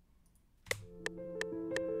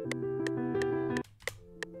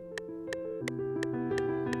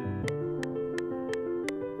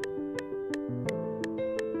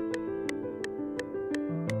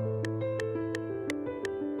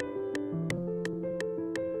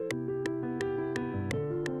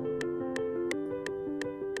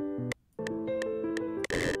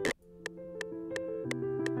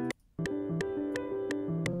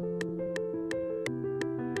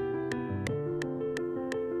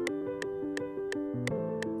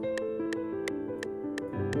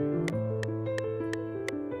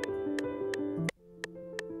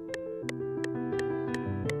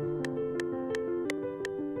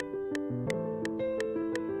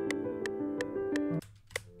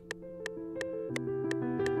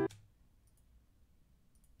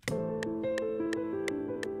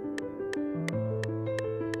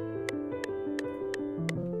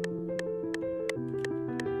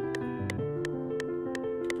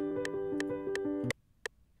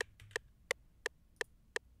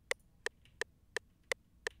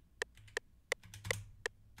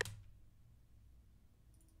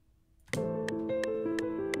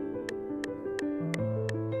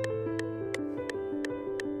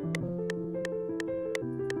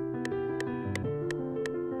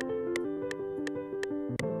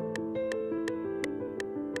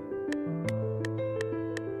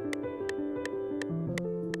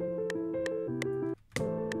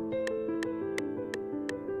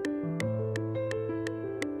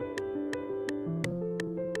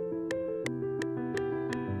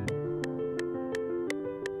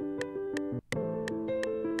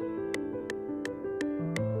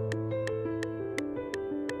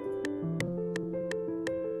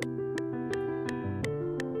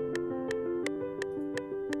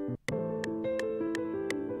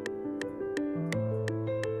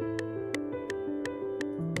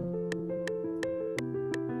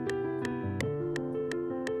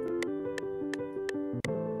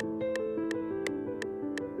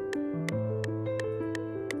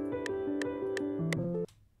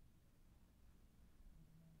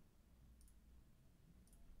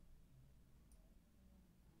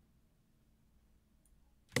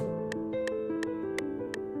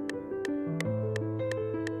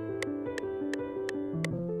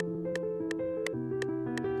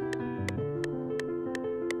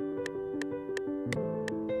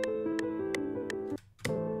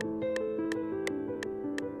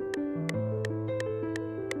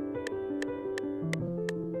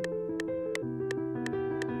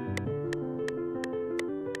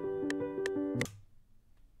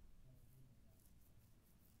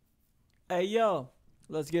 Hey, yo,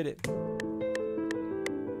 let's get it.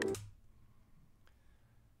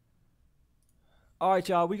 All right,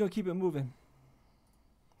 y'all, we're going to keep it moving.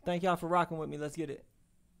 Thank y'all for rocking with me. Let's get it.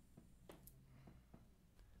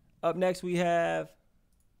 Up next, we have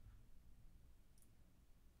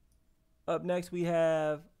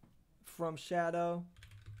From Shadow.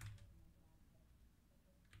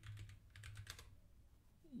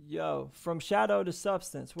 Yo, From Shadow to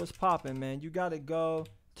Substance. What's popping, man? You got to go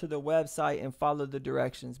to the website and follow the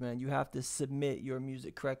directions, man. You have to submit your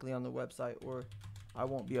music correctly on the website or I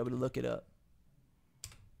won't be able to look it up.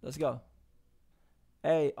 Let's go.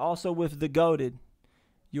 Hey, also with the Goated,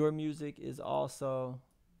 your music is also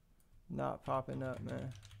not popping up,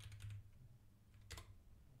 man.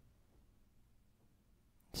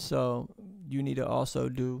 So you need to also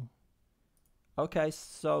do. Okay,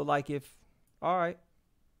 so like if, all right,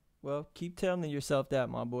 well, keep telling yourself that,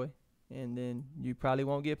 my boy, and then you probably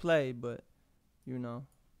won't get played. But you know,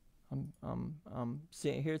 I'm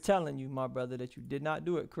sitting here telling you, my brother, that you did not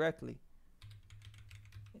do it correctly.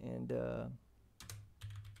 And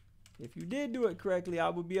if you did do it correctly, I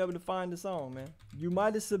would be able to find the song, man. You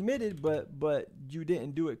might have submitted, but you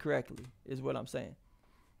didn't do it correctly, is what I'm saying.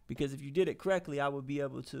 Because if you did it correctly, I would be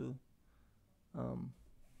able to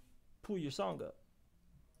pull your song up.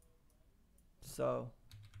 So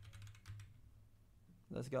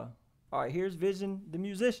let's go. All right, here's Vision the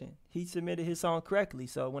Musician. He submitted his song correctly.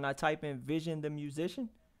 So when I type in Vision the Musician,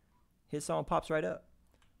 his song pops right up.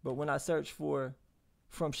 But when I search for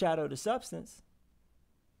from shadow to substance.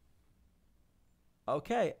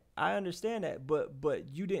 Okay, I understand that, but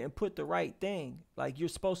you didn't put the right thing. Like, you're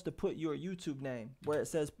supposed to put your YouTube name where it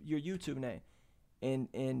says your YouTube name, and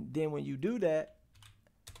then when you do that,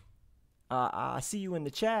 I see you in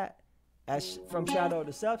the chat as from shadow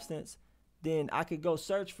to substance. Then I could go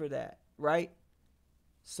search for that, right?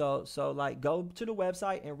 So like, go to the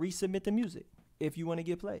website and resubmit the music if you want to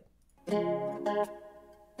get played.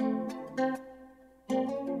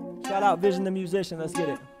 Shout out Vision the Musician. Let's get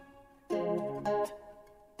it.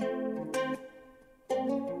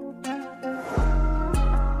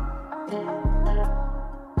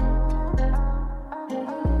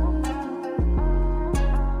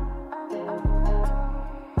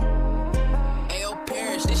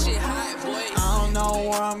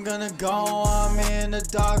 I'm gonna go, I'm in a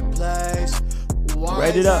dark place. Why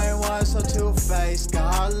Write it up. everyone so two-faced?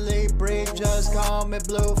 Godly brief, just call me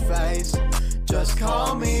Blueface. Just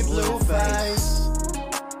call me Blueface.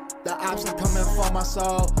 The ops are coming for my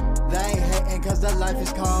soul. They ain't hating cause the life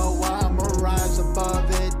is cold. While I'm a rise above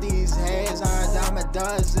it, these heads are a dime a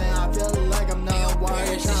dozen. I feel like I'm not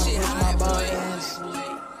wired, trying to push my buttons.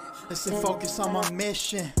 Let's stay focused on my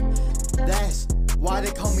mission. That's why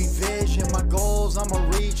they call me Vision. My goals, I'ma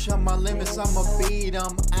reach them. My limits, I'ma beat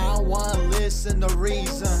them. I don't wanna listen to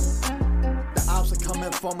reason. The ops are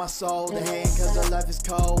coming for my soul. They hating cause the life is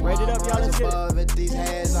cold. Rate it up, y'all. Let's above it. These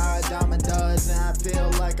heads are a dime a dozen. I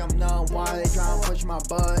feel like I'm numb. Why they trying to push my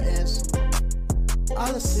buttons?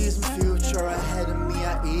 All I see is my future ahead of me.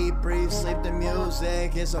 I eat, breathe, sleep the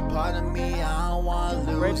music. It's a part of me. I don't wanna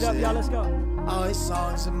lose Rate it up, y'all. Let's go. All these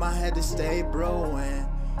songs in my head to stay brewing.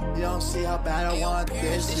 You don't see how bad I want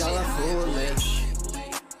this, y'all are foolish.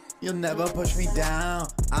 You'll never push me down.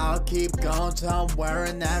 I'll keep going till I'm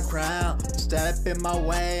wearing that crown. Step in my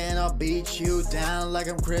way and I'll beat you down like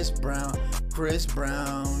I'm Chris Brown. Chris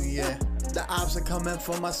Brown, yeah. The ops are coming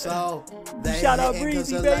for my soul. They Shout out hating cause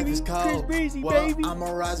Breezy, the life baby. is cold. Chris Breezy, Well, baby.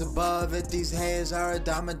 I'ma rise above it. These haters are a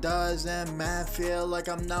dime a dozen. Man, feel like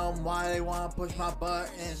I'm numb. Why they wanna push my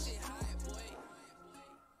buttons?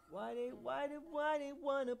 Why they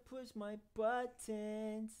wanna push my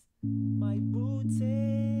buttons? My buttons.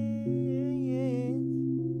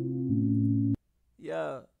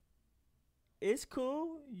 Yeah. It's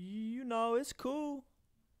cool. You know, it's cool.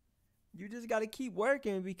 You just gotta keep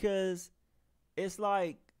working, because it's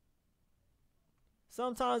like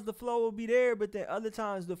sometimes the flow will be there, but then other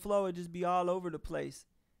times the flow will just be all over the place.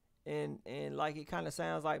 And like, it kind of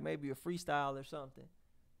sounds like maybe a freestyle or something.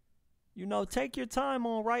 You know, take your time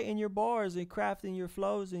on writing your bars and crafting your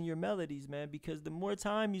flows and your melodies, man, because the more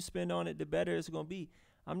time you spend on it, the better it's going to be.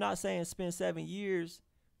 I'm not saying spend 7 years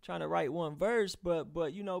trying to write one verse,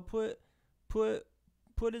 but you know, put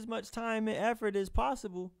as much time and effort as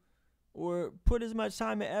possible, or put as much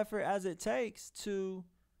time and effort as it takes to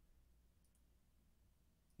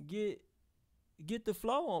get the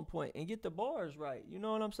flow on point and get the bars right. You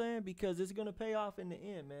know what I'm saying? Because it's going to pay off in the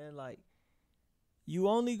end, man. Like, you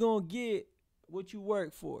only gonna get what you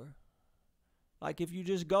work for. Like, if you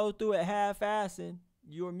just go through it half-assing,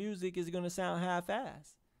 your music is gonna sound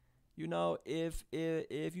half-assed. You know, if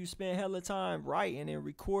you spend hella time writing and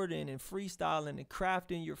recording and freestyling and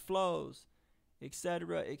crafting your flows,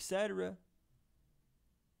 etc.,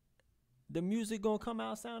 the music gonna come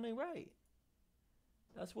out sounding right.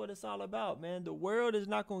 That's what it's all about, man. The world is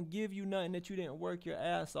not gonna give you nothing that you didn't work your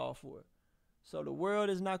ass off for. So the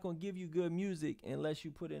world is not going to give you good music unless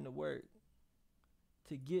you put in the work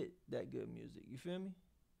to get that good music. You feel me?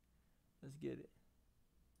 Let's get it.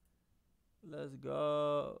 Let's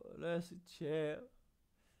go. Let's chill.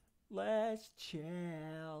 Let's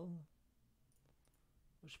chill.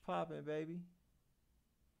 What's poppin', baby?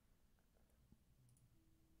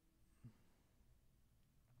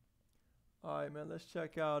 All right, man. Let's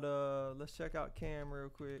check out Cam real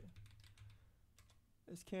quick.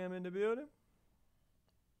 Is Cam in the building?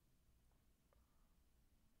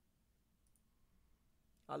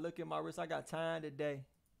 I look at my wrist. I got time today.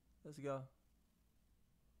 Let's go.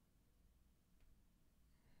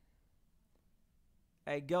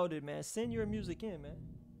 Hey, Golded, man, send your music in, man.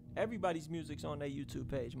 Everybody's music's on their YouTube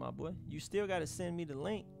page, my boy. You still got to send me the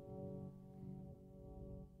link.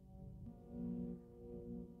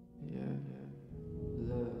 Yeah.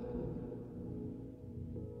 Love.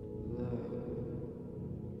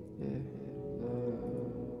 Yeah.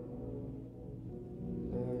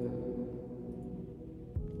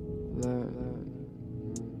 Love.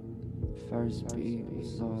 First beat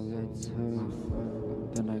was all that tough.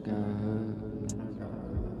 Then I got her.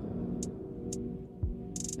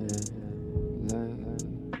 Yeah. Love.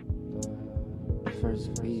 First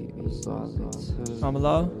beat I'm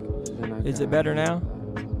low. Is it better now?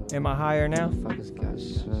 Am I higher now?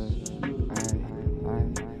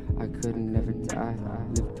 I could never die.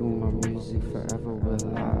 Live through my music forever.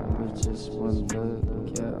 Will I with just one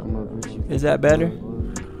look? Yeah, I'm a rich. Is that better?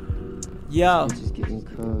 Yo. Just getting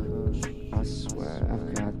cooked. I swear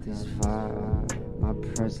I've got this vibe. My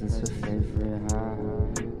presence a favorite high.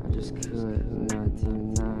 I just could not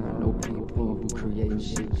deny. No people who create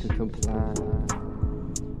shit could comply.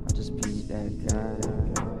 I just be that guy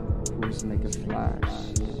who's making flash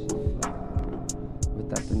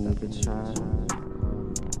without the nigga try.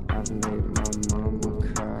 I've made my mama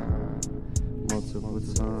cry multiple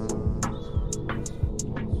times.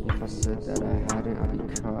 If I said that I hadn't, I'd be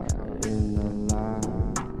caught in a lie.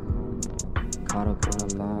 Caught up in a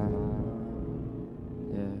lie.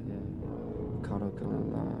 Yeah. Caught up in a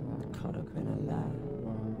lie. Caught up in a lie.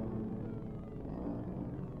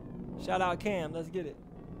 Shout out Cam, let's get it.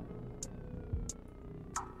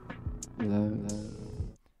 Love.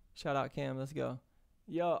 Shout out Cam, let's go.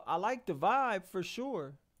 Yo, I like the vibe for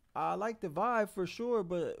sure.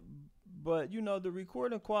 But you know, the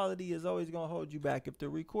recording quality is always gonna hold you back. If the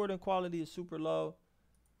recording quality is super low,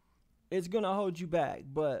 it's gonna hold you back.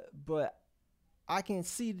 But I can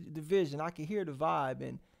see the vision, I can hear the vibe,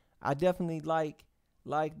 and I definitely like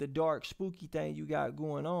the dark, spooky thing you got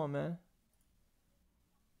going on, man.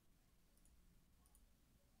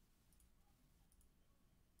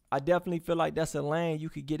 I definitely feel like that's a lane you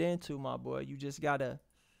could get into, my boy. You just gotta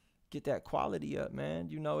get that quality up, man.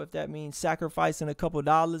 You know, if that means sacrificing a couple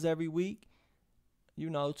dollars every week, you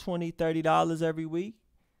know, $20, $30 every week,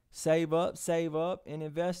 save up, and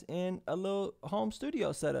invest in a little home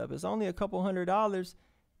studio setup. It's only a couple $100,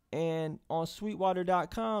 and on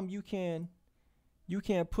sweetwater.com you can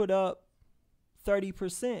put up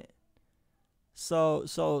 30%.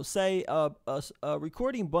 So say a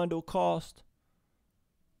recording bundle cost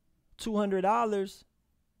 $200,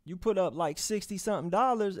 you put up like $60-something,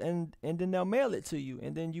 and then they'll mail it to you,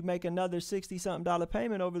 and then you make another $60-something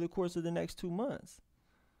payment over the course of the next 2 months.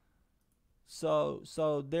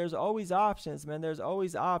 So there's always options, man. There's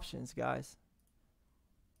always options, guys.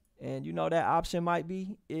 And you know, that option might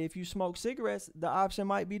be, if you smoke cigarettes, the option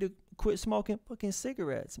might be to quit smoking fucking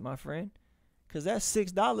cigarettes, my friend. Because that's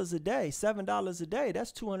 $6 a day, $7 a day.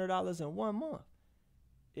 That's $200 in 1 month.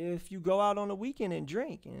 If you go out on the weekend and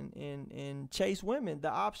drink and chase women, the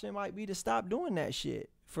option might be to stop doing that shit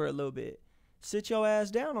for a little bit. Sit your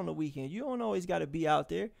ass down on the weekend. You don't always got to be out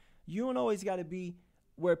there. You don't always got to be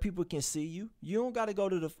where people can see you. You don't got to go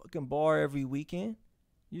to the fucking bar every weekend.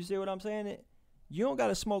 You see what I'm saying? You don't got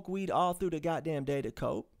to smoke weed all through the goddamn day to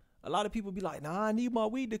cope. A lot of people be like, nah, I need my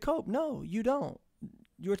weed to cope. No, you don't.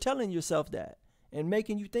 You're telling yourself that and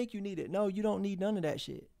making you think you need it. No, you don't need none of that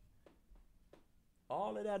shit.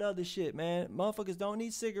 All of that other shit, man. Motherfuckers don't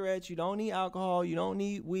need cigarettes. You don't need alcohol. You don't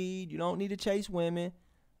need weed. You don't need to chase women.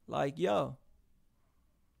 Like, yo.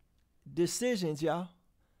 Decisions, y'all.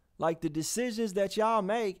 Like, the decisions that y'all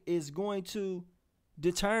make is going to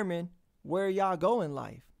determine where y'all go in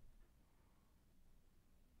life.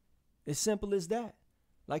 As simple as that.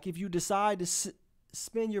 Like, if you decide to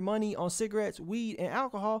spend your money on cigarettes, weed, and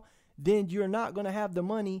alcohol, then you're not going to have the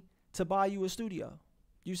money to buy you a studio.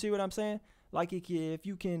 You see what I'm saying? Like, if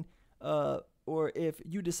you can, or if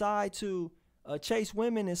you decide to chase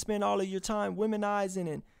women and spend all of your time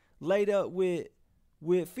womenizing and laid up with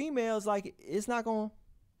females, like, it's not going to,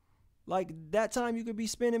 like, that time you could be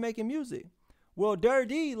spending making music. Well,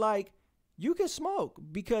 Dirty, like, you can smoke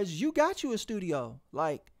because you got you a studio.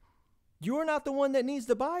 Like, you're not the one that needs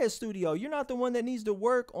to buy a studio. You're not the one that needs to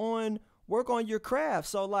work on your craft.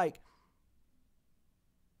 So, like,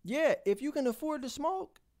 yeah, if you can afford to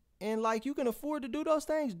smoke, and like you can afford to do those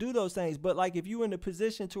things, do those things. But like, if you're in a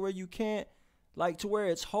position to where you can't, like, to where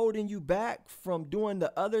it's holding you back from doing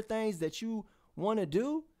the other things that you want to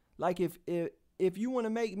do, like if you want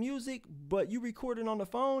to make music but you recording on the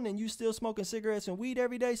phone and you still smoking cigarettes and weed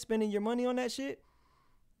every day, spending your money on that shit,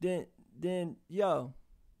 then yo,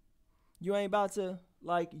 you ain't about to,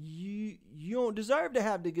 like, you don't deserve to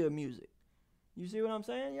have the good music. You see what I'm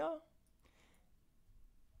saying, y'all?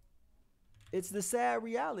 It's the sad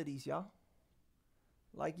realities, y'all.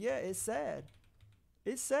 Like, yeah, it's sad.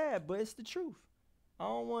 It's sad, but it's the truth. I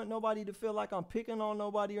don't want nobody to feel like I'm picking on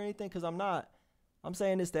nobody or anything, because I'm not. I'm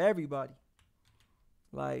saying this to everybody.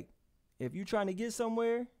 Like, if you trying to get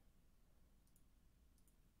somewhere,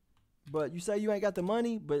 but you say you ain't got the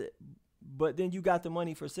money, but then you got the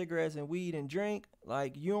money for cigarettes and weed and drink,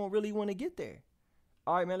 like, you don't really want to get there.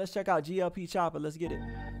 All right, man, let's check out GLP Chopper. Let's get it.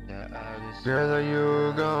 Girl, are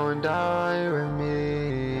you gonna die with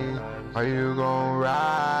me? Are you gon'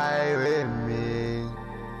 ride with me?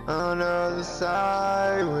 On the other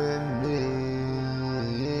side with me?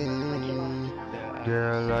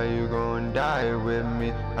 Girl, are you gon' die with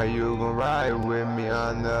me? Are you gon' ride with me?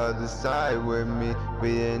 On the other side with me?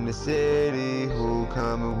 We in the city, who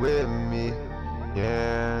coming with me?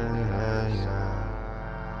 Yeah, yeah, yeah.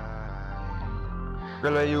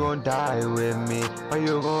 Girl, are you gon' die with me? Are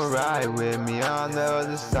you gon' ride with me? On the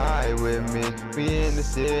other side with me? We in the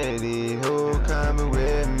city, who coming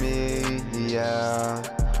with me? Yeah,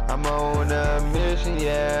 I'm on a mission,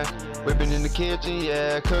 yeah. Whipping in the kitchen,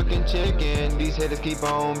 yeah, cooking chicken. These haters keep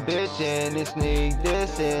on bitching and sneak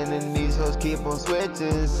dissing, and these hoes keep on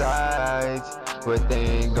switching sides. But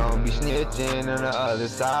they ain't gon' be snitching on the other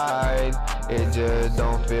side. It just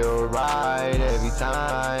don't feel right every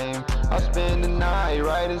time. I'll spend the night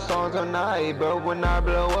writing songs all night, but when I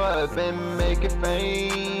blow up and make it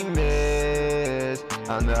famous,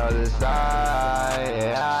 on the other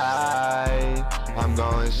side, I'm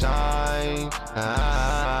gonna shine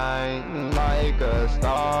like a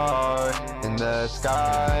star in the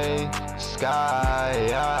sky,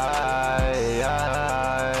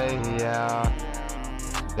 yeah.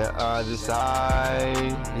 The other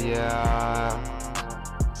side, yeah.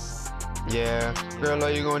 Girl,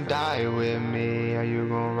 are you gonna die with me? Are you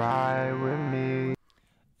gonna ride with me?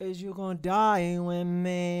 Is you gonna die with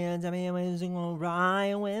me? Is you gonna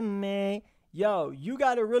ride with me? Yo, you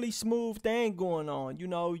got a really smooth thing going on. You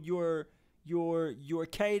know, your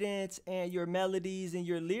cadence and your melodies and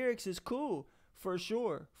your lyrics is cool, for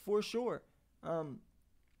sure.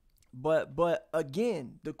 But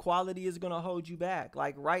again, the quality is gonna hold you back.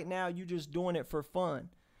 Like right now, you just doing it for fun.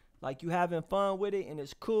 Like you having fun with it and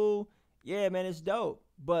it's cool. Yeah, man, it's dope.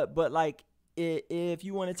 But like if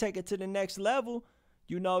you want to take it to the next level,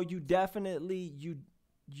 you know, you definitely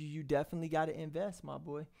got to invest, my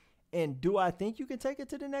boy. And do I think you can take it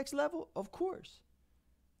to the next level? Of course.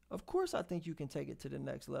 Of course I think you can take it to the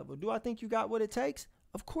next level. Do I think you got what it takes?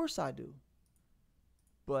 Of course I do.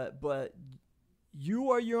 But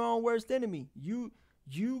you are your own worst enemy. You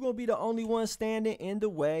gonna be the only one standing in the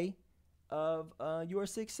way of your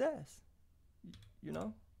success. You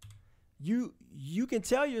know? You can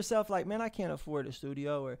tell yourself like, man, I can't afford a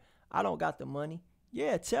studio, or I don't got the money.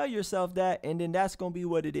 Yeah, tell yourself that, and then that's gonna be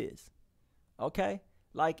what it is. Okay?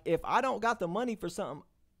 Like, if I don't got the money for something,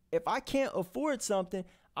 if I can't afford something,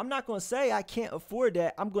 I'm not going to say I can't afford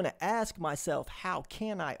that. I'm going to ask myself, how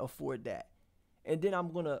can I afford that? And then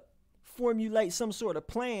I'm going to formulate some sort of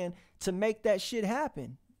plan to make that shit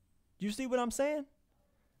happen. You see what I'm saying?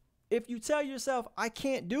 If you tell yourself, I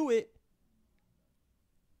can't do it,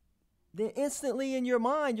 then instantly in your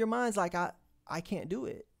mind's like, I can't do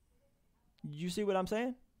it. You see what I'm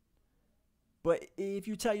saying? But if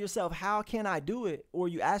you tell yourself, how can I do it? Or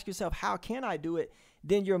you ask yourself, how can I do it?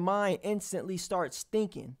 Then your mind instantly starts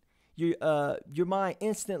thinking. Your mind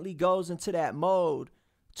instantly goes into that mode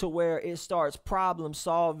to where it starts problem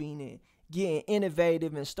solving and getting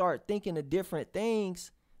innovative and start thinking of different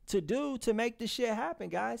things to do to make this shit happen,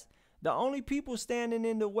 guys. The only people standing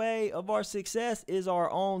in the way of our success is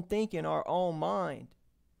our own thinking, our own mind.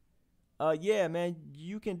 Yeah, man,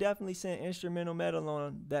 you can definitely send instrumental metal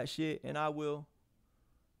on that shit, and I will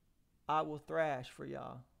thrash for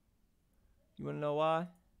y'all. You wanna know why?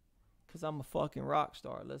 Cause I'm a fucking rock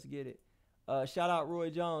star. Let's get it. Shout out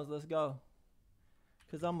Roy Jones. Let's go.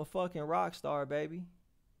 Cause I'm a fucking rock star, baby.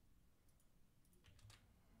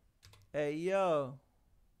 Hey yo.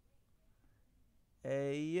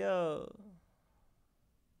 Hey yo.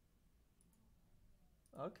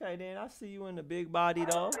 Okay, then I see you in the big body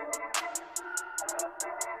though.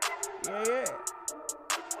 Yeah.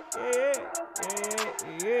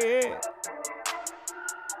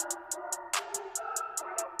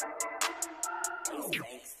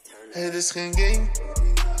 Het is geen game,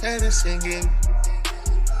 het is geen game.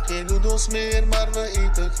 Geen noedels meer, maar we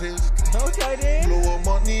eten grift. Blauwe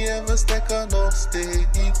money en we stekken nog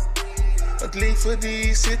steeds. Het leven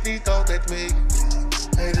die zit niet altijd mee.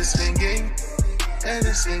 Het is geen game, het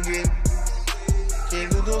is geen game. Geen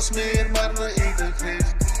noedels meer, maar we eten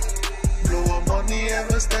grift. Blauwe money en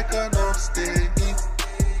we stekken nog steeds.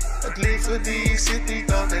 Het leven die zit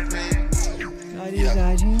niet altijd mee.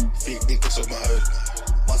 Ja, 4 dikkers op mijn huid.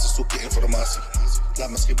 Maar ze zoeken informatie. Laat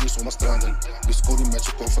me schip niet zomaar stranden. Dus kom niet met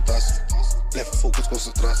je confrontatie. Blijf focus,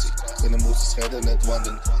 concentratie. Zijn emoties scheiden net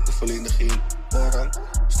wanden. De verleden geen voorrang.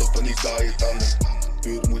 Stoppen niet bij je tanden.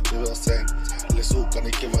 Puur moet je wel zijn. Alleen zo kan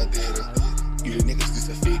ik je waarderen. Jullie niks die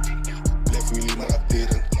zijn fake. Blijven jullie maar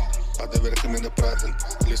acteren. Harder werken minder praten.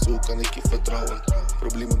 Alleen zo kan ik je vertrouwen.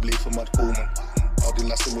 Problemen blijven maar komen. Al die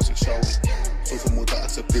lasten moest ik sjouwen. Zoveel moeten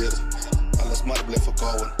accepteren. Alles maar blijven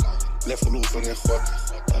kouwen. Blijf geloven in God.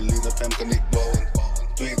 Alleen op hem kan ik bouwen.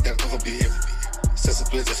 32 op die hip.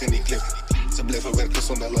 26 in die clip. Ze blijven werken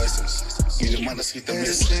zonder license. Ieder man schiet een mis.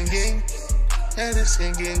 Er is geen game. Er is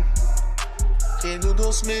geen game. Geen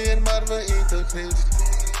noedels meer, maar we eten grift.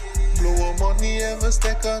 Blauwe money en we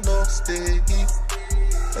stekken nog steeds.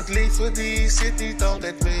 Het leven die zit niet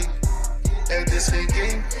altijd mee. Het is geen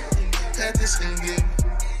game. Het is geen game.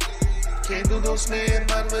 Geen noedels meer,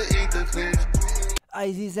 maar we eten grift.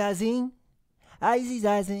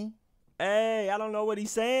 Hey, I don't know what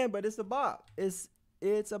he's saying, but it's a bop. It's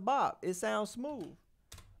a bop. It sounds smooth.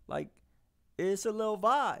 Like, it's a little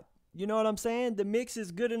vibe. You know what I'm saying? The mix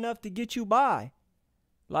is good enough to get you by.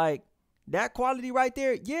 Like, that quality right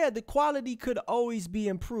there, yeah, the quality could always be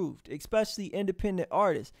improved, especially independent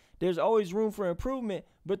artists. There's always room for improvement,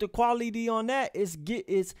 but the quality on that is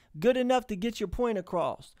good enough to get your point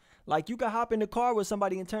across. Like, you can hop in the car with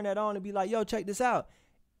somebody and turn that on and be like, yo, check this out.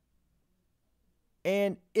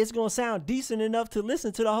 And it's going to sound decent enough to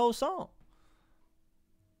listen to the whole song.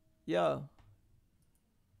 Yo.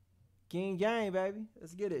 Gang, baby.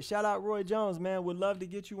 Let's get it. Shout out Roy Jones, man. Would love to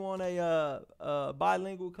get you on a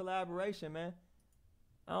bilingual collaboration, man.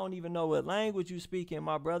 I don't even know what language you speak in,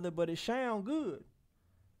 my brother, but it sound good.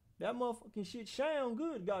 That motherfucking shit sound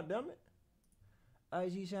good, goddammit.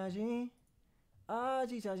 All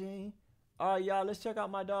right, y'all, let's check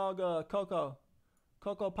out my dog, Coco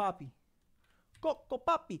Poppy. Coco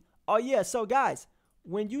Poppy. Oh, yeah, so, guys,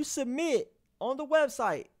 when you submit on the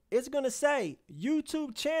website, it's going to say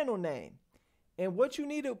YouTube channel name. And what you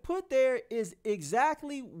need to put there is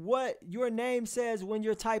exactly what your name says when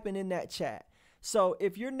you're typing in that chat. So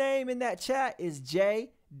if your name in that chat is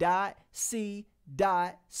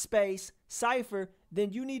J.C.space_cipher,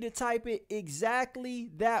 then you need to type it exactly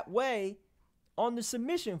that way on the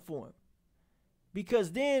submission form.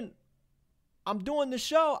 Because then I'm doing the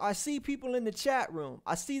show, I see people in the chat room.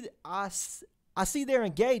 I see they're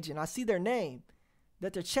engaging. I see their name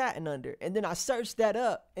that they're chatting under, and then I search that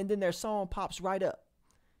up, and then their song pops right up.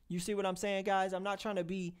 You see what I'm saying, guys? I'm not trying to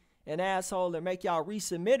be an asshole or make y'all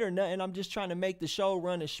resubmit or nothing. I'm just trying to make the show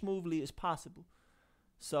run as smoothly as possible.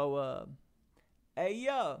 So, hey,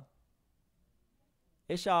 yo.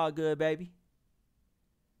 It's all good, baby.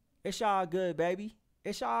 It's all good, baby.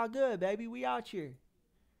 It's all good, baby. We out here.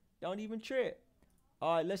 Don't even trip.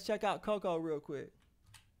 All right, let's check out Coco real quick.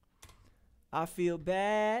 I feel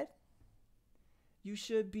bad. You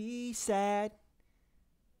should be sad.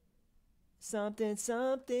 Something.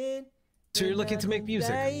 So you're looking to make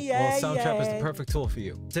music? Well, Soundtrap is the perfect tool for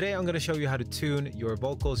you. Today I'm going to show you how to tune your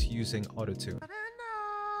vocals using autotune.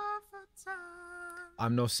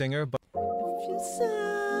 I'm no singer, but If you're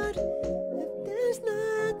sad, if there's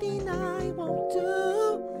nothing I won't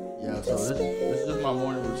do. Yeah, so this is just my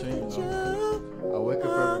morning routine, you know? I wake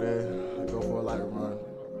up every day, I go for a light run.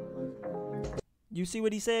 You see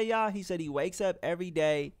what he said, y'all? He said he wakes up every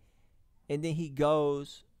day and then he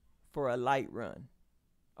goes for a light run.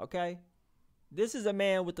 Okay? This is a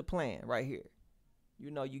man with a plan right here.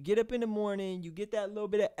 You know, you get up in the morning, you get that little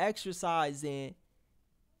bit of exercise in.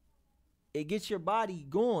 It gets your body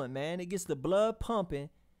going, man. It gets the blood pumping.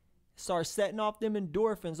 Starts setting off them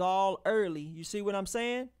endorphins all early. You see what I'm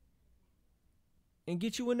saying? And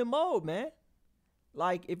get you in the mode, man.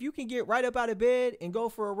 Like, if you can get right up out of bed and go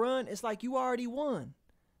for a run, it's like you already won.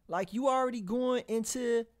 Like, you already going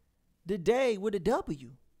into the day with a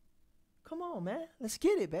W. Come on, man. Let's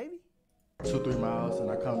get it, baby. 2-3 miles, and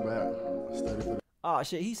I come back. I study for Oh,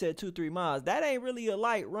 shit, he said 2-3 miles. That ain't really a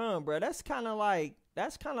light run, bro. That's kind of like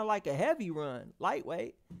a heavy run,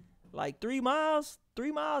 lightweight. Like 3 miles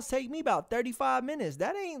take me about 35 minutes.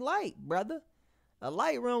 That ain't light, brother. A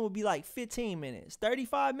light run would be like 15 minutes.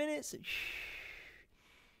 35 minutes,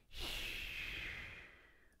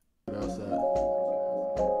 outside.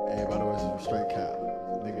 Hey, by the way, some straight cap.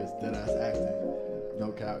 Niggas dead ass acting.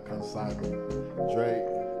 No cap, come sign me. Drake,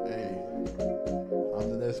 hey, I'm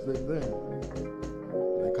the next big thing.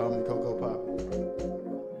 They call me Coco Pop.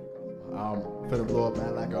 I'm finna blow up,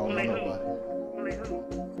 man, like I don't know nobody.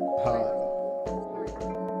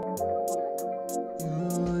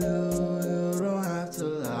 You don't have to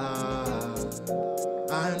lie.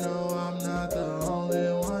 I know I'm not the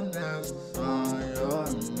only one that's on your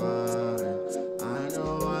mind. I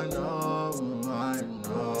know.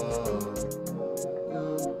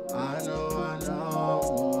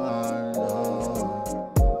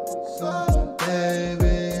 So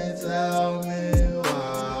baby, tell me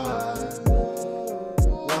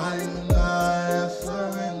why you not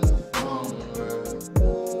answering the phone?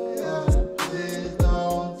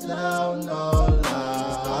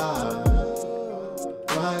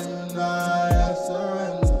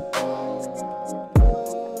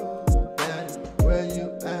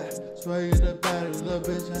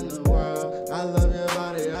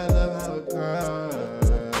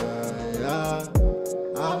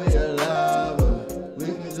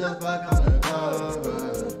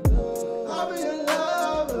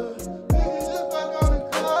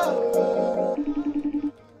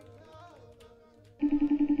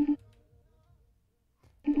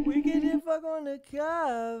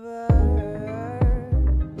 undercover.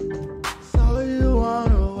 So you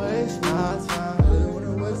wanna waste my time? You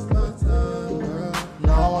wanna waste my time, girl?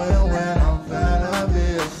 Knowing when I'm finna be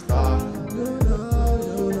a star. You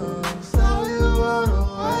know. So you wanna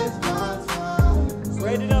waste my time?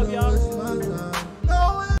 Rate it up, y'all.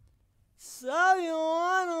 So you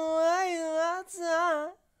wanna waste my time?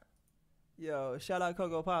 Yo, shout out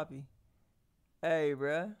Coco Poppy. Hey,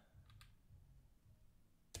 bruh.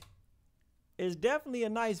 It's definitely a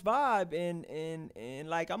nice vibe, and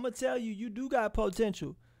like I'm gonna tell you, you do got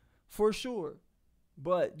potential, for sure.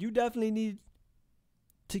 But you definitely need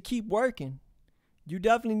to keep working. You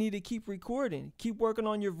definitely need to keep recording, keep working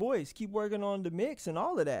on your voice, keep working on the mix and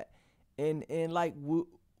all of that. And like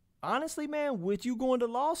honestly, man, with you going to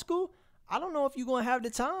law school, I don't know if you're gonna have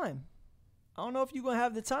the time. I don't know if you're gonna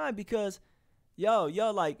have the time because, yo,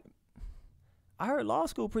 like, I heard law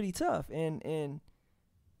school pretty tough, and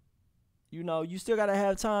you know, you still gotta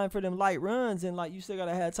have time for them light runs, and like you still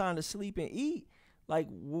gotta have time to sleep and eat. Like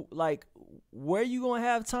where you gonna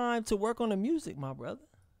have time to work on the music, my brother?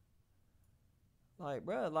 Like,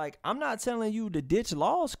 bro, like I'm not telling you to ditch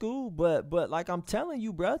law school, but like I'm telling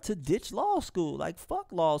you, bro, to ditch law school. Like,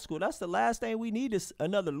 fuck law school. That's the last thing we need is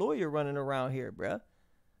another lawyer running around here, bro.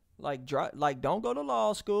 Like, don't go to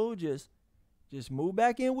law school. Just move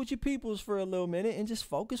back in with your peoples for a little minute and just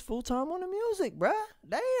focus full time on the music, bruh.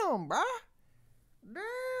 Damn, bruh.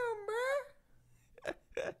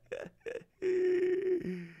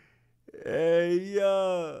 Hey,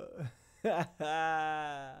 yo.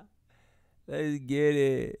 Let's get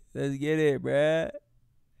it, bruh.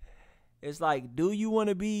 It's like, do you want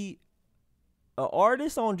to be an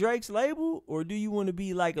artist on Drake's label, or do you want to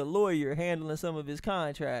be like a lawyer handling some of his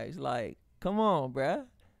contracts? Like, come on, bruh.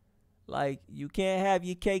 Like, you can't have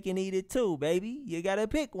your cake and eat it too, baby. You gotta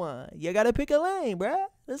pick one. You gotta pick a lane, bruh.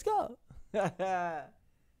 Let's go. Hey,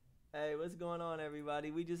 what's going on,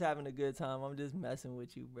 everybody? We just having a good time. I'm just messing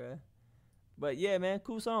with you, bruh. But yeah, man,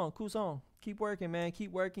 cool song. Keep working, man.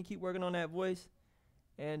 Keep working on that voice.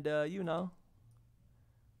 And, you know,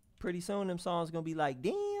 pretty soon them songs gonna be like,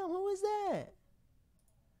 damn, who is that?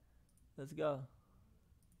 Let's go.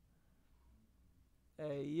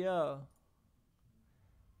 Hey, yo.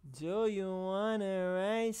 Do you wanna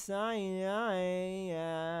race on?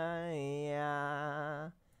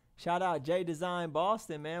 Shout out J Design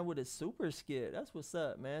Boston, man, with a super skit. That's what's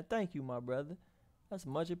up, man. Thank you, my brother. That's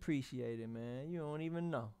much appreciated, man. You don't even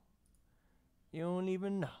know. You don't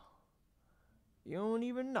even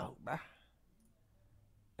know, bruh.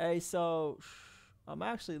 Hey, so I'm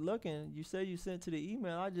actually looking. You said you sent to the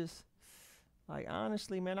email. I just, like,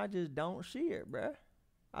 honestly, man, I just don't see it, bruh.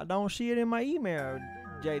 I don't see it in my email,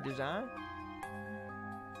 J Design.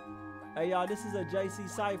 Hey, y'all, this is a JC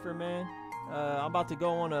Cypher, man. I'm about to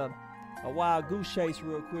go on a wild goose chase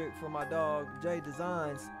real quick for my dog, J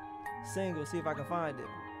Designs single, see if I can find it.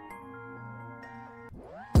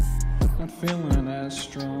 Not feeling as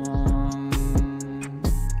strong.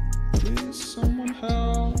 Please, someone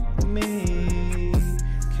help me.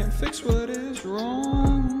 Can't fix what is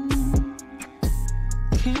wrong.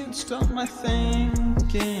 Can't stop my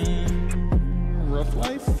thinking. Rough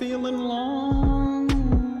life feeling long.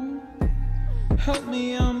 Help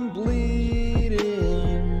me, I'm bleeding.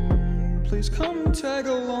 Please come tag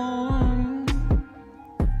along.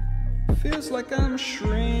 Feels like I'm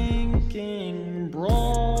shrinking.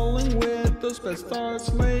 Brawling with those bad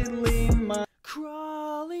thoughts lately.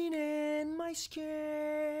 Crawling in my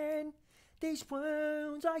skin. These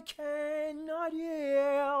wounds I cannot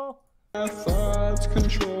heal. My thoughts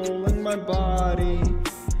controlling my body.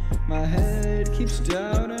 My head keeps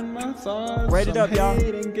doubting my thoughts. Rate it up, y'all.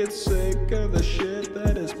 Get sick of the shit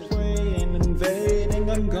that is playing, invading.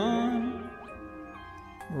 I'm gone.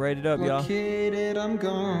 Rate it up, y'all. Located, I'm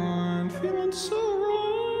gone. Feeling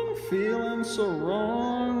so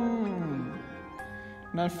wrong.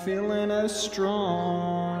 Not feeling as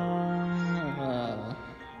strong.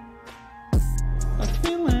 Not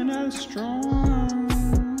feeling as strong.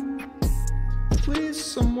 Please,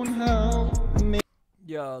 someone help me.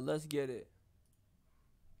 Yo, let's get it.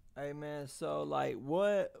 Hey, man, so like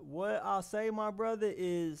what I'll say, my brother,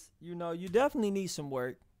 is, you know, you definitely need some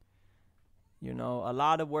work. You know, a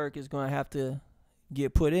lot of work is going to have to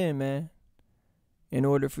get put in, man, in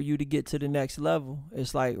order for you to get to the next level.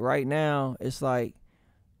 It's like right now, it's like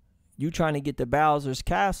you trying to get the Bowser's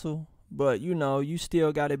Castle, but, you know, you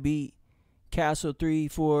still got to beat Castle 3,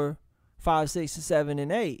 4, 5, 6, and 7,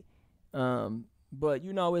 and 8. But,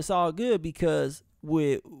 you know, it's all good because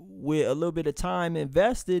with a little bit of time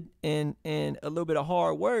invested and a little bit of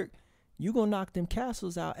hard work, you gonna knock them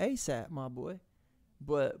castles out ASAP, my boy.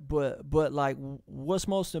 But like, what's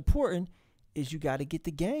most important is you got to get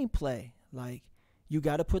the gameplay. Like, you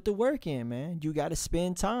got to put the work in, man. You got to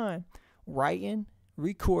spend time writing,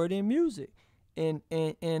 recording music. And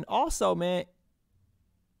also, man,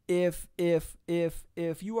 if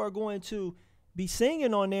you are going to be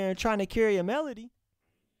singing on there and trying to carry a melody,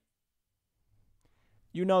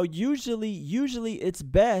 you know, usually it's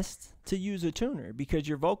best to use a tuner because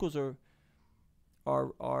your vocals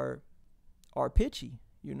are pitchy,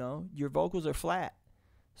 you know. Your vocals are flat.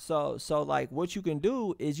 So like, what you can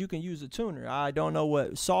do is you can use a tuner. I don't know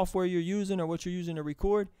what software you're using or what you're using to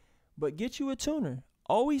record, but get you a tuner.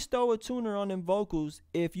 Always throw a tuner on them vocals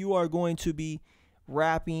if you are going to be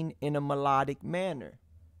rapping in a melodic manner.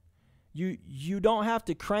 You don't have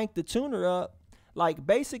to crank the tuner up. Like,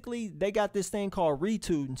 basically, they got this thing called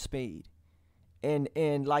retune speed.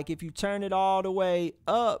 And like, if you turn it all the way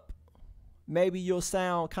up, maybe you'll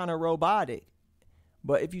sound kind of robotic.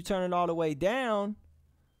 But if you turn it all the way down,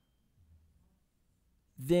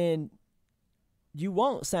 then you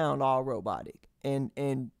won't sound all robotic. And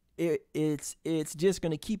it's just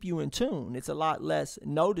going to keep you in tune. It's a lot less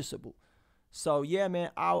noticeable. So, yeah,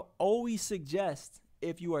 man, I'll always suggest,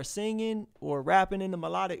 if you are singing or rapping in a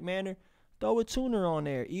melodic manner, throw a tuner on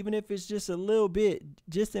there, even if it's just a little bit,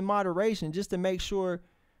 just in moderation, just to make sure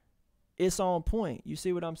it's on point. You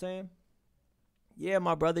see what I'm saying? Yeah,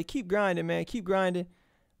 my brother, keep grinding, man. Keep grinding.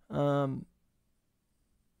 I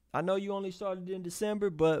know you only started in December,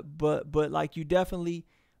 but like, you definitely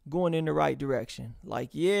going in the right direction. Like,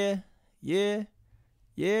 yeah,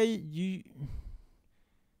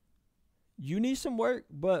 you need some work,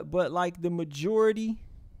 but like, the majority,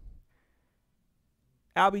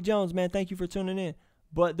 Albie Jones, man, thank you for tuning in.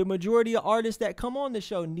 But the majority of artists that come on the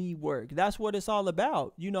show need work. That's what it's all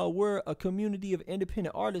about. You know, we're a community of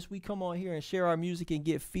independent artists. We come on here and share our music and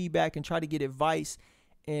get feedback and try to get advice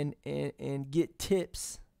and get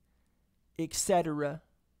tips, etc.,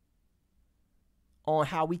 on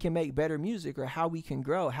how we can make better music or how we can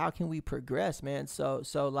grow. How can we progress, man? So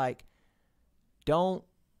like, don't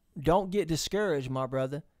get discouraged, my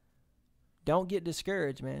brother. Don't get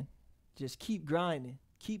discouraged, man. Just keep grinding.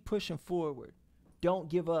 Keep pushing forward. Don't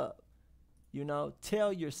give up. You know,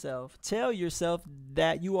 tell yourself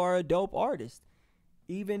that you are a dope artist.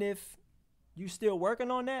 Even if you still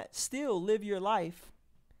working on that, still live your life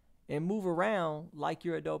and move around like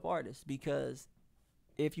you're a dope artist. Because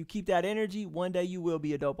if you keep that energy, one day you will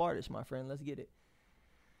be a dope artist, my friend. Let's get it.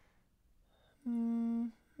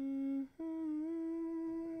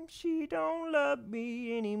 She don't love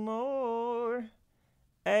me anymore.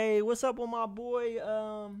 Hey, what's up with my boy,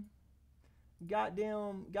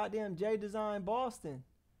 goddamn J Design Boston?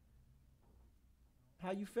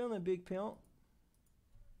 How you feeling, Big Pimp?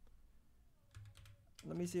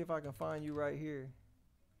 Let me see if I can find you right here.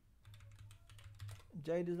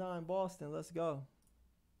 J Design Boston, let's go.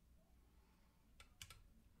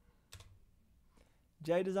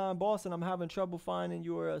 J Design Boston, I'm having trouble finding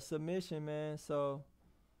your submission, man. So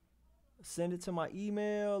send it to my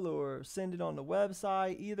email or send it on the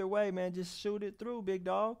website. Either way, man, just shoot it through, big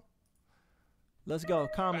dog. Let's go.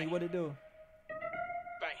 Kami, what it do?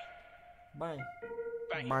 Bang.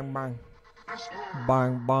 Bang. Bang, bang.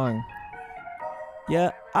 Bang, bang.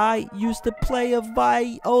 Yeah, I used to play a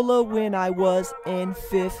viola when I was in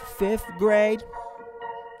fifth grade.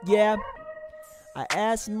 Yeah. I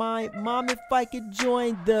asked my mom if I could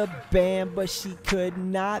join the band, but she could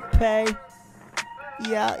not pay.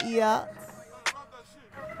 Yeah.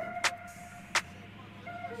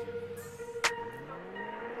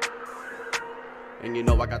 And you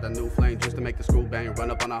know I got the new flame just to make the screw bang.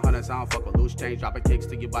 Run up on 100, I don't fuck with loose change. Dropping kicks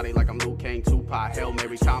to your body like I'm Luke Kane. Tupac, Hail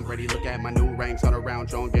Mary, Tom Brady. Look at my new ranks on around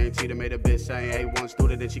Joan guarantee to made a bitch say A1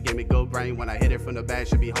 student and she gave me good brain. When I hit it from the back,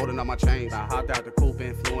 she be holding on my chains. I hopped out the coupe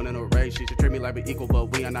and flew in a race. She should treat me like we equal,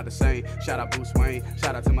 but we are not the same. Shout out Bruce Wayne.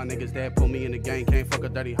 Shout out to my niggas that put me in the game. Can't fuck a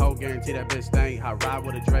dirty hoe, guarantee that bitch stain. I ride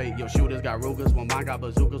with a Dre. Yo, shooters got Rugers, well mine got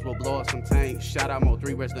bazookas. We'll blow up some tanks. Shout out Mo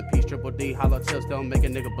 3, rest in peace, Triple D. Holla tips, don't make a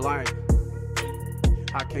nigga blind.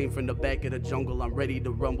 I came from the back of the jungle, I'm ready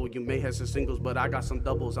to rumble. You may have some singles, but I got some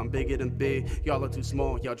doubles. I'm bigger than big, y'all are too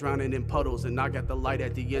small. Y'all drowning in puddles, and I got the light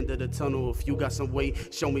at the end of the tunnel. If you got some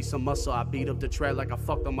weight, show me some muscle. I beat up the track like I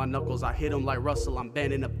fucked on my knuckles. I hit him like Russell, I'm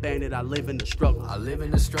banning a bandit. I live in the struggle. I live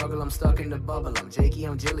in the struggle, I'm stuck in the bubble. I'm Jakey,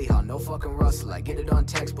 I'm Jilly-Haw, no fucking Russell. I get it on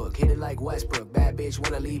textbook, hit it like Westbrook. Bad bitch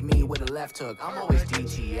wanna leave me with a left hook. I'm always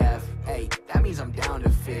DTF, hey, that means I'm down to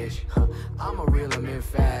fish. I'm a real in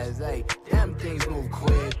fast, hey, them things move quick.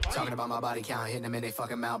 Talking about my body count, hitting them in they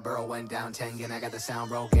fucking mouth. Burrow went down 10, and I got the sound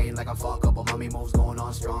broken like I'm fuck up. Mommy moves going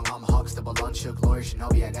on strong. I'm Huxtable, unshook, Lawyer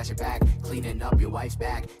Shinobi, I got your back. Cleaning up your wife's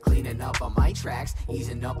back, cleaning up on my tracks,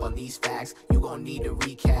 easing up on these facts. You gon' need to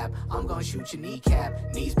recap. I'm gonna shoot your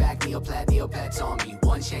kneecap. Knees back, Neopets on me.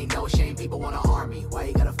 One chain, no shame, people wanna harm me. Why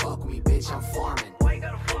you gotta fuck with me, bitch? I'm farming. Why you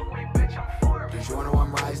gotta fuck with me, bitch? I'm farming. Don't you wanna know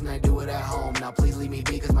I'm rising? I do it at home. Now please leave me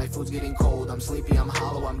be, cause my food's getting cold. I'm sleepy, I'm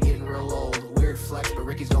hollow, I'm getting real old. Weird flex, but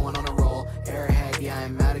Ricky's going on a roll. Airhead, yeah,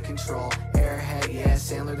 I'm out of control. Airhead, yeah,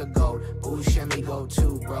 Sandler the GOAT. Buscemi go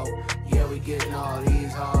too, bro. Yeah, we getting all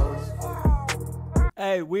these hoes.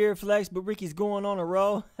 Hey, weird flex, but Ricky's going on a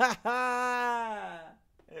roll. Ha ha!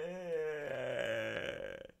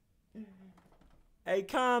 Hey,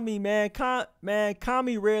 Kami, man.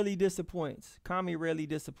 Kami rarely disappoints. Kami rarely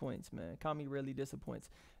disappoints, man. Kami rarely disappoints.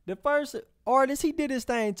 The first artist, he did his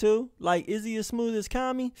thing too. Like, is he as smooth as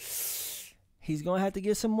Kami? He's going to have to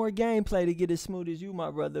get some more gameplay to get as smooth as you,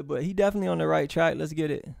 my brother. But he definitely on the right track. Let's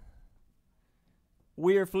get it.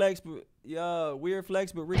 Weird flex, but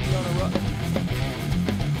Ricky on the rock.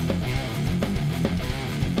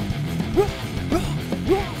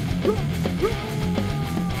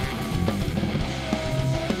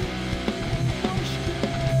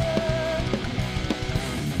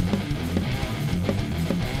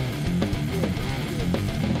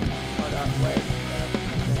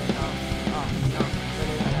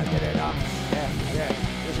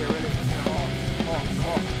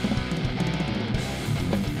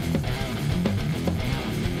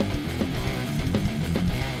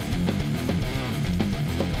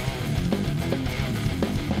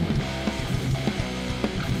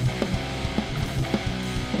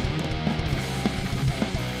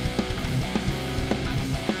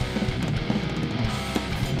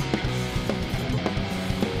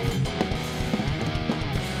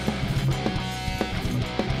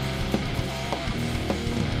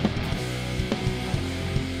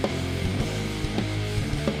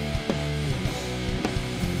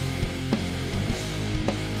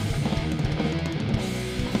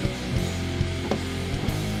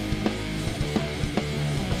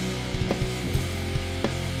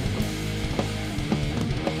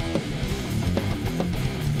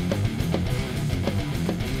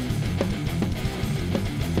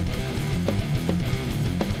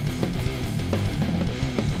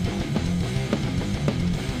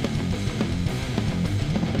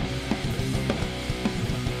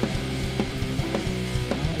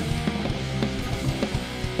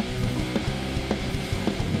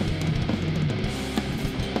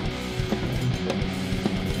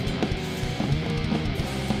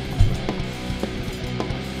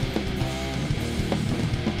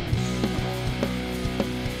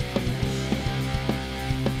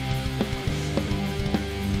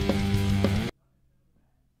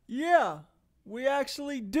 Yeah, we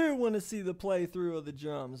actually do want to see the playthrough of the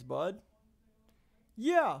drums, bud.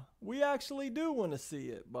 Yeah, we actually do want to see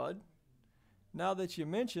it, bud. Now that you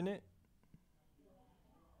mention it.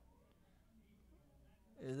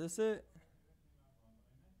 Is this it?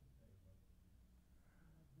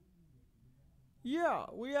 Yeah,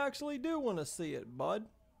 we actually do want to see it, bud.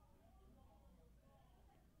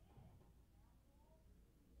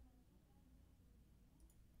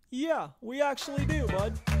 Yeah, we actually do,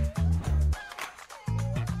 bud.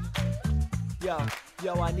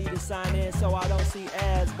 Yo, I need to sign in so I don't see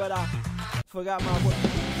ads, but I forgot my word.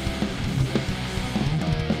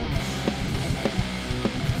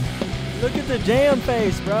 Look at the jam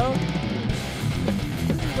face, bro.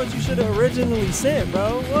 This is what you should have originally sent,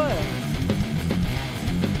 bro. What?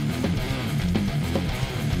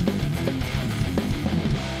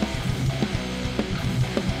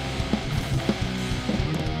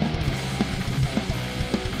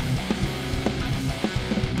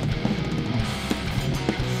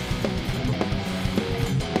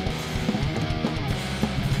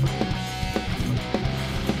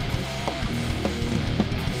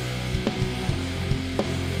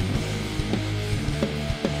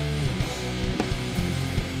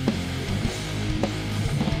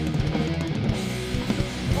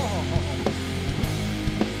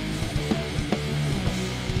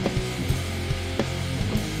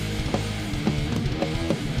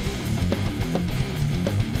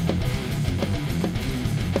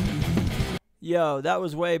 Yo, that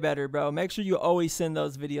was way better, bro. Make sure you always send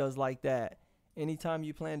those videos like that. Anytime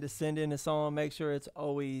you plan to send in a song, make sure it's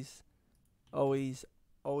always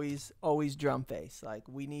drum face. Like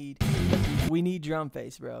we need drum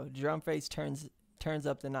face, bro. Drum face turns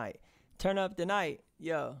up the night. Turn up the night.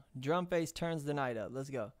 Yo, drum face turns the night up. Let's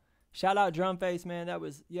go. Shout out drum face, man. That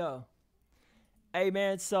was yo. Hey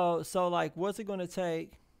man, so like what's it gonna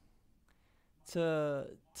take?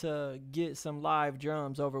 to get some live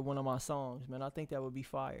drums over one of my songs, man. I think that would be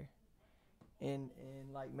fire. And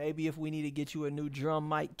like maybe if we need to get you a new drum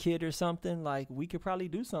mic kit or something, like we could probably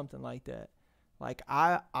do something like that. Like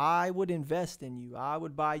I would invest in you. I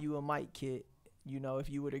would buy you a mic kit, you know, if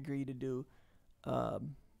you would agree to do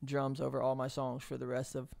drums over all my songs for the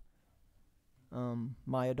rest of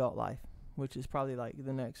my adult life, which is probably like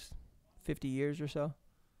the next 50 years or so.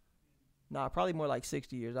 Nah, probably more like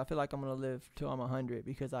 60 years. I feel like I'm going to live till I'm 100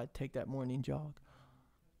 because I take that morning jog.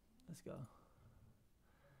 Let's go.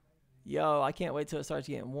 Yo, I can't wait till it starts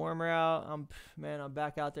getting warmer out. I'm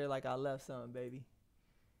back out there like I left something, baby.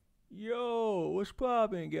 Yo, what's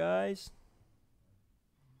poppin', guys?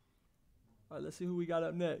 All right, let's see who we got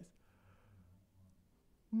up next.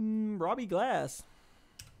 Robbie Glass.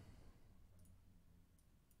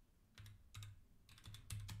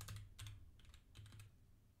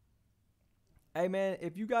 Hey man,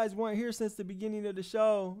 if you guys weren't here since the beginning of the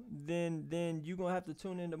show, then you're gonna have to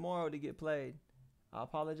tune in tomorrow to get played. I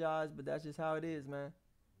apologize, but that's just how it is, man.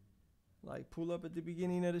 Like, pull up at the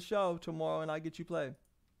beginning of the show tomorrow and I get you played.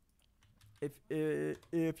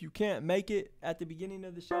 If you can't make it at the beginning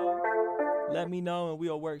of the show, let me know and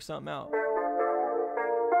we'll work something out.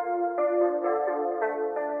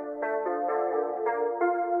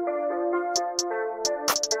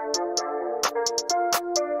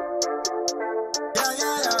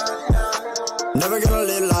 Never gonna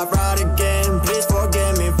live life right again. Please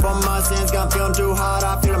forgive me for my sins. Got feeling too hot,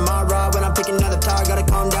 I feel my ride. When I'm picking another tire, gotta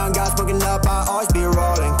calm down. Got smoking up, I always be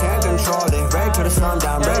rolling. Can't control it. Break to the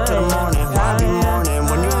sundown, break to the morning. Why be morning?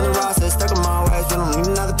 When you're on the ride, stuck in my ways. We don't need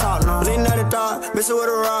another talk, no. Bleeding at the dark, missing with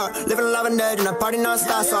a rock. Living life and dead, and I party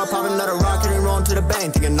non-stop. So I pop another rock, hitting rolling to the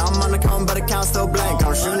bank. Thinking I'm on the count, but account still blank.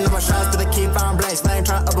 I'm shooting up my shots, but they keep on blank. Slang,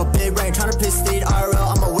 trying up a big range, trying to piss speed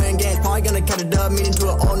IRL. I'ma win games, probably gonna cut it up, meeting to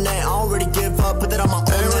an old name. I don't really give up, put that on my own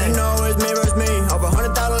name. You know it's me versus me. Over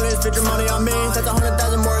 100,000 lists, picture money on me. That's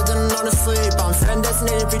 100,000 words and I'm on sleep. I'm setting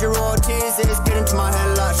destination, future royalties. It's getting to my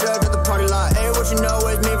head lot, shut at the party lot. Hey, what you know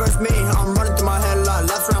is me versus me. I'm running through my head lot,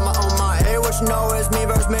 left around my own mind. Hey, what you know is me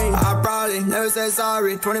versus me. I probably never say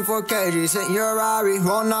sorry. 24 kgs, hitting your Rari,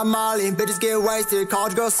 rolling out Molly. Bitches get wasted,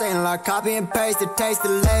 college girls saying like copy and paste it. Taste it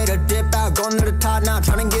later, dip out, going to the top now.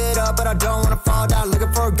 Trying to get up, but I don't wanna fall down.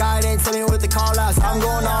 Looking for a guidance, tell me with the call outs. I'm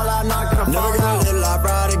going all out, not gonna fall down. Never gonna live life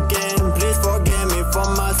right again. Please forgive me for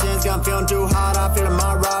my sins. Got feeling too hot, I feel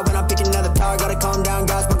my ride. When I'm picking another tire, gotta calm down.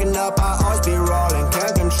 Got smoking up, I always be rolling.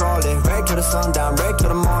 Can't control it. Break to the sundown, break to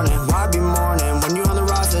the morning. Why be morning? When you on the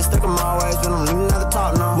ride, stuck in my ways. We don't need another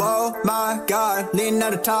talk, no. Whoa, my God, leaning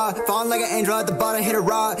at the top. Falling like an angel at the bottom, hit a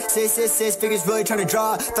rock. 666 figures really trying to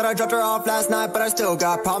draw. Thought I dropped her off last night, but I still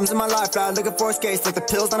got problems in my life. Right? Looking for escapes, like the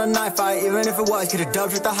pills on a knife fight. Even if it was, could have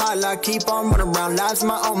dubbed with the highlight. Keep on running around, lives in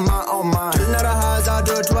my own mind. Chasing at the highs, I'll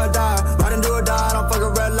do it till I die. Riding do or die, don't fuck a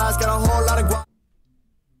red lights. Got a whole lot of guap.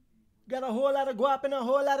 Got a whole lot of guap and a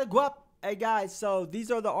whole lot of guap. Hey guys, so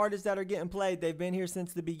these are the artists that are getting played. They've been here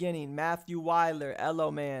since the beginning. Matthew Weiler,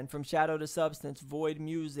 Ello Man, From Shadow to Substance, Void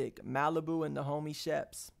Music, Malibu, and the homie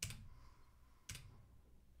Sheps.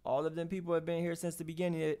 All of them people have been here since the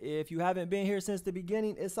beginning. If you haven't been here since the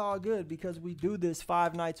beginning, it's all good because we do this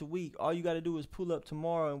 5 nights a week. All you got to do is pull up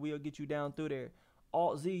tomorrow and we'll get you down through there.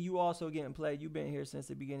 Alt Z, you also getting played. You've been here since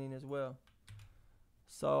the beginning as well.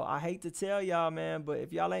 So I hate to tell y'all, man, but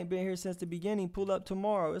if y'all ain't been here since the beginning, pull up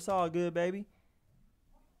tomorrow. It's all good, baby.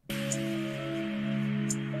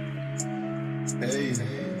 Hey,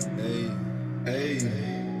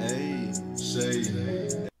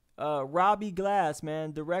 say. Robbie Glass,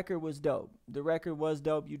 man, the record was dope. The record was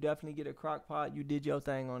dope. You definitely get a crock pot. You did your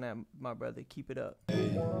thing on that, my brother. Keep it up.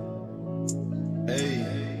 Hey.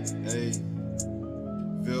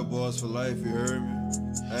 Feel boys for life, you heard me?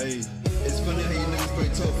 Hey. It's funny how you niggas play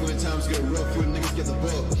tough when times get rough, when niggas get the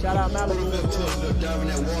buck. Shout out Malibu. Who the fuck told you to dive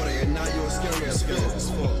in that water and now you're scary as fuck?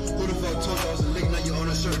 Who the fuck told you I was a leak, now you on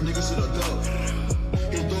a shirt, niggas should have ducked.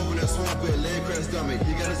 He dove in that swamp with a leg crash stomach,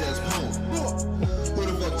 he got his ass pumped. Who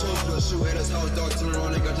the fuck told you to shoot at his house, dog, turn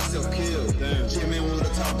around and got yourself killed? G-Man, one of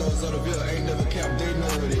the top dogs of the Ville, ain't never capped, they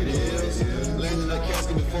know what it is. Laying in the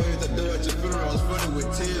casket before you hit the door at your funeral, I was funny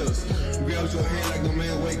with tears. Grabs your hand like no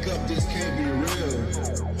man, wake up, this can't be real.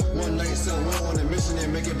 One night, son, went on a mission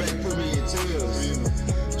and make it back, put me in tears.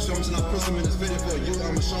 Show him till I put him in this video for you,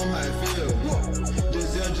 I'ma show him how it feel.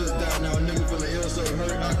 Giselle just died, now a nigga feeling ill, so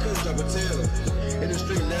hurt, I couldn't drop a tail. In the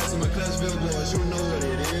street, last in my class, boys, you know what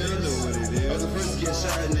it is. I was the first to get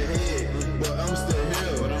shot in the head, but I'm still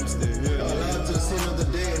here. Allowed to see another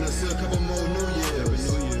day, and I see a couple more New Years.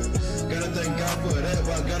 Gotta thank God for that,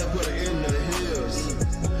 but I gotta put an end to the hills.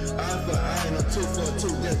 Eye for eye, no 2 for 2,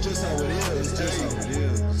 that's just how it is. Just how it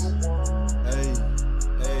is. Hey,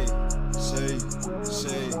 hey, say,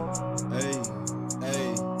 hey, hey,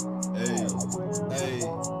 hey, hey, hey, hey,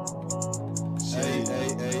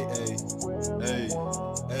 hey, hey, hey, hey,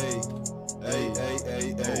 hey,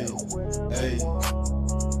 hey,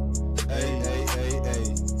 hey, hey,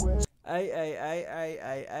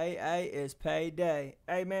 Hey, it's payday.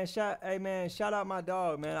 Hey man, shout out my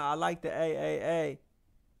dog, man. I like the AAA.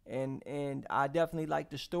 And I definitely like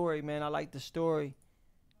the story, man. I like the story.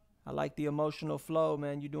 I like the emotional flow,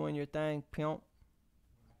 man. You doing your thing, pimp.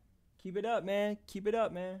 Keep it up, man. Keep it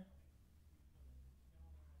up, man.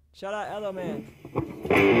 Shout out Ella, man.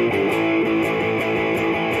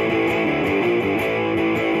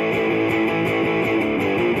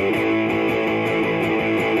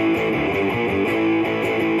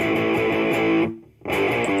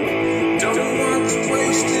 Don't want to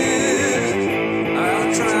waste it.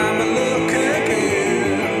 I'll try my luck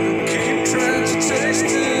again. Keep trying to taste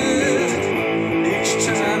it. Each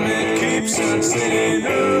time it keeps on staying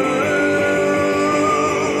up.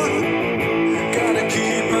 Gotta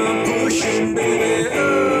keep on pushing, baby.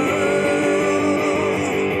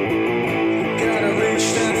 Gotta reach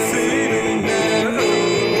that feeling now.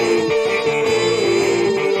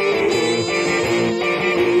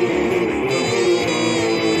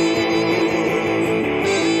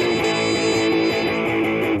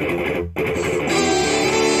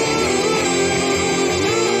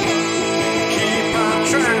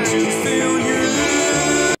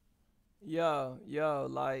 Yo,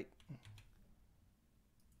 like,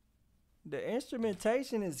 the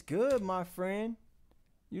instrumentation is good, my friend.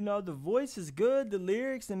 You know, the voice is good, the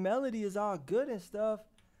lyrics and melody is all good and stuff.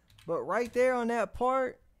 But right there on that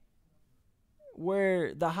part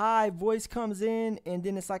where the high voice comes in and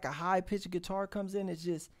then it's like a high pitched guitar comes in, it's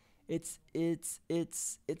just it's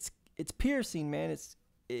piercing, man.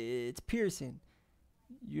 It's piercing.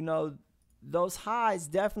 You know, those highs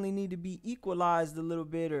definitely need to be equalized a little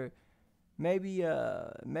bit, or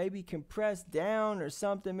maybe compressed down or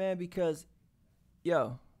something, man, because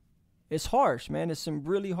yo, it's harsh, man. There's some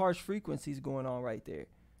really harsh frequencies going on right there.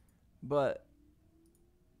 But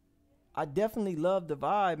I definitely love the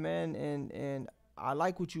vibe, man, and I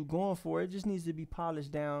like what you're going for. It just needs to be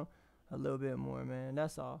polished down a little bit more, man.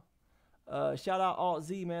 That's all. Shout out Alt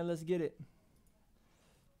Z, man. Let's get it.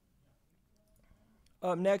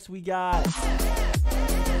 Up next we got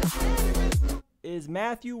is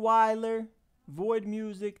Matthew Weiler, Void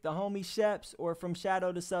Music, the homie Sheps, or From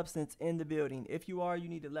Shadow to Substance in the building. If you are, you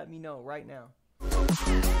need to let me know right now.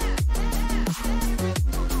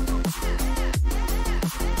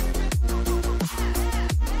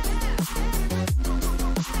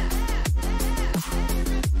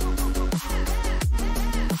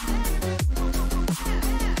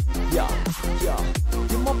 Yeah.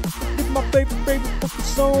 This my favorite fucking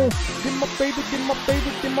song. This my favorite song.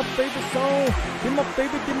 This my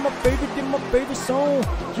favorite song.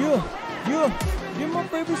 Yeah. This my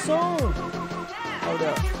favorite song. Hold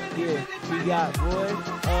up. Yeah. We got Void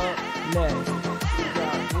up next. We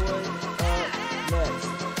got Void up next.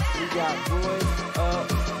 We got Void up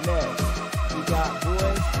next. We got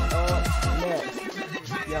Void up next.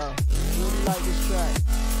 Yo, really like this track.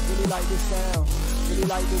 Really like this sound. Really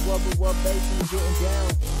like the wub bass and getting down.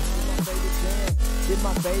 This my favorite jam. This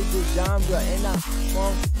my favorite genre, and I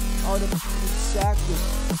want all the shackles.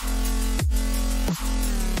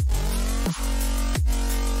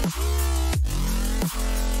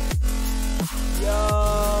 Yo.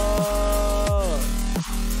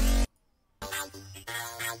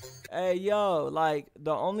 Hey, yo, like,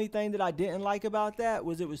 the only thing that I didn't like about that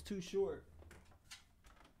was it was too short.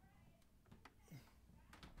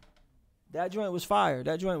 That joint was fire.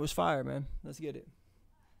 That joint was fire, man. Let's get it.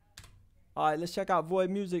 All right, let's check out Void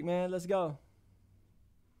Music, man. Let's go.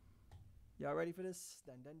 Y'all ready for this?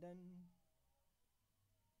 Dun, dun, dun.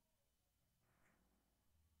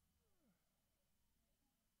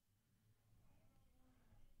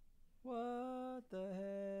 What the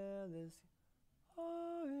hell is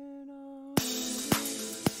going on?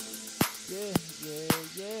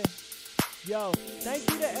 Yeah. Yo, thank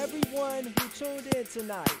you to everyone who tuned in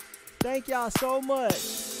tonight. Thank y'all so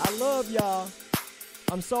much. I love y'all.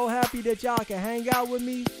 I'm so happy that y'all can hang out with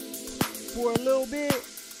me for a little bit.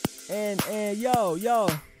 And yo.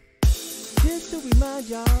 Just to remind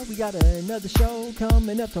y'all, we got another show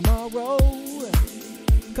coming up tomorrow.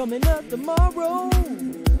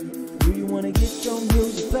 Do you want to get your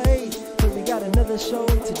music played? Cause we got another show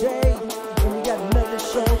today. And we got another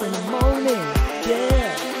show in the morning.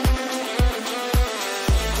 Yeah.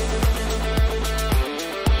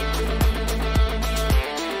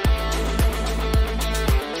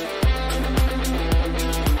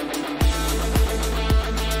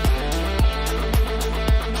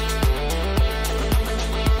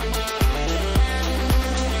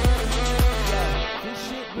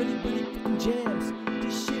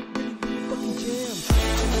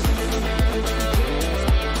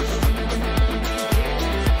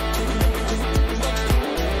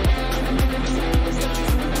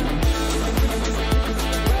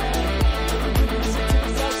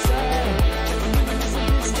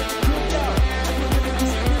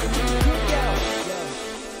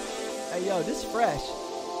 fresh.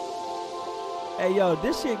 Hey, yo,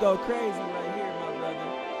 this shit go crazy right here, my brother.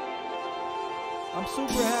 I'm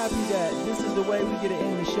super happy that this is the way we get to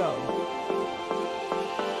end the show.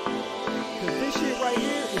 Cause this shit right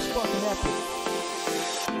here is fucking epic.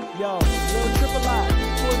 Yo, little triple I,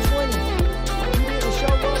 420. You didn't show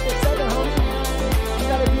up at 7, homie. You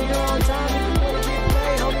gotta be here on time if you wanna get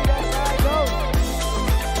played, homie. That's how it goes.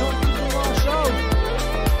 Come to the wrong show.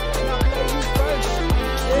 And I'll play you first.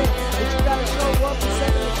 Yeah, but you gotta show up at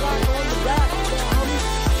 7 o'clock on the dot. Yeah, homie.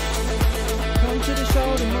 Come to the show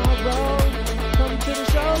tomorrow. Come to the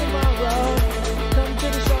show tomorrow. Come to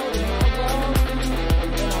the show tomorrow.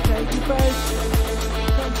 And I'll play you first.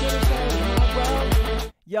 Come to the show tomorrow.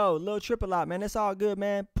 Yo, little triple out, man. It's all good,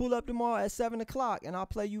 man. Pull up tomorrow at 7 o'clock, and I'll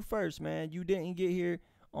play you first, man. You didn't get here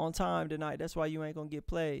on time tonight. That's why you ain't going to get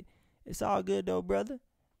played. It's all good, though, brother.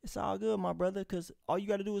 It's all good, my brother, because all you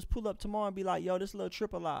got to do is pull up tomorrow and be like, yo, this little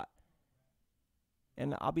triple out.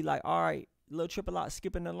 And I'll be like, all right, little triple out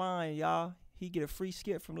skipping the line, y'all. He get a free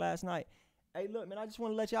skip from last night. Hey, look, man, I just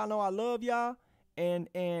want to let y'all know I love y'all, and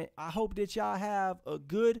I hope that y'all have a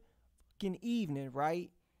good fucking evening, right?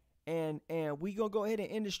 And we gonna go ahead and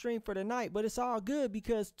end the stream for the night, but it's all good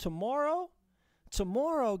because tomorrow,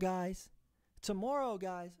 guys,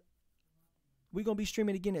 we gonna be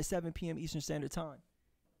streaming again at 7 p.m. Eastern Standard Time.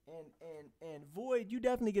 And Void, you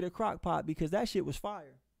definitely get a crock pot because that shit was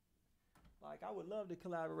fire. Like, I would love to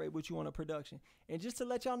collaborate with you on a production. And just to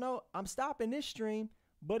let y'all know, I'm stopping this stream,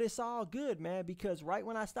 but it's all good, man, because right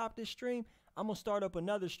when I stop this stream, I'm gonna start up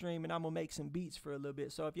another stream and I'm gonna make some beats for a little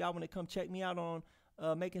bit. So if y'all want to come check me out on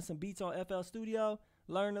making some beats on FL Studio,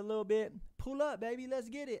 learn a little bit, pull up, baby. Let's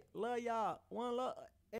get it. Love y'all. One love.